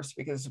context, of course,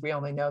 because we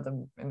only know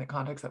them in the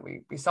context that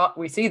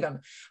we see them.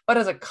 But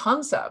as a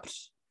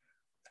concept,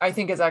 I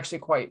think it's actually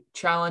quite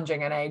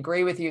challenging. And I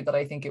agree with you that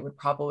I think it would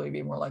probably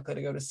be more likely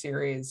to go to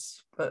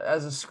series. But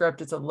as a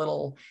script, it's a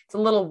little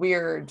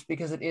weird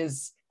because it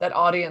is that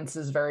audience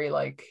is very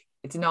like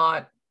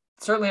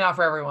certainly not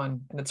for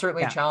everyone, and it's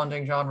certainly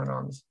challenging genre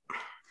norms.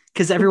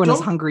 Because everyone is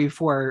hungry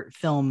for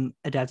film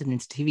adapted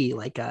into TV,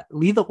 like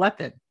Lethal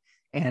Weapon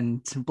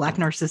and Black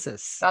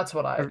Narcissus. That's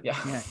what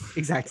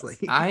exactly.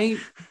 I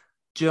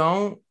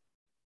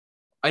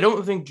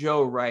don't think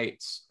Joe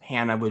Wright's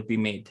Hanna would be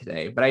made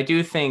today, but I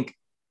do think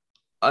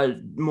a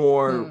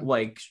more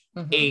like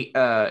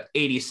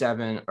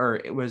 87 or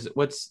it was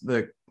what's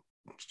the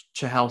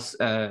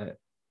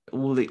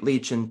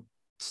Leach and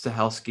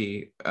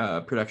Stahelski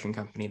production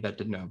company that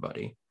did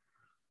Nobody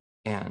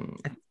and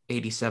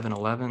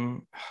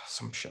 8711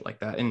 some shit like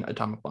that in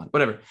Atomic Blonde,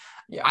 whatever.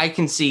 I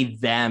can see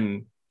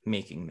them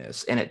making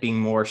this and it being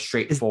more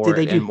straightforward.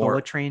 Did they do and more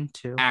Bullet Train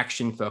too?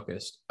 Action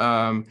focused.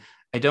 I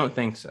don't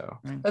think so.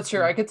 That's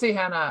true. I could see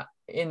Hanna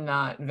in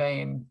that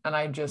vein, and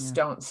I just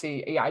don't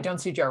see. I don't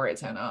see Joe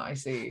Wright's Hanna. I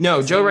see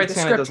Joe Wright's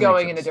Hanna script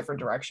going in a different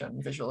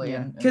direction visually,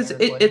 because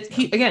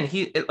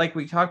he like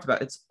we talked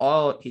about. It's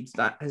all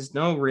has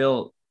no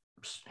real,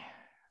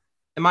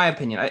 in my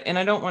opinion,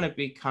 I don't want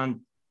to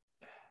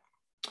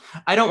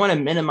I don't want to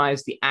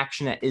minimize the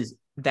action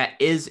that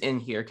is in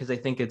here because I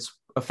think it's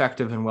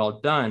effective and well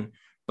done.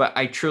 But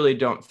I truly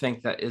don't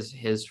think that is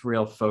his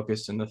real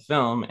focus in the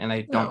film, and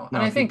I don't know.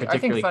 And I think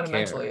cares.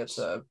 fundamentally, it's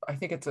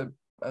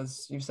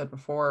as you said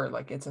before,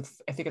 like I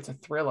think it's a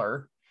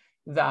thriller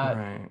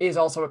that is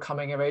also a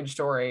coming of age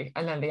story,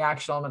 and then the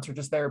action elements are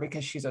just there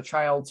because she's a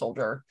child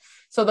soldier.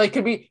 So they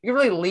could be, you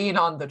really lean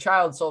on the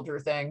child soldier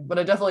thing, but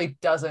it definitely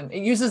doesn't.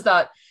 It uses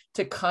that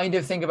to kind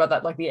of think about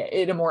that like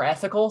in a more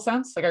ethical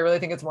sense. Like I really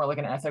think it's more like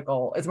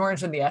it's more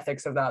interested in the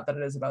ethics of that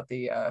than it is about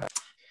the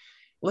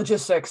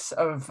logistics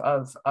of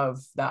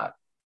that.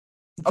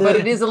 But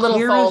it is a little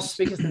false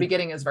because the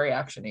beginning is very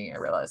actiony. I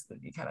realized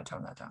that you kind of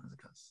tone that down as it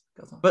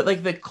goes on. But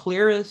like the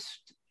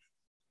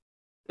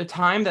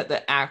time that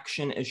the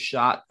action is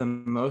shot the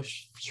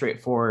most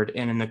straightforward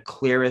and in the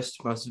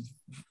clearest, most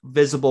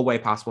visible way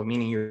possible,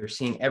 meaning you're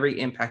seeing every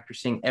impact, you're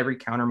seeing every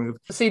counter move.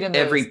 See it in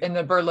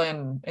the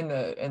Berlin in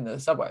the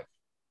subway.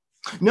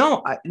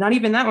 No, not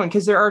even that one,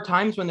 because there are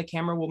times when the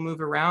camera will move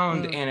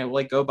around and it will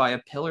like go by a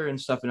pillar and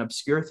stuff and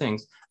obscure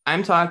things.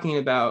 I'm talking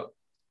about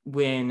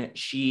when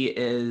she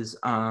is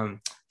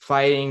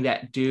fighting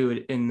that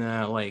dude in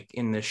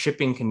the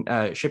shipping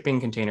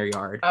container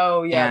yard.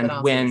 Oh yeah,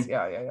 and when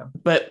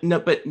but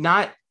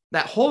not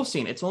that whole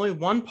scene. It's only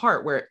one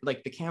part where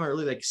like the camera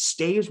really like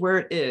stays where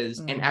it is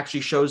and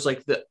actually shows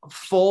like the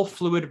full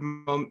fluid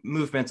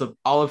movements of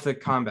all of the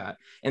combat,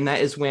 and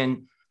that is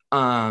when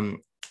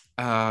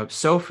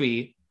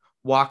Sophie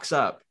walks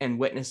up and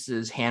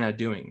witnesses Hanna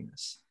doing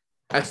this.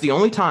 That's the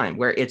only time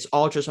where it's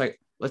all just like,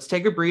 let's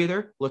take a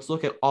breather, let's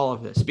look at all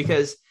of this,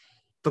 because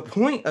the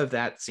point of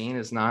that scene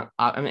is not,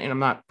 and I'm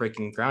not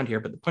breaking ground here,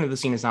 but the point of the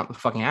scene is not the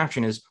fucking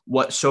action, is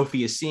what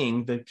Sophie is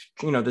seeing, the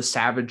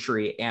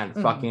savagery and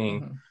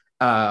fucking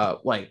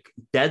like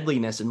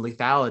deadliness and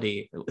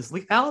lethality. Is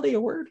lethality a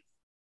word?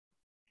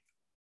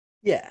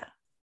 Yeah.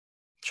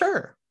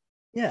 Sure.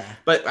 Yeah.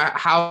 But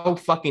how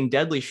fucking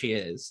deadly she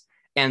is.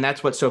 And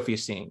that's what Sophie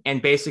is seeing.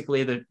 And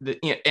basically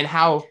and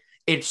how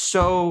it's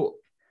so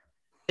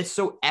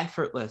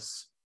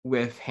effortless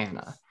with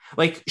Hanna.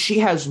 Like she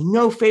has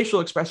no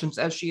facial expressions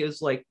as she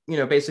is like,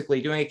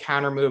 basically doing a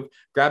counter move,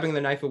 grabbing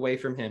the knife away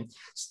from him,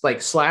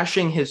 like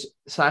slashing his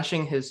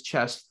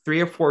chest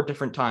 3 or 4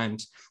 different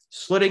times,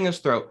 slitting his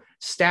throat,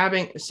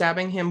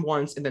 stabbing him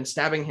once and then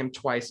stabbing him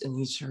twice.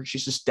 And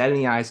she's just dead in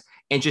the eyes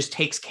and just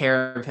takes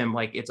care of him.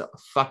 Like it's a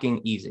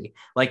fucking easy,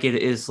 like it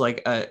is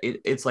like,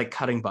 it's like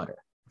cutting butter.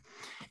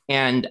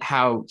 And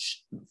how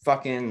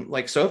fucking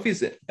like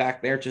Sophie's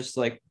back there just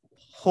like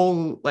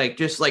whole like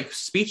just like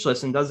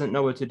speechless and doesn't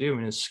know what to do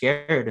and is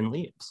scared and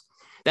leaves.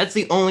 That's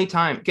the only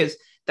time, because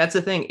that's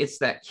the thing. It's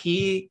that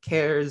he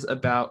cares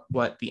about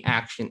what the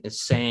action is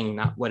saying,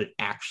 not what it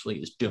actually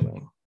is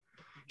doing.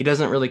 He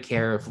doesn't really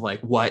care if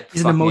like what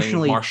He's an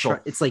emotionally Marshall.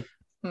 It's like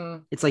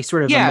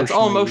sort of it's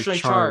all emotionally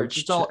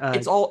charged.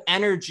 It's all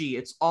energy.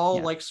 It's all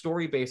yeah. like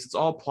story based. It's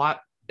all plot.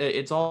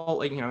 It's all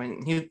like, you know,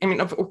 and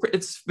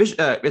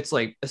it's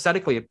like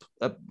aesthetically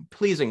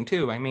pleasing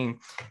too. I mean,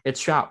 it's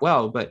shot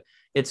well, but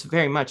it's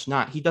very much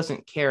not. He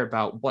doesn't care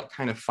about what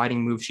kind of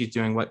fighting move she's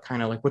doing, what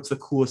kind of like what's the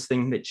coolest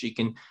thing that she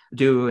can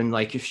do, and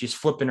like if she's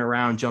flipping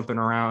around, jumping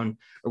around,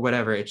 or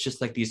whatever. It's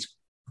just like these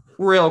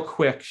real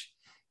quick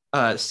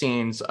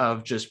scenes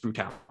of just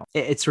brutality.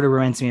 It sort of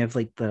reminds me of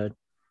like the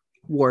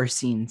war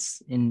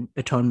scenes in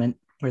Atonement,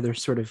 where they're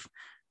sort of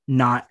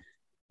not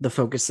the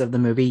focus of the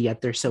movie,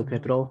 yet they're so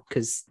pivotal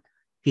because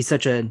he's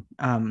such an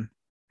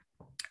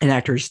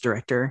actor's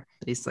director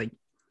that he's like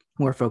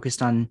more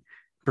focused on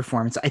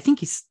performance. I think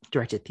he's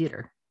directed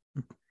theater.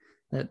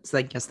 That's,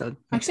 I guess, that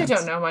I actually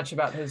don't know much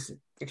about his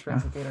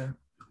experience in theater,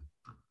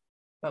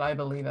 but I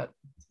believe it.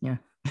 Yeah.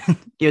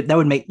 That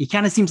would make, he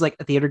kind of seems like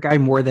a theater guy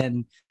more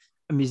than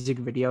a music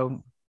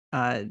video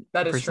that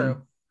is person.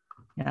 True.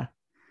 Yeah.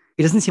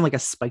 He doesn't seem like a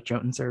Spike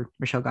Jonze or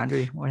Michelle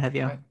Gondry, what have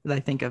you, right, that I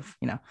think of,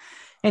 you know.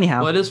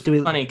 Anyhow, well, it is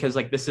funny because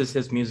like this is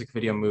his music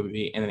video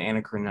movie, and then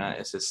Anna Karenina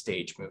is his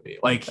stage movie.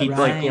 Like he,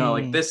 like, you know,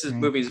 like this is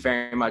movie is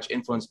very much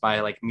influenced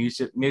by like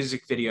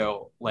music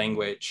video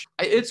language.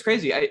 It's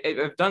crazy.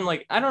 I've done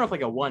like, I don't know if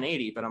like a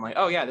 180, but I'm like,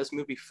 oh yeah, this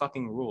movie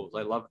fucking rules.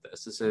 I love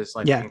this. This is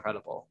like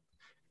incredible.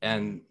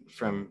 And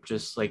from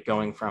just like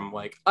going from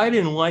like I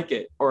didn't like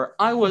it or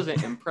I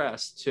wasn't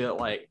impressed to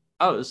like,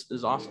 oh, this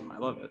is awesome. I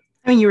love it.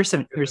 I mean, you were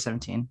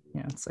 17.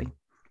 Yeah, it's like,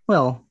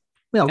 well,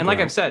 and like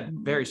I've said,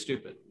 very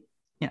stupid.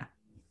 Yeah.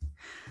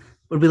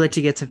 Would we like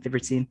to get some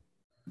favorite scene?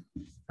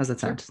 How's that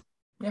sound? Sure.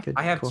 Yeah, good,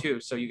 I have two,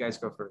 so you guys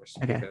go first.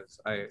 Okay.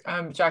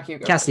 Because Jack, you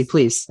go. Cassidy, first.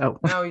 Please. Oh,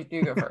 no,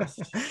 you go first.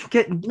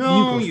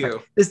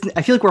 you.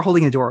 I feel like we're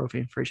holding the door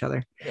open for each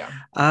other. Yeah.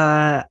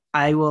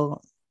 I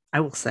will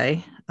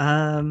say,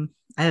 I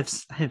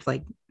have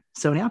like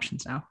so many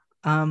options now.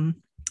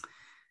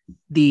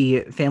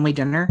 The family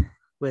dinner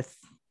with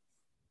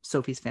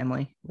Sophie's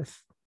family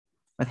with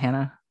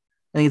Hanna.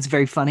 I think it's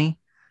very funny.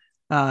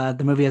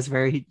 The movie has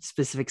very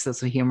specific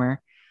sense of humor.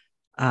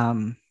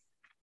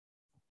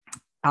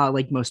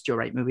 Like most Joe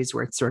Wright movies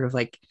where it's sort of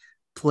like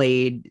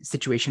played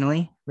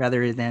situationally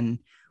rather than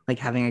like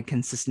having a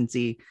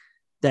consistency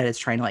that is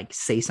trying to like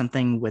say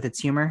something with its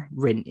humor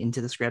written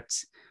into the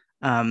script.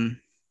 And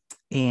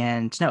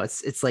no,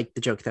 it's like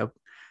the joke though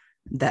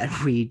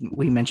that we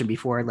mentioned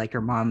before, like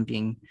her mom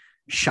being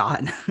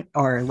shot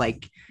or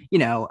like, you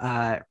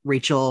know,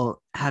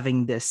 Rachel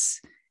having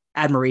this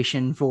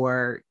admiration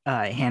for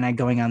Hanna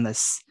going on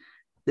this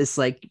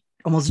like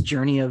almost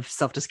journey of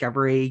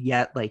self-discovery,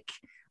 yet like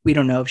we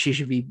don't know if she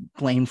should be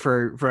blamed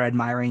for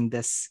admiring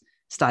this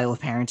style of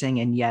parenting,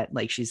 and yet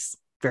like she's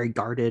very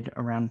guarded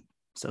around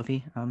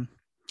Sophie.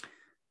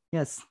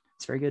 Yes,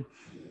 it's very good.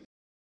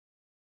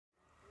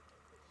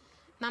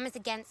 Mum is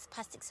against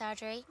plastic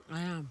surgery.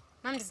 I am.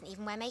 Mum doesn't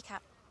even wear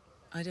makeup.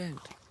 I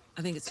don't.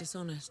 I think it's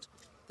dishonest.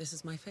 This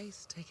is my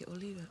face. Take it or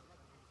leave it.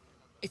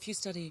 If you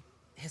study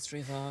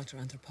history of art or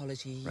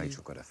anthropology,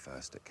 Rachel got her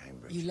first at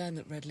Cambridge. You learn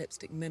that red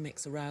lipstick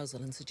mimics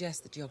arousal and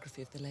suggests the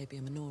geography of the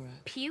labia minora.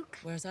 Puke.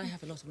 Whereas I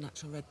have a lot of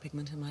natural red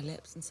pigment in my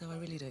lips, and so I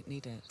really don't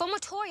need it.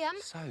 Vomitorium.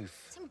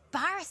 Soph. It's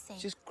embarrassing.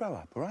 Just grow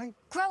up, all right?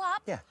 Grow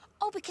up? Yeah.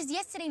 Oh, because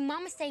yesterday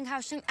Mum was saying how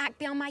I shouldn't act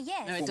beyond my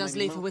years. No, it does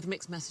leave her with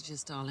mixed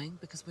messages, darling,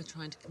 because we're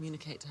trying to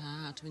communicate to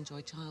her how to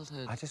enjoy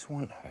childhood. I just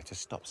want her to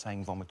stop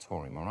saying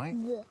vomitorium, all right?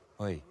 Yeah.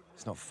 Oi,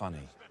 it's not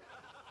funny.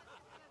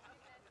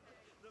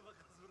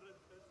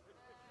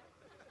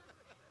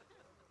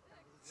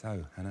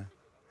 So, Hanna,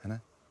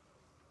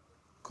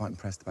 quite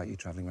impressed about you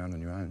travelling around on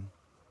your own.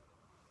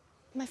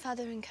 My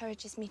father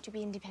encourages me to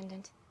be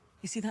independent.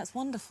 You see, that's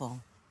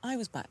wonderful. I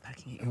was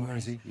backpacking at your And where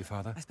is he, your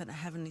father? I spent a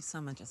heavenly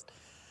summer just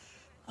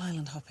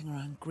island hopping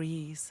around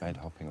Greece. Bed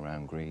hopping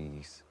around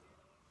Greece.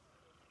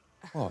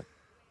 What?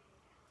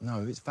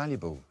 No, it's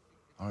valuable.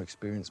 Our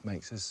experience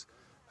makes us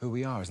who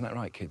we are. Isn't that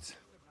right, kids?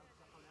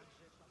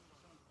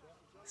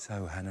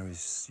 So, Hanna,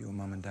 is your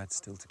mum and dad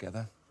still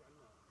together?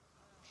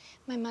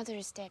 My mother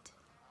is dead.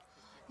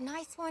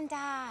 Nice one,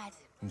 Dad.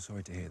 I'm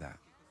sorry to hear that.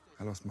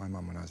 I lost my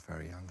mum when I was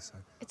very young, so...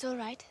 It's all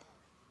right.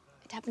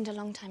 It happened a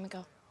long time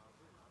ago.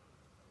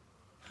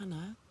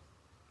 Hanna,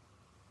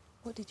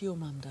 what did your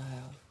mum die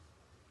of?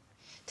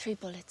 3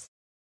 bullets.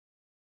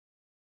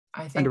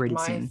 I think Underrated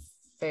my scene.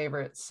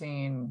 favorite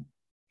scene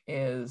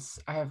is,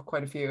 I have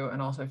quite a few,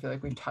 and also I feel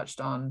like we've touched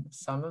on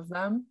some of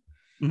them.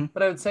 Mm-hmm.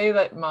 But I would say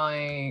that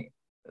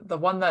the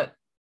one that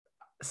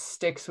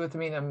sticks with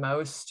me the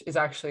most is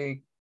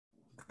actually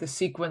the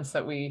sequence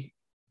that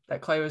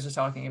Clay was just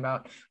talking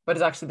about, but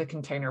it's actually the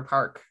container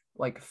park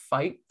like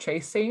fight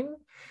chase scene.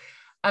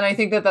 And I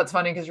think that that's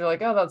funny because you're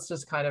like, oh, that's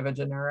just kind of a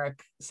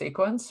generic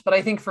sequence. But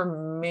I think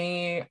for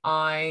me,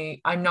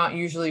 I'm not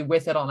usually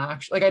with it on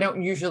action. Like I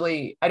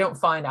don't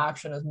find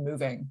action as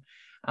moving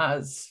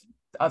as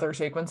other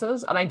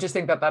sequences. And I just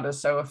think that that is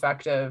so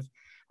effective.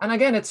 And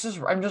again,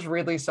 I'm just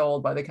really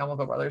sold by the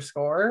Chemical Brothers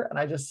score. And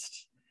I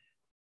just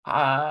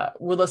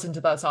would listen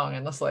to that song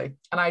endlessly.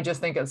 And I just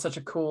think it's such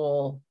a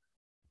cool,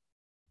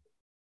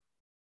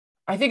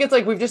 I think it's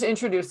like we've just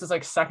introduced this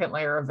like second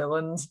layer of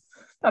villains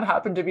that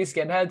happen to be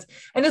skinheads,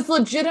 and it's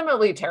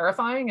legitimately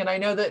terrifying. And I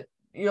know that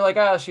you're like,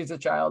 oh, she's a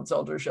child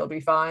soldier, she'll be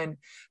fine,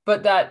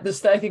 but that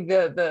this, I think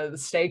the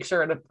stakes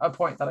are at a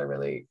point that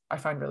I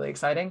find really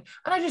exciting,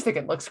 and I just think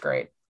it looks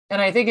great,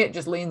 and I think it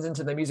just leans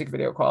into the music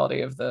video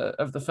quality of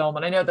the film.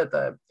 And I know that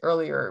the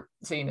earlier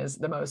scene is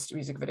the most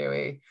music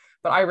video-y,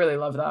 but I really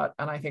love that,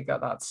 and I think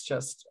that that's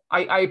just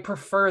I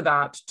prefer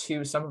that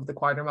to some of the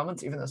quieter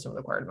moments, even though some of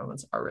the quieter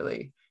moments are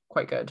really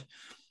quite good.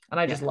 And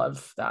I just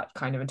love that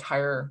kind of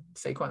entire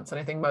sequence. And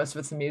I think most of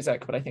it's the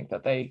music, but I think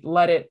that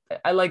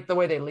I like the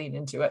way they lean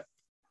into it.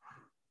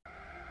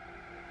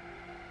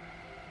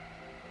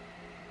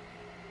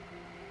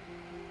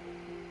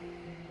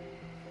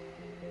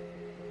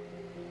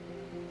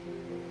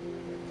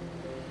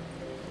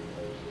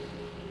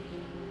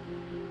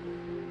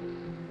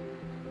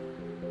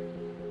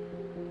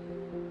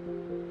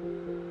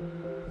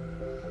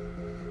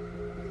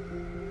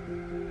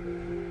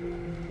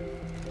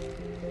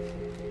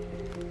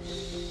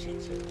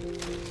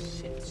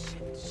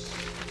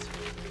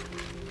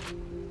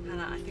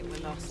 Hannah, I think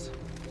we're lost.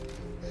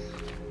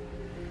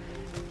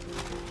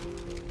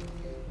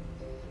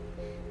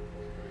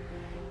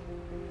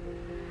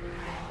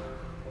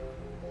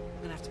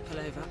 I'm gonna have to pull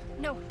over.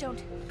 No, don't.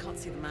 I can't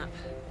see the map.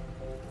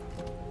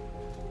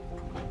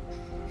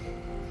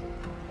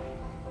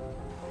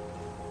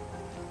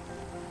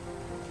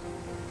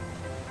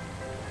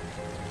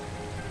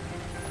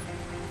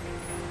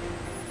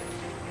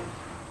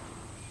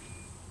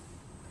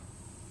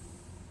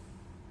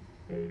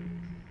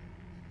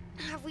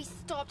 Have we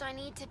stopped? I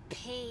need to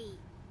pee.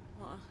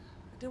 What? I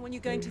don't want you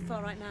going too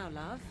far right now,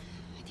 love.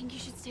 I think you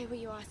should stay where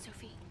you are,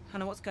 Sophie.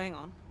 Hannah, what's going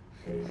on?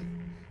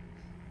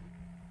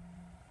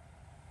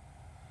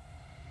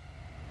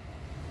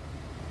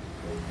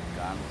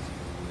 Are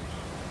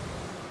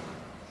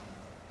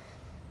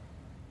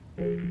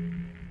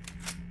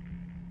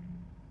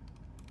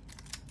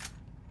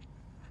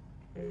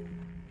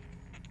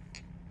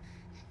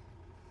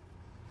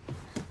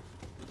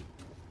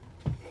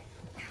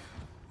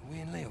we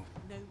in Leo?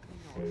 No,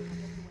 we're not.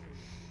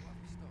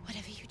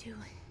 Whatever you do,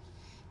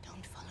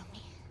 don't follow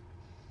me.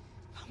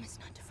 Promise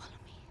not to follow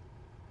me.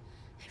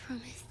 I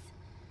promise.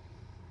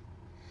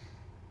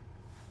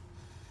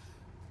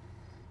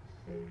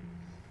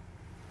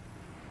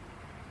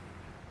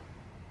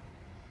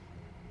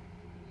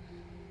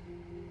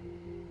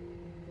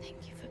 Thank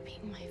you for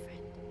being my friend.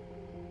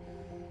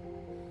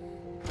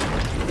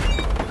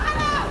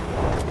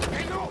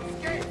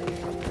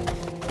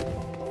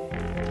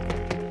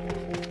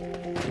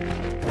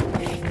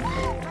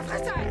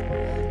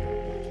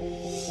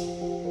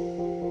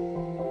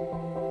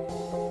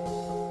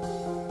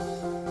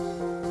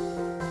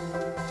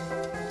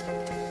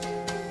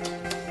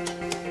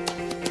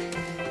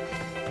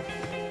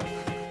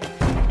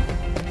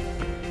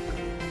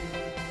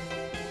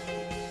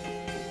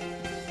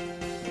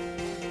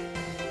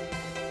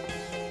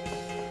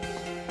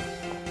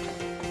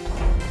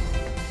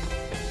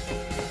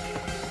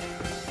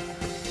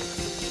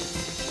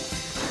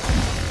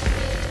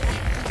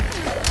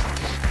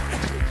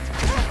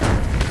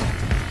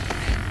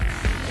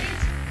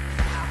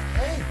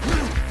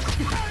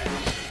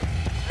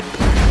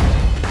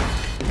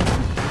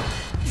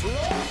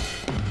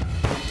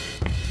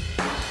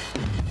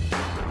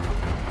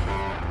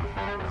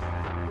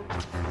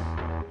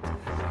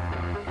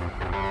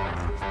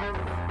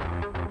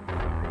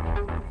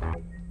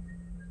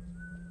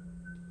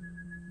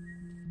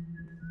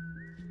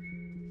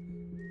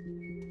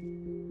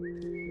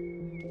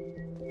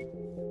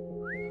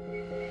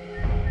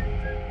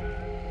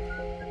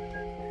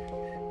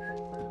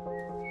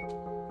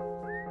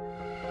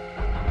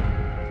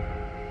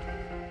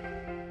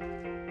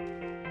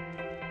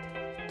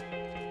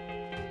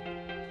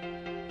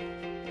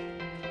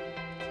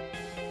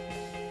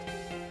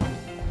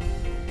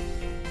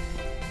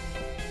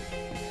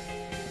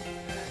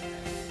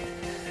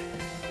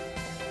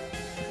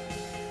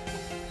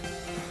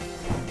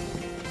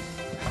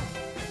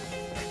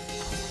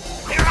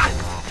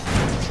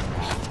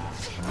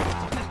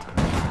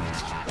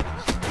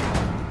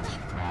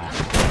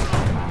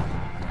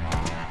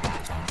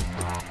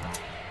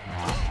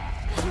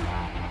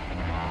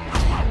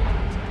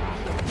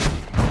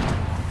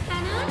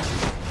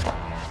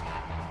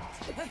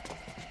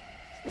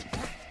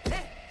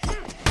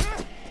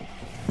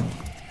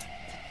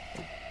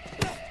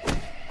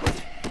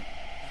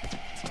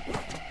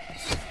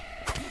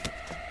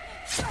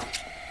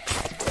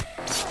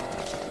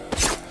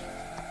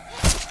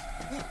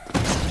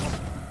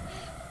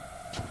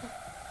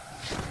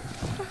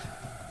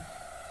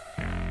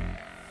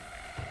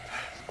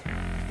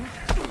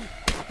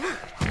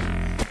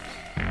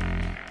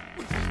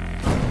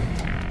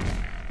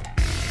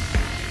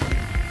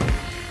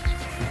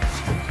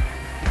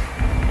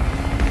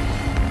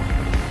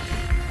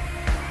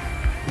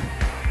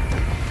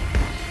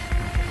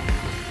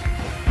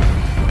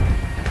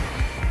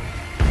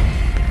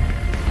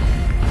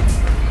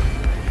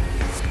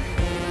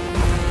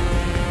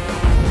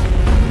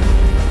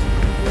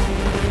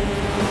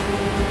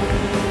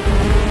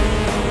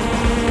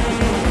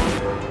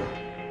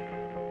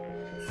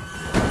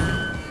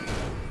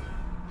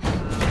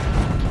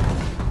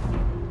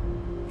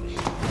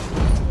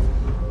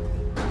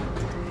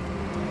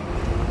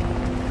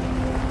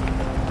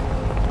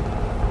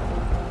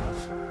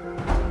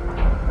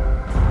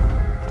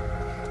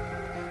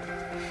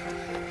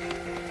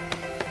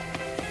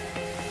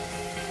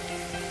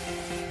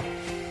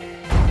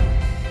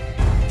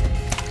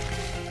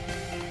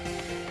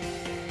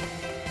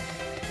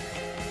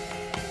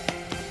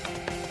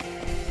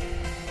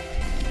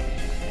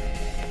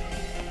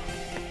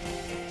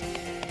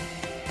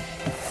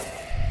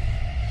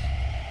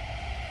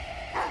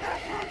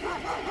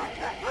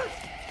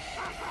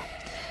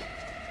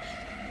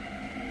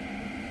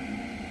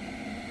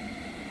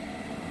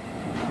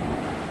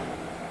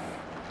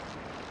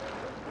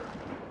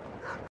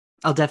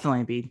 I'll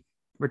definitely be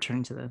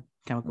returning to the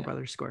Chemical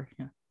Brothers score.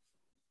 Yeah.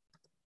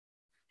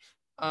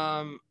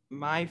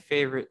 My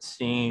favorite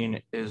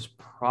scene is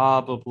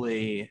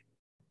probably,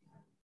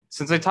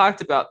 since I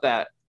talked about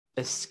that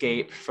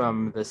escape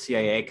from the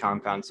CIA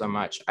compound so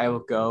much, I will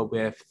go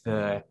with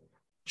the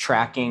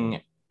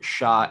tracking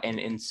shot and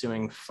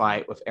ensuing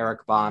fight with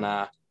Eric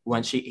Bana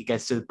when he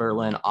gets to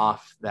Berlin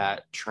off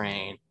that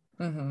train.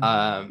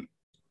 Mm-hmm.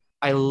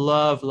 I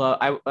love.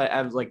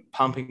 I was like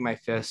pumping my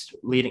fist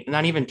leading,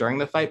 not even during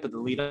the fight, but the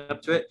lead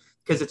up to it,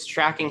 because it's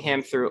tracking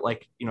him through,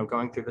 like, you know,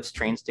 going through this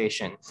train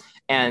station,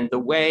 and the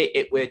way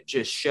it would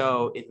just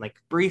show in like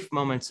brief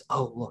moments.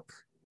 Oh, look,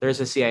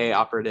 there's a CIA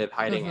operative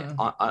hiding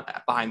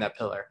behind that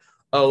pillar.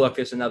 Oh, look,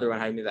 there's another one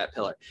hiding that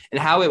pillar, and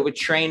how it would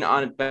train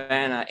on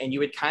Banana, and you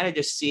would kind of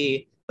just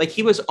see like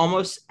he was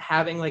almost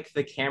having like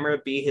the camera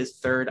be his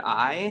third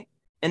eye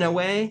in a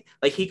way,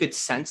 like he could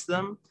sense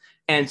them.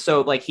 And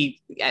so like he,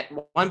 at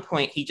one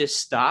point, he just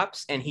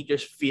stops and he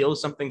just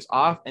feels something's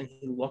off and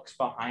he looks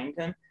behind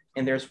him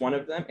and there's one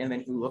of them, and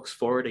then he looks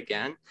forward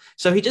again.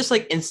 So he just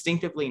like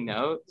instinctively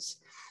knows,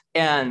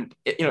 and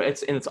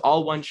it's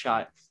all one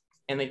shot,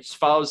 and it just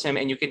follows him,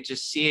 and you can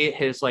just see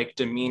his like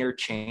demeanor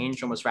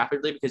change almost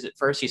rapidly, because at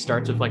first he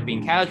starts with like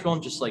being casual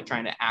and just like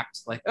trying to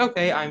act like,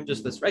 okay, I'm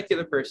just this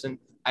regular person.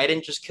 I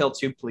didn't just kill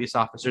 2 police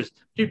officers.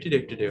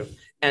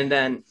 And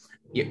then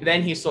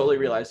he slowly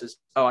realizes,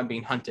 oh, I'm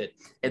being hunted.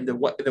 And the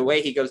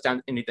way he goes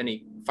down, and then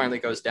he finally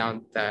goes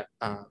down that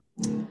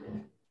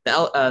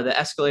the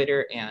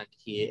escalator, and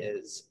he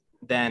is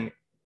then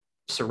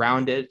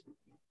surrounded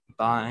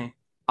by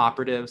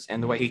operatives,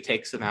 and the way he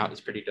takes them out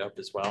is pretty dope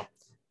as well.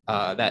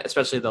 That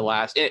especially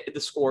the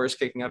score is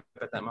kicking up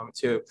at that moment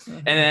too,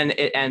 and then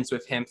it ends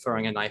with him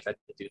throwing a knife at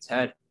the dude's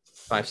head.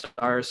 5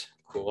 stars,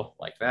 cool,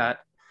 like that.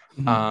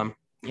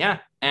 Yeah,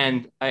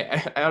 and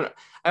I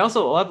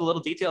also love the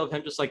little detail of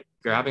him just like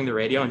grabbing the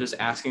radio and just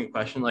asking a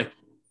question like,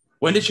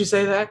 when did she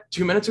say that?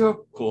 2 minutes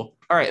ago? Cool.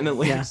 All right. And then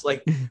leaves.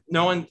 Like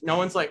no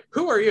one's like,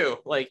 who are you?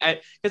 Like,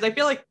 because I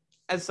feel like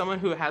as someone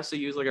who has to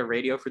use like a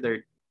radio for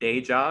their day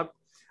job,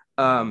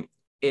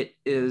 it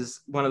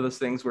is one of those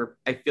things where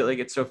I feel like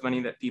it's so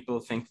funny that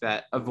people think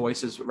that a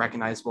voice is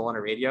recognizable on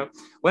a radio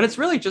when it's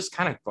really just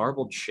kind of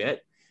garbled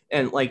shit.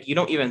 And like, you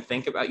don't even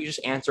think about, you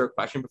just answer a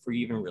question before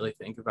you even really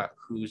think about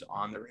who's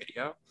on the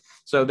radio.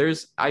 So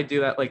I do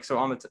that. Like, so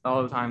all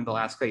the time, they'll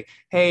ask like,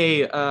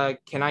 hey,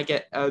 can I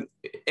get,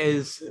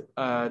 is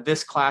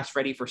this class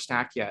ready for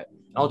snack yet?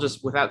 And I'll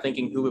just, without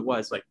thinking who it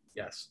was, like,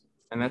 yes.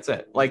 And that's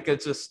it. Like,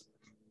 it's just,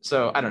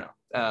 so I don't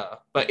know.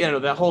 But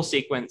that whole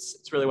sequence,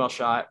 it's really well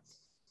shot.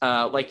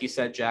 Like you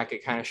said, Jack,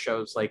 it kind of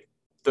shows like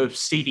the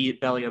seedy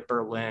belly of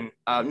Berlin.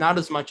 Not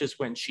as much as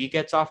when she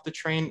gets off the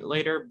train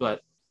later,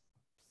 but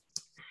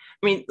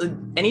I mean,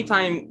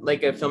 anytime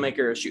like a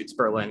filmmaker shoots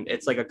Berlin,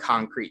 it's like a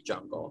concrete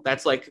jungle.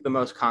 That's like the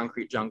most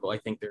concrete jungle I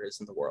think there is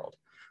in the world.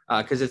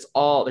 Because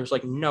there's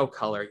like no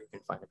color you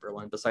can find in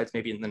Berlin besides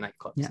maybe in the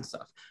nightclubs and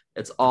stuff.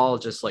 It's all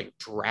just like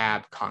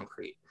drab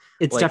concrete.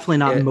 It's like, definitely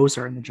not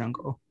Moser in the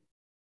jungle.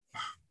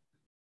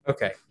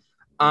 Okay.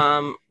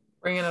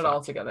 Bringing it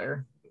all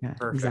together. Yeah,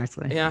 perfect.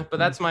 Exactly. Yeah, but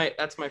that's my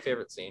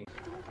favorite scene.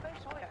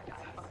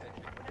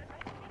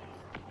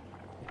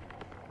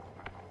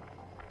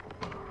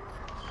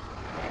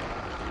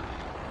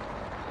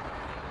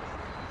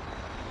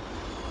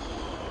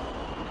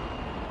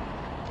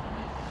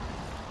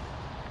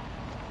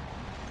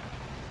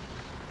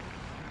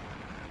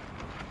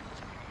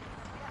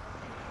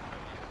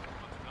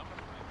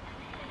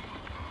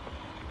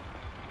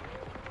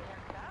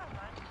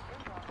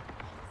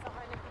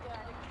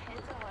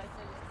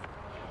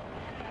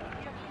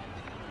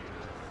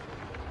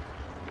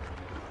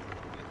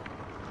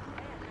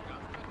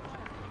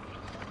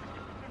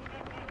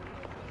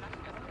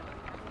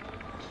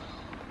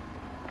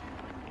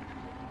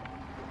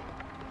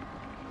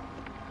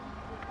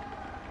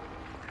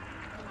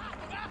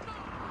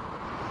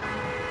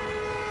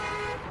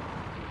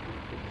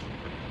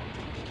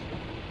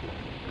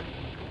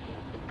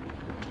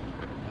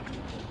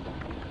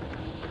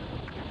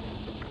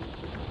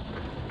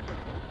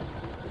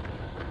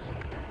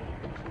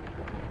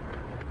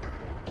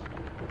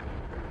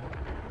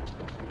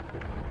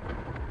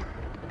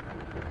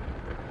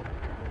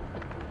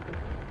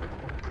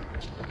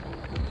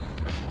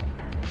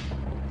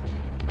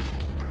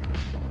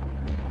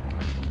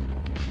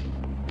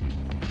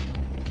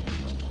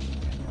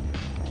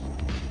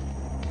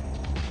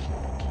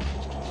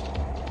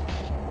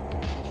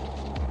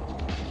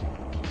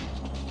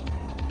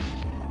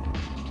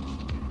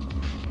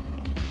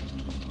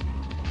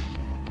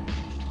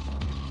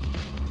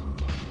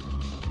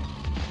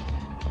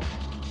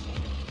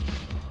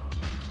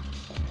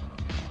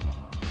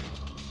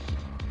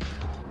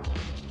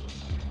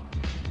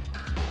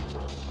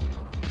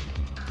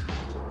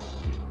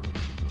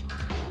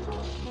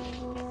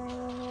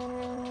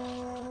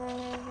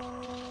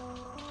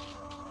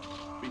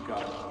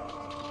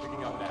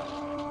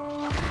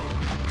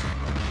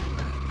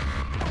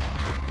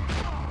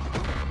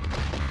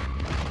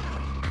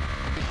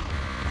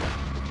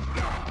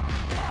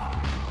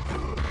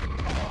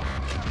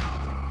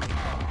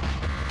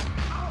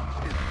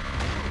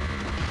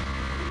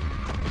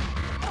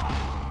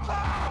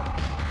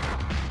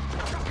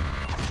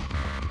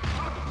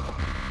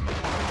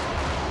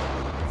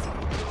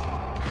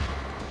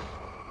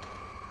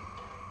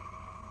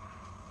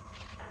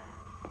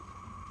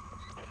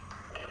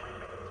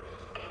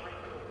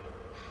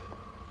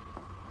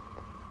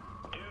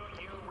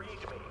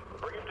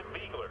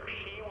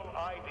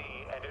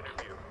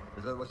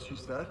 Is that what she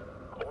said?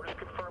 Orders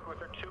confirmed with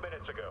her 2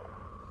 minutes ago.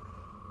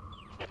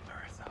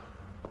 Marissa.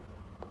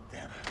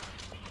 Damn it.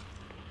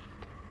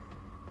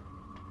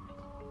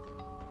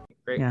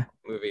 Great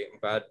movie. I'm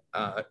glad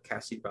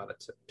Cassie brought it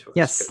to us.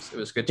 Yes. It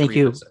was good to Thank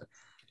you. revisit.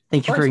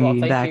 Thank you for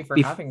bringing me back. Thank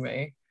you for having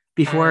me.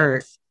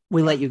 Before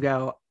we let you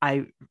go,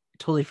 I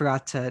totally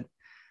forgot to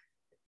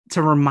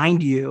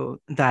remind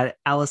you that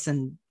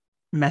Allison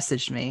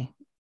messaged me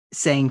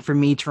saying for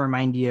me to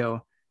remind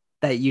you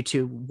that you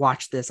two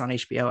watched this on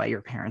HBO at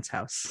your parents'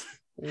 house.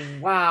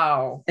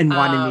 Wow. And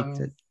wanted me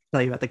to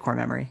tell you about the core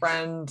memory.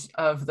 Friend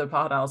of the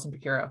pod, Allison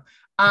Picuro.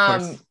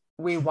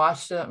 We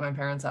watched it at my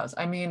parents' house.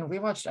 I mean, we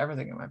watched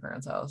everything at my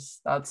parents' house.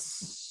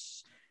 Because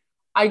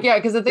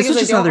the thing is,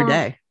 just another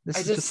day.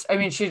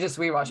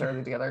 We watched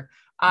everything together.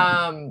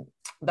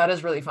 That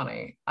is really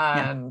funny.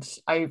 And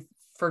I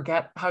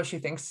forget what she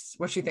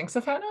thinks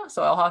of Hanna.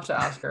 So I'll have to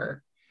ask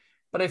her.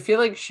 But I feel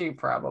like she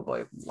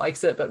probably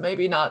likes it, but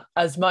maybe not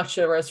as much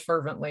or as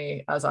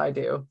fervently as I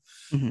do.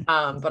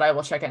 Mm-hmm. But I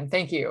will check in.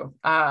 Thank you.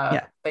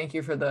 Thank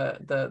you for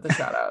the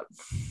shout out.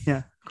 Yeah,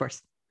 of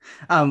course.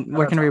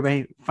 Where can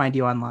everybody find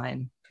you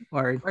online,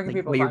 or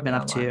like what you've been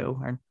up to,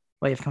 or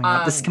what you have coming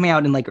out? This is coming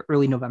out in like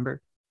early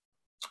November.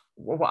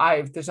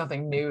 Well, there's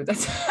nothing new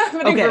that's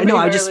happening. Okay, no,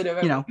 I just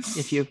November.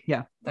 if you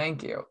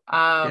Thank you.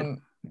 I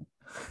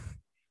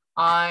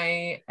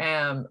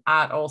am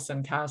at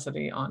Olsen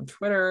Cassidy on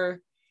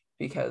Twitter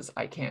because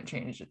I can't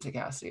change it to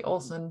Cassidy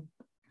Olsen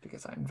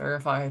because I'm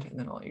verified, and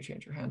then I'll let you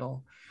change your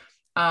handle.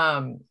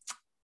 And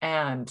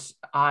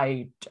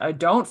I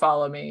don't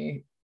follow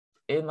me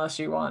unless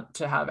you want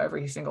to have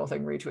every single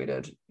thing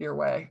retweeted your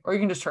way, or you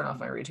can just turn off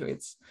my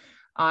retweets.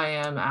 I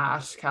am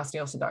at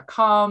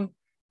CassidyOlsen.com.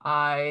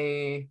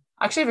 I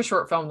actually have a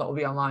short film that will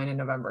be online in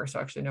November. So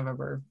actually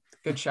November,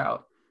 good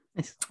shout,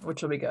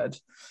 which will be good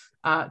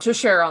to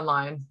share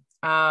online.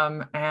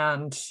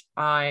 And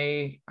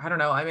I don't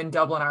know, I'm in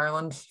Dublin,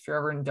 Ireland. If you're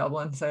ever in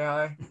Dublin, say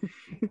hi.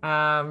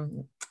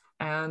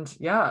 And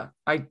yeah,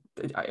 my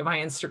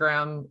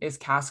Instagram is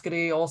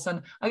Cassidy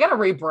Olsen. I gotta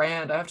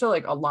rebrand. I have to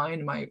like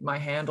align my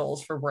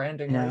handles for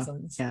branding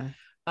reasons. Yeah.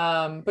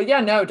 But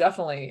yeah, no,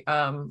 definitely.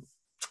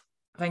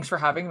 Thanks for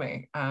having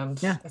me.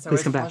 And it's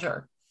always a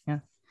pleasure. Yeah.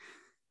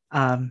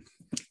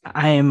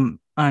 I am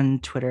on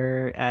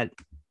Twitter at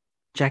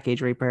Jack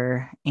Age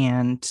Raper,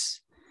 and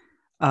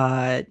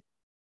I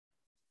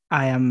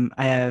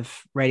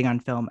have writing on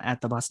film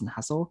at the Boston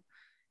Hustle,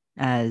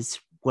 as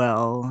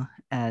well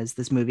as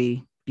this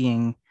movie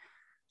being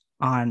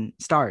on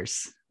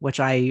Stars, which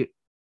I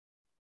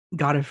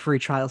got a free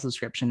trial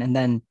subscription and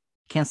then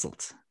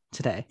canceled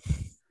today.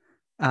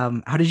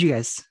 How did you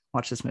guys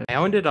watch this movie? I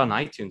owned it on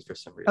iTunes for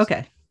some reason.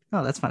 Okay.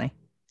 Oh, that's funny.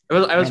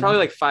 I was probably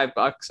like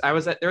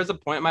 $5. There was a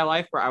point in my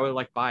life where I would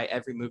like buy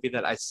every movie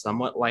that I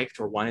somewhat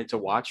liked or wanted to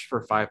watch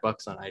for $5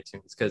 on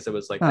iTunes, because it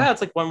was like, it's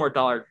like $1 more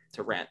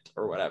to rent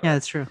or whatever. Yeah,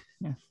 that's true.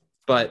 Yeah.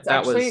 But it's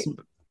that was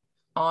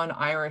on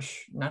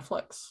Irish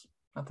Netflix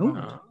at the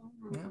moment.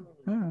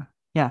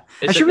 Yeah.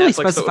 I should really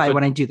specify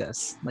when I do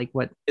this. Like,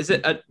 what is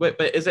it? But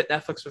is it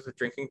Netflix with a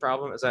drinking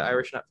problem? Is that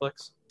Irish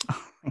Netflix?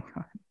 Oh my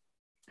god.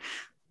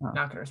 Not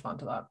going to respond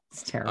to that.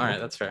 It's terrible. All right,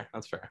 that's fair.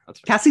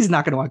 Cassie's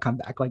not going to want to come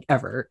back like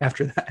ever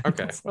after that.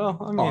 Okay. Well,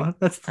 I mean,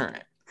 that's all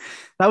right.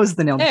 That was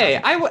the nail. Hey,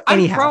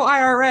 I'm pro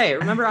IRA.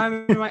 Remember,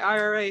 I'm in my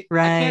IRA.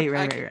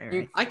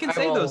 Right. I can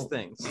say those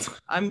things.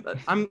 I'm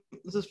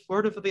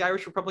supportive of the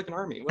Irish Republican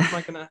Army. What am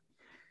I gonna?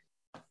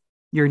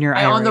 You're near.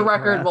 I, on the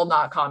record, will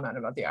not comment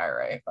about the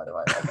IRA. By the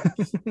way.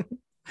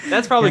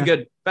 That's probably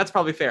good. That's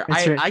probably fair.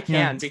 I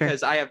can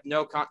because fair. I have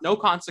no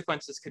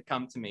consequences could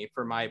come to me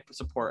for my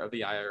support of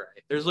the IRA.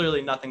 There's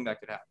literally nothing that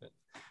could happen.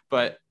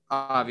 But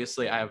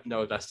obviously, I have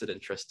no vested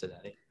interest in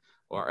any.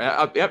 Or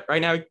yep,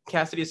 right now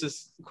Cassidy's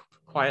just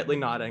quietly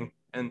nodding,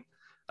 and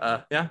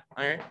yeah,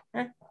 all right,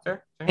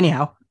 fair.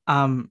 Anyhow,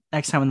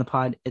 next time on the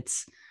pod,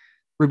 it's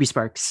Ruby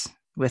Sparks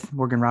with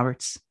Morgan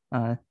Roberts.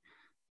 We're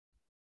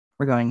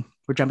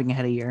jumping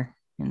ahead a year,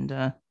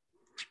 and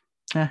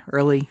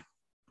early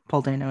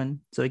Paul Dano and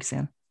Zoe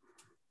Kazan.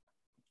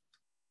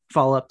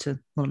 Follow up to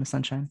Little Miss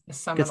Sunshine.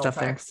 Good stuff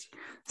text.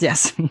 There.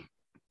 Yes.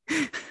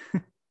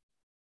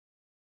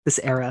 This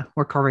era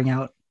we're carving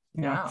out.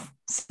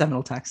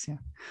 Seminal text. Yeah.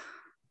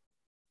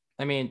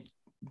 I mean,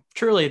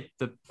 truly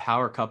the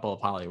power couple of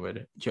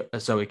Hollywood,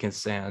 Zoe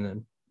Kazan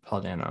and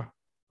Paul Dano.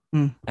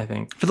 I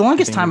think for the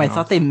longest time, I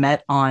thought they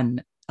met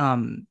on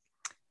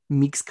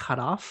Meek's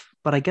Cutoff,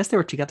 but I guess they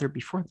were together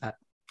before that.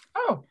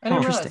 Oh,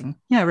 interesting.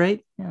 Yeah,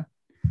 right. Yeah.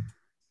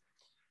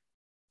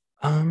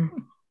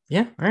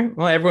 Yeah. All right.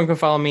 Well, everyone can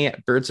follow me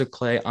at Birds of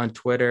Clay on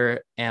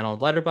Twitter and on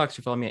Letterboxd.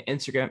 You follow me at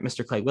Instagram,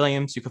 Mr. Clay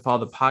Williams. You can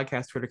follow the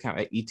podcast Twitter account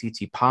at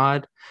ETT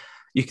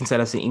You can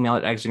send us an email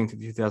at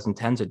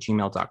exiting2010s at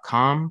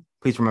gmail.com.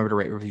 Please remember to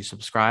rate, review,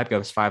 subscribe. Give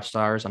us 5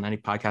 stars on any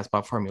podcast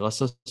platform you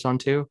listen to us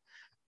onto.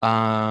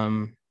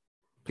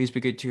 Please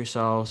be good to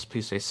yourselves.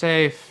 Please stay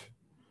safe.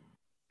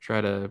 Try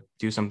to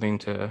do something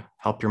to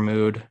help your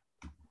mood.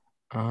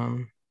 Yeah.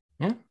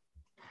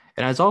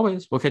 And as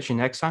always, we'll catch you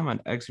next time on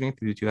Exiting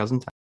through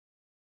 2010.